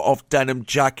and a cut-off denim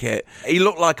jacket. He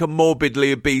looked like a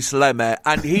morbidly obese Lemmy,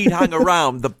 and he'd hang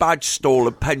around the badge stall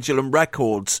at Pendulum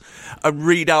Records and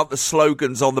read out the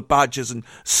slogans on the badges and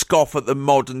scoff at the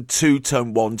modern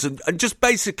two-tone ones and just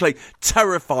basically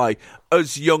terrify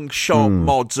us young sharp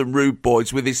mods and rude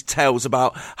boys with his tales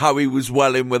about how he was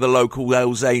well in with the local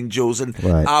Hells Angels and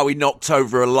how he knocked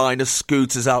over a line of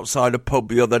scooters outside a pub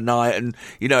the other night, and,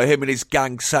 you know, him and his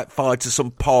gang set fire to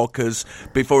some Parkers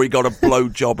before he got a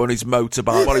blowjob on his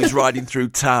motorbike while he was riding through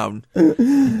town.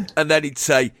 And then he'd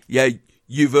say, yeah,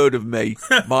 you've heard of me.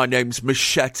 My name's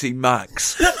Machete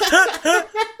Max.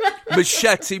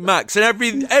 Machete Max. And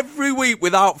every week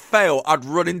without fail, I'd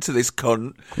run into this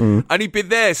cunt and he'd be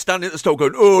there standing at the store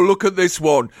going, oh, look at this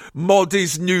one. Mod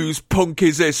is news, punk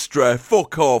is history,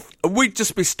 fuck off. And we'd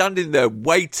just be standing there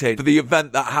waiting for the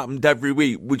event that happened every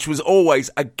week, which was always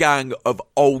a gang of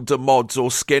older mods or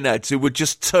skinheads who would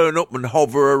just turn up and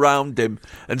hover around him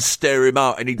and stare him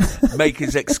out, and he'd make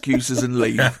his excuses and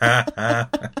leave.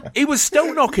 He was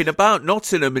still knocking about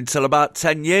Nottingham until about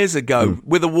 10 years ago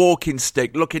with a walking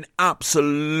stick, looking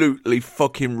absolutely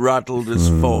fucking raddled as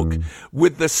fuck,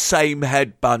 with the same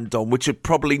headband on, which had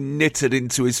probably knitted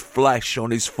into his flesh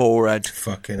on his forehead.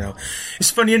 Fucking hell.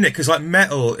 It's funny, isn't it? Because, like,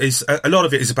 metal is, a lot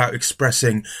of it is about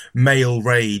expressing male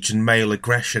rage and male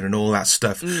aggression and all that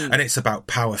stuff. And it's about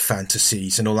power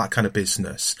fantasies and all that kind of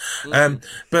business.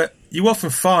 But you often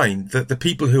find that the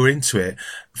people who are into it,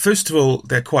 first of all,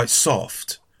 they're quite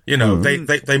soft. You know,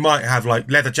 they might have,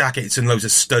 like, leather jackets and loads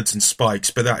of studs and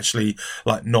spikes, but they're actually,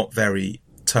 like, not very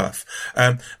tough.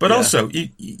 But also,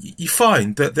 you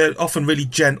find that they're often really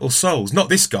gentle souls. Not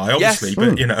this guy, obviously,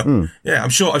 but, you know, yeah, I'm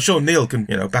sure Neil can,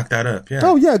 you know, back that up. Yeah.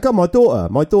 Oh, yeah, got my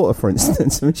daughter, for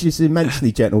instance. I mean, she's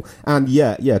immensely gentle and,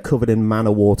 covered in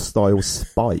Manowar-style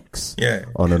spikes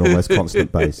on an almost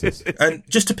constant basis. And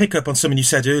just to pick up on something you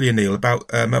said earlier, Neil, about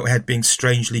Motorhead being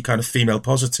strangely kind of female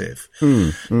positive,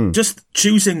 just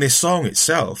choosing this song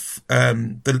itself,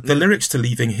 the lyrics to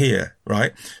Leaving Here,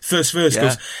 right? First verse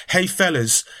goes, hey,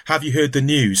 fellas, have you heard the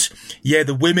news? Yeah,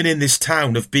 the women in this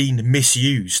town have been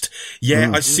misused.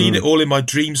 Yeah, I seen it all in my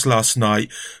dreams last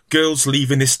night. Girls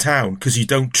leaving this town because you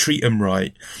don't treat them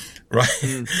right.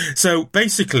 Right? So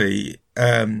basically,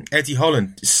 Eddie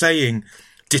Holland is saying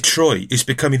Detroit is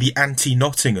becoming the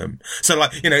anti-Nottingham. So,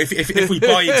 like, you know, if we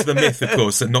buy into the myth, of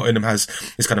course, that Nottingham has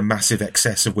this kind of massive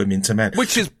excess of women to men.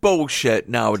 Which is bullshit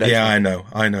nowadays. Yeah,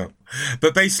 I know.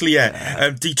 But basically,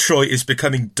 Detroit is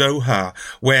becoming Doha,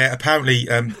 where apparently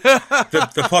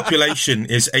the population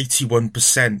is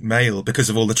 81% male because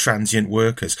of all the transient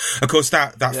workers. Of course,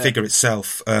 that figure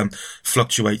itself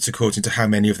fluctuates according to how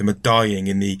many of them are dying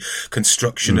in the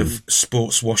construction of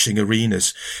sports washing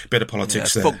arenas. Bit of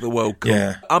politics there. Fuck the World Cup.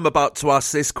 Yeah. I'm about to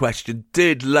ask this question.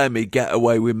 Did Lemmy get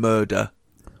away with murder?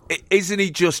 Isn't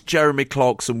he just Jeremy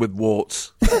Clarkson with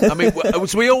warts? I mean,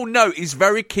 as we all know, he's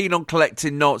very keen on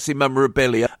collecting Nazi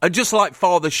memorabilia. And just like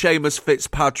Father Seamus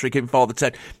Fitzpatrick in Father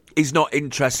Ted, he's not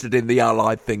interested in the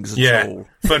Allied things at all.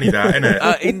 Funny that,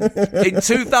 isn't it? In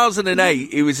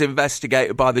 2008, he was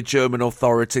investigated by the German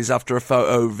authorities after a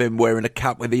photo of him wearing a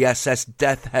cap with the SS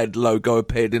Death Head logo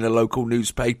appeared in a local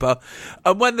newspaper.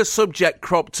 And when the subject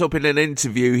cropped up in an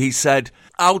interview, he said,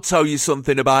 I'll tell you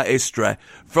something about history.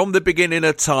 From the beginning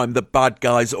of time, the bad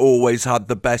guys always had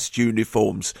the best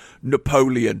uniforms.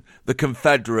 Napoleon, the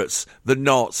Confederates, the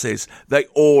Nazis, they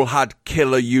all had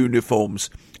killer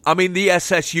uniforms. I mean, the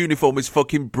SS uniform is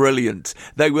fucking brilliant.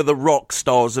 They were the rock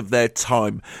stars of their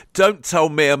time. Don't tell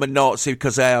me I'm a Nazi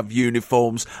because I have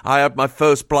uniforms. I had my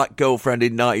first black girlfriend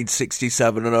in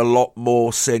 1967 and a lot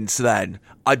more since then.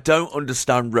 I don't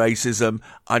understand racism.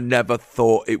 I never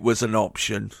thought it was an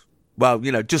option. Well,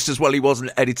 you know, just as well he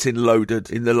wasn't editing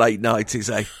Loaded in the late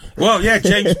 90s, eh? Well, yeah,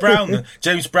 James Brown,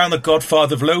 the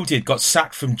godfather of Loaded, got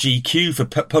sacked from GQ for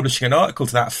publishing an article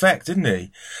to that effect, didn't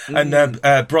he? And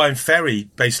Brian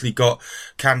Ferry basically got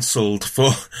cancelled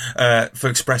for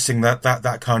expressing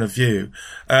that kind of view.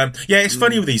 It's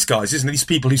funny with these guys, isn't it? These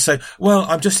people who say, well,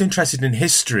 I'm just interested in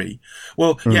history.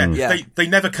 Well, they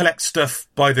never collect stuff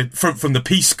from the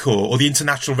Peace Corps or the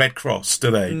International Red Cross, do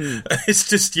they? It's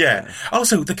just,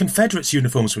 Also, the Confederates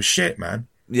uniforms were shit, man.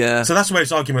 Yeah. So that's where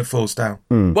his argument falls down.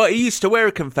 Well, he used to wear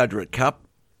a Confederate cap,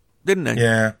 didn't he?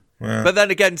 Yeah. Well. But then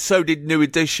again, so did New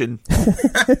Edition.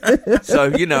 So,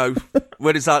 you know,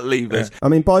 where does that leave us? I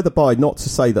mean, by the by, not to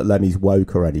say that Lemmy's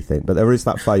woke or anything, but there is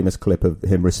that famous clip of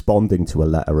him responding to a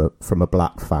letter from a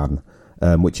black fan,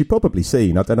 which you've probably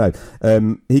seen. I don't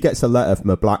know. He gets a letter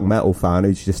from a black metal fan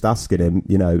who's just asking him,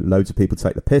 you know, loads of people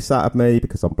take the piss out of me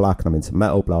because I'm black and I'm into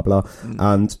metal, blah, blah.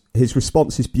 And his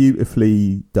response is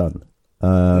beautifully done.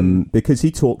 Because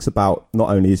he talks about not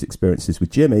only his experiences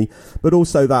with Jimmy, but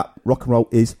also that rock and roll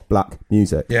is black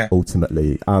music,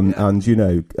 ultimately. And you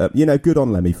know, good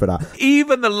on Lemmy for that.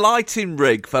 Even the lighting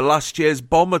rig for last year's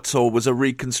Bomber Tour was a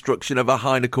reconstruction of a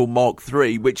Heineken Mark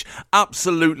III, which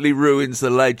absolutely ruins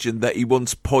the legend that he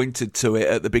once pointed to it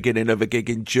at the beginning of a gig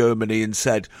in Germany and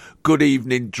said, "Good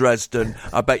evening, Dresden.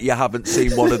 I bet you haven't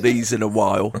seen one of these in a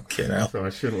while." Okay, now. So I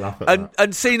shouldn't laugh at that.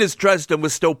 And seeing as Dresden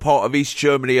was still part of East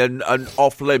Germany and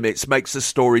off limits makes the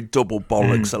story double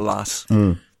bollocks, alas.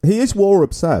 He is war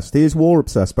obsessed.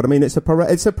 But I mean, it's a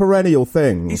perennial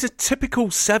thing. He's a typical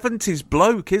 70s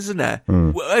bloke, isn't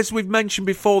he? As we've mentioned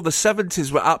before, the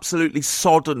 70s were absolutely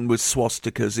sodden with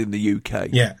swastikas in the UK.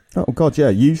 Yeah. Oh God, yeah.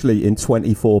 Usually in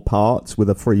 24 parts with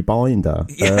a free binder.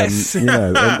 Yes. You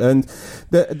know, and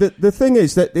the thing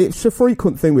is that it's a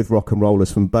frequent thing with rock and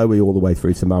rollers from Bowie all the way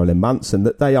through to Marilyn Manson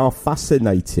that they are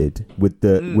fascinated with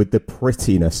the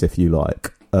prettiness, if you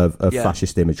like, of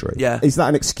fascist imagery. Yeah. Is that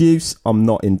an excuse? I'm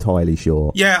not entirely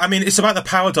sure. Yeah, I mean, it's about the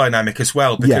power dynamic as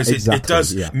well, because it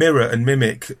does mirror and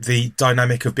mimic the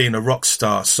dynamic of being a rock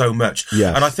star so much.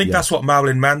 Yes, and I think that's what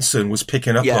Marilyn Manson was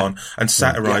picking up on and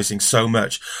satirising so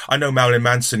much. I know Marilyn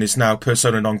Manson is now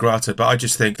persona non grata, but I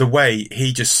just think the way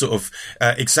he just sort of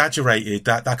exaggerated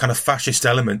that kind of fascist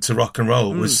element to rock and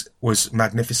roll was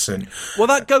magnificent. Well,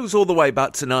 that goes all the way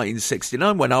back to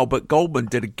 1969 when Albert Goldman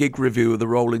did a gig review of the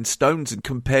Rolling Stones and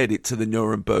compared it to the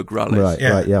Nuremberg rallies.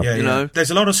 Right, You know? There's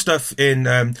a lot of stuff in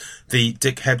the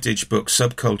Dick Hebdige book,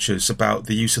 Subcultures, about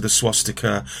the use of the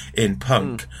swastika in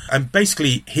punk. And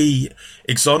basically, he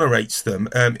exonerates them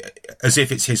as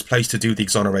if it's his place to do the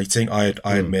exonerating, I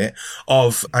admit,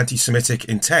 of anti-Semitic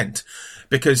intent.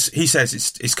 Because he says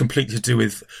it's completely to do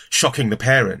with shocking the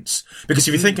parents. Because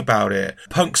if you think about it,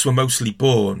 punks were mostly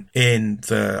born in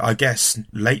the, I guess,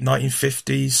 late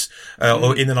 1950s,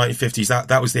 or in the 1950s.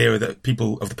 That was the era that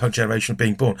people of the punk generation were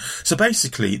being born. So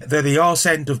basically, they're the arse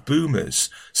end of boomers.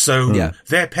 So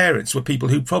their parents were people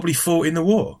who probably fought in the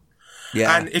war.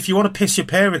 Yeah. And if you want to piss your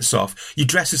parents off, you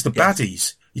dress as the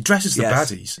baddies. You dress as the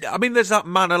baddies. I mean, there's that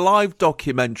Man Alive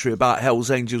documentary about Hells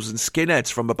Angels and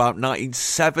Skinheads from about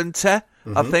 1970,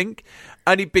 I think.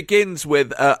 And it begins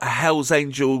with a Hells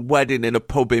Angel wedding in a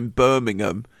pub in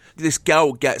Birmingham. This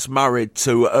girl gets married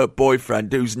to her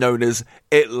boyfriend, who's known as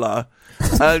Hitler,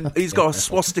 and he's got a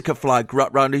swastika flag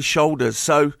wrapped around his shoulders.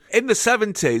 So in the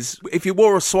 70s, if you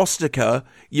wore a swastika,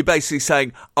 you're basically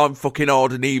saying, I'm fucking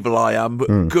hard and evil, I am.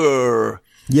 Grr.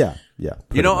 Yeah.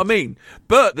 You know what I mean?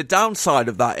 But the downside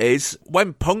of that is,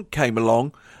 when punk came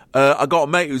along, I got a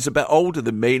mate who's a bit older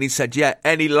than me, and he said,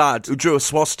 any lad who drew a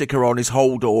swastika on his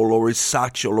holdall or his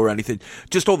satchel or anything,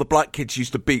 just all the black kids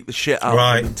used to beat the shit out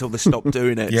of him until they stopped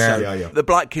doing it. The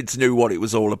black kids knew what it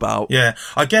was all about. Yeah,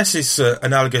 I guess it's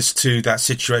analogous to that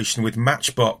situation with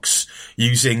Matchbox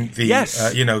using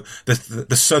the,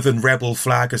 the Southern Rebel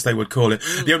flag, as they would call it.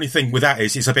 The only thing with that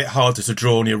is it's a bit harder to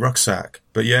draw on your rucksack.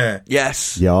 But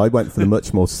Yes. Yeah, I went for the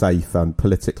much more safe and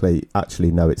politically,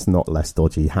 actually, no, it's not less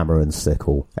dodgy, hammer and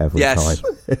sickle every time.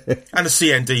 And a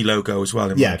CND logo as well,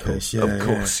 in my case. Of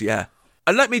course.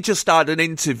 And let me just add an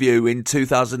interview in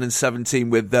 2017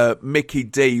 with Mickey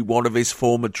D, one of his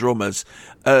former drummers,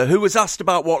 who was asked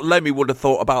about what Lemmy would have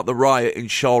thought about the riot in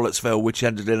Charlottesville, which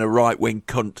ended in a right-wing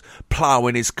cunt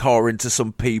ploughing his car into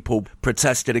some people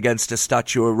protesting against a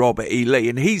statue of Robert E. Lee.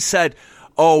 And he said,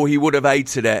 Oh, he would have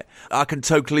hated it. I can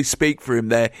totally speak for him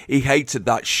there. He hated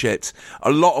that shit. A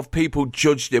lot of people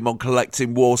judged him on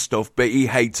collecting war stuff, but he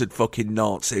hated fucking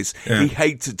Nazis. Yeah. He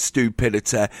hated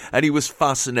stupidity, and he was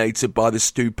fascinated by the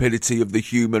stupidity of the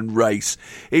human race.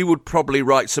 He would probably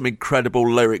write some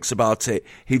incredible lyrics about it.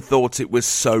 He thought it was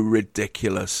so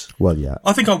ridiculous. Well, yeah.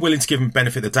 I think I'm willing to give him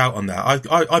benefit of the doubt on that.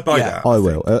 I buy that. I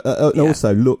will. And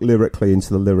also look lyrically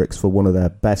into the lyrics for one of their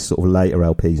best sort of later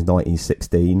LPs,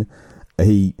 1916.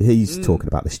 He's talking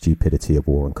about the stupidity of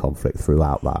war and conflict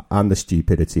throughout that, and the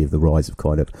stupidity of the rise of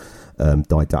kind of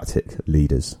didactic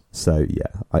leaders. So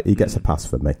yeah, he gets a pass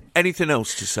from me. Anything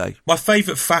else to say? My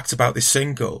favourite fact about this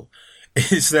single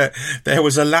is that there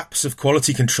was a lapse of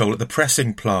quality control at the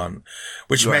pressing plant,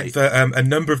 which meant that a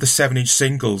number of the 7-inch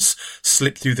singles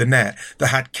slipped through the net that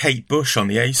had Kate Bush on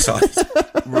the A-side.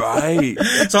 Right.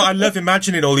 So I love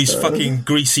imagining all these fucking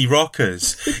greasy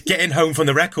rockers getting home from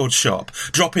the record shop,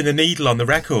 dropping the needle on the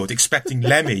record, expecting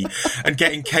Lemmy, and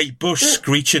getting Kate Bush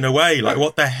screeching away. Like,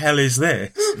 what the hell is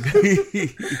this?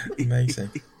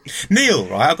 Amazing. Neil,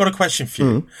 right, I've got a question for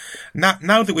you.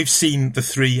 Now that we've seen the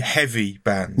 3 heavy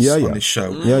bands on this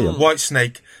show,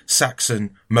 Whitesnake,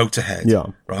 Saxon,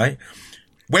 Motorhead, right?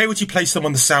 Where would you place them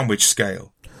on the sandwich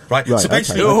scale? Right. So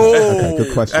basically,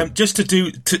 good question. Just to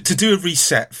do a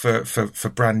reset for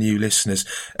brand new listeners,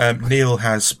 Neil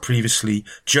has previously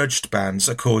judged bands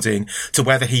according to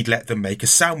whether he'd let them make a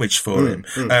sandwich for him.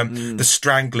 The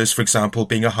Stranglers, for example,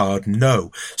 being a hard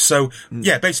no. So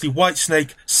yeah, basically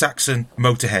Whitesnake, Saxon,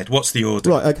 Motorhead. What's the order?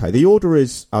 Right. Okay. The order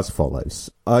is as follows.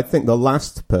 I think the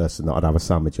last person that I'd have a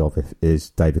sandwich of is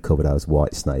David Coverdale's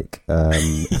Whitesnake.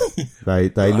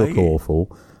 They look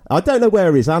awful. I don't know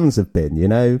where his hands have been, you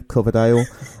know, Coverdale.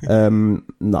 No,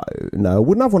 I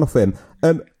wouldn't have one off him.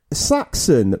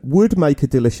 Saxon would make a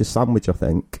delicious sandwich, I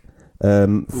think,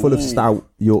 full of stout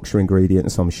Yorkshire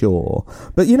ingredients, I'm sure.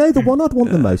 But, you know, the one I'd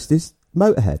want the most is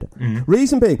Motorhead.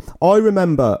 Reason being, I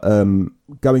remember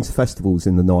going to festivals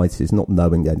in the 90s, not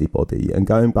knowing anybody, and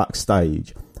going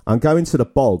backstage and going to the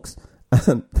bogs,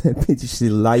 and there'd be just a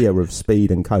layer of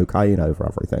speed and cocaine over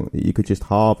everything that you could just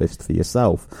harvest for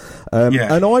yourself. And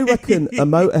I reckon a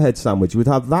Motorhead sandwich would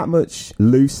have that much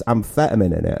loose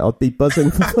amphetamine in it. I'd be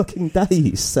buzzing for fucking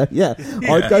days. So, yeah,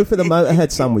 I'd go for the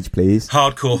Motorhead sandwich, please.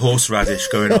 Hardcore horseradish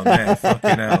going on there. Fucking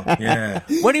hell, yeah.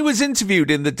 When he was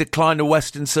interviewed in The Decline of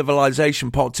Western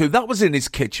Civilization Part 2, that was in his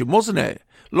kitchen, wasn't it?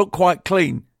 Looked quite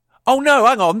clean. Oh, no,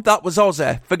 hang on. That was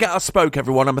Ozzy. Forget I spoke,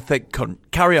 everyone. I'm a thick cunt.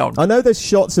 Carry on. I know there's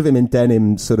shots of him in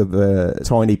denim, sort of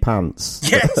tiny pants.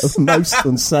 Yes. Most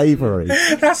unsavoury.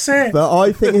 That's it. But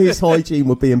I think his hygiene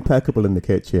would be impeccable in the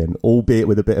kitchen, albeit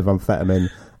with a bit of amphetamine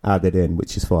added in,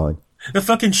 which is fine. The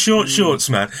fucking shorts,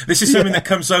 man. This is something that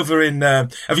comes over in. Have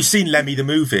you seen Lemmy the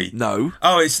movie? No.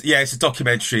 Oh, it's a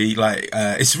documentary. Like,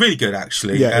 it's really good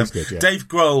actually. Yeah, it's good. Yeah. Dave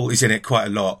Grohl is in it quite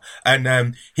a lot,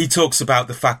 and he talks about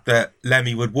the fact that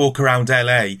Lemmy would walk around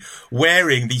LA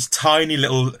wearing these tiny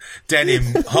little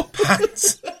denim hot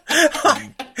pants.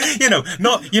 You know,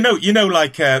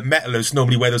 like metalers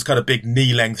normally wear those kind of big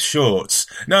knee-length shorts.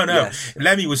 No. Yes.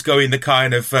 Lemmy was going the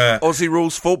kind of Aussie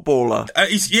rules footballer.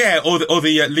 Or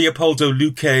the Leopoldo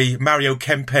Luque, Mario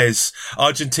Kempes,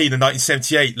 Argentina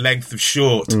 1978 length of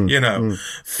short.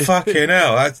 Fucking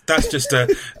hell, that's just an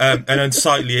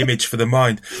unsightly image for the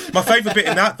mind. My favourite bit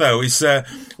in that though is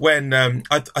when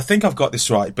I think I've got this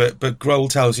right, but Grohl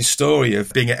tells his story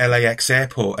of being at LAX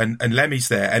airport and Lemmy's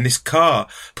there, and this car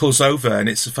pulls over and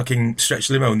it's a fucking stretch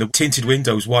limo and the tinted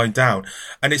windows wind down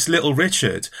and it's Little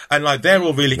Richard, and like they're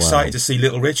all really excited to see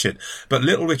Little Richard, but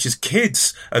Little Richard's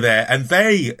kids are there and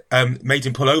they made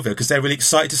him pull over because they're really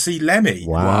excited to see Lemmy.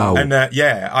 Wow. And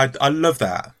I love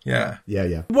that. Yeah.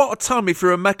 What a time if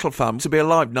you're a metal fan to be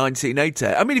alive 1980.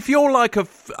 I mean, if you're like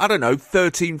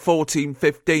 13, 14,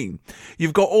 15,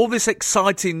 you've got all this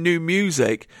exciting new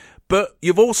music, but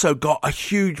you've also got a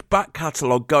huge back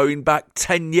catalogue going back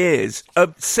 10 years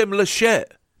of similar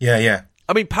shit. Yeah.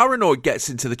 I mean, Paranoid gets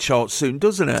into the charts soon,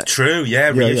 doesn't it? True,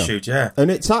 reissued, yeah.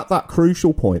 And it's at that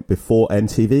crucial point before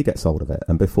MTV gets hold of it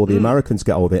and before the Americans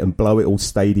get hold of it and blow it all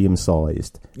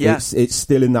stadium-sized. Yeah. It's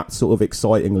still in that sort of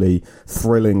excitingly,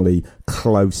 thrillingly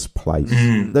close place.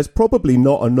 There's probably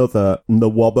not another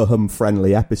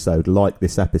Nawabahum-friendly episode like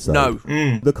this episode.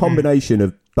 No. The combination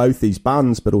of both these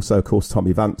bands, but also, of course,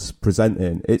 Tommy Vance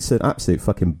presenting, it's an absolute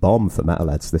fucking bomb for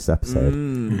metalheads, this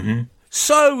episode.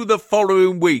 So the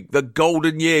following week, the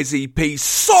Golden Years EP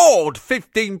soared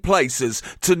 15 places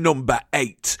to number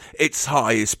 8, its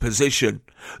highest position.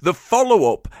 The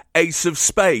follow-up, Ace of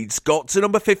Spades, got to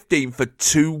number 15 for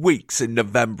 2 weeks in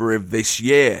November of this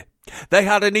year. They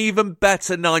had an even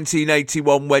better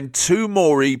 1981 when two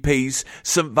more EPs,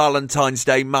 St Valentine's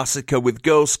Day Massacre with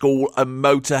Girls' School and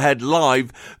Motorhead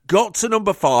Live, got to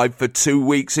number 5 for 2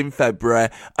 weeks in February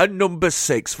and number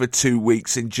 6 for 2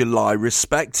 weeks in July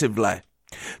respectively.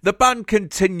 The band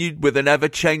continued with an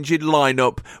ever-changing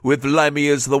lineup with Lemmy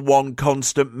as the one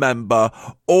constant member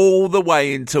all the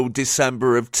way until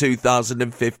December of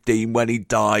 2015 when he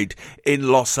died in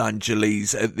Los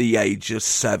Angeles at the age of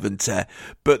 70.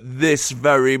 But this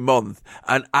very month,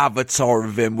 an avatar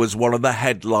of him was one of the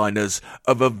headliners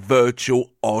of a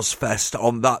virtual Ozfest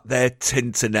on that there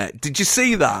Tinternet. Did you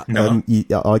see that? No.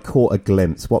 I caught a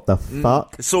glimpse. What the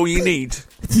fuck? That's all you need.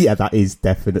 Yeah, that is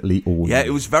definitely all. Yeah,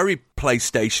 it was very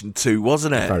PlayStation 2,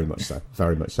 wasn't it? Very much so.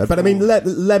 Very much so. But I mean,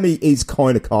 Lemmy is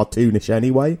kind of cartoonish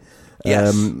anyway.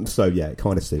 Yes. So yeah,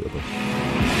 kind of suitable.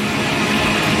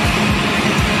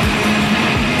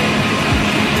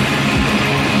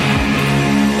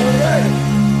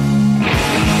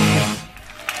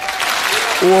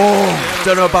 Oh,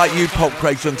 don't know about you Pop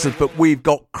Craze youngsters, but we've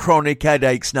got chronic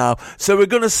headaches now. So we're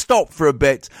going to stop for a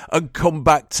bit and come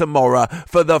back tomorrow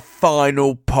for the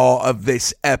final part of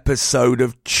this episode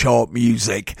of Chart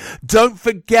Music. Don't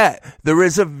forget, there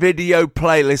is a video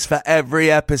playlist for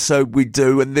every episode we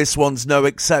do, and this one's no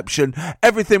exception.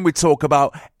 Everything we talk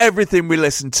about, everything we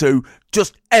listen to,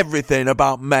 just everything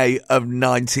about May of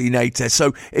 1980.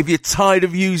 So if you're tired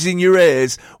of using your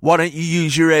ears, why don't you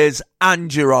use your ears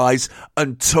and your eyes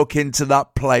and tuck into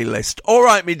that playlist? All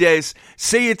right, me dears.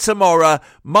 See you tomorrow.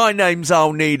 My name's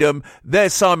Al Needham.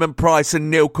 There's Simon Price and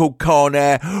Neil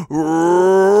Kulkarni.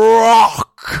 Rock!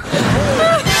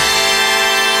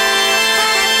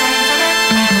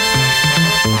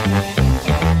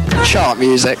 Chart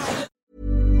Music.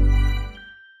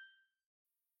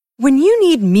 When you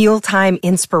need mealtime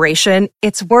inspiration,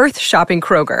 it's worth shopping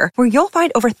Kroger, where you'll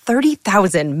find over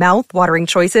 30,000 mouth-watering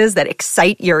choices that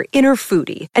excite your inner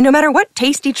foodie. And no matter what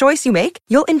tasty choice you make,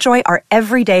 you'll enjoy our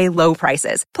everyday low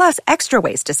prices, plus extra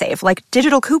ways to save, like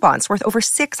digital coupons worth over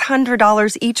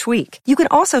 $600 each week. You can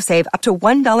also save up to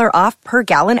 $1 off per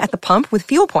gallon at the pump with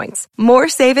fuel points. More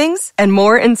savings and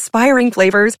more inspiring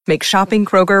flavors make shopping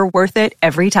Kroger worth it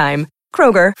every time.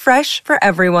 Kroger, fresh for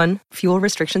everyone. Fuel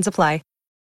restrictions apply.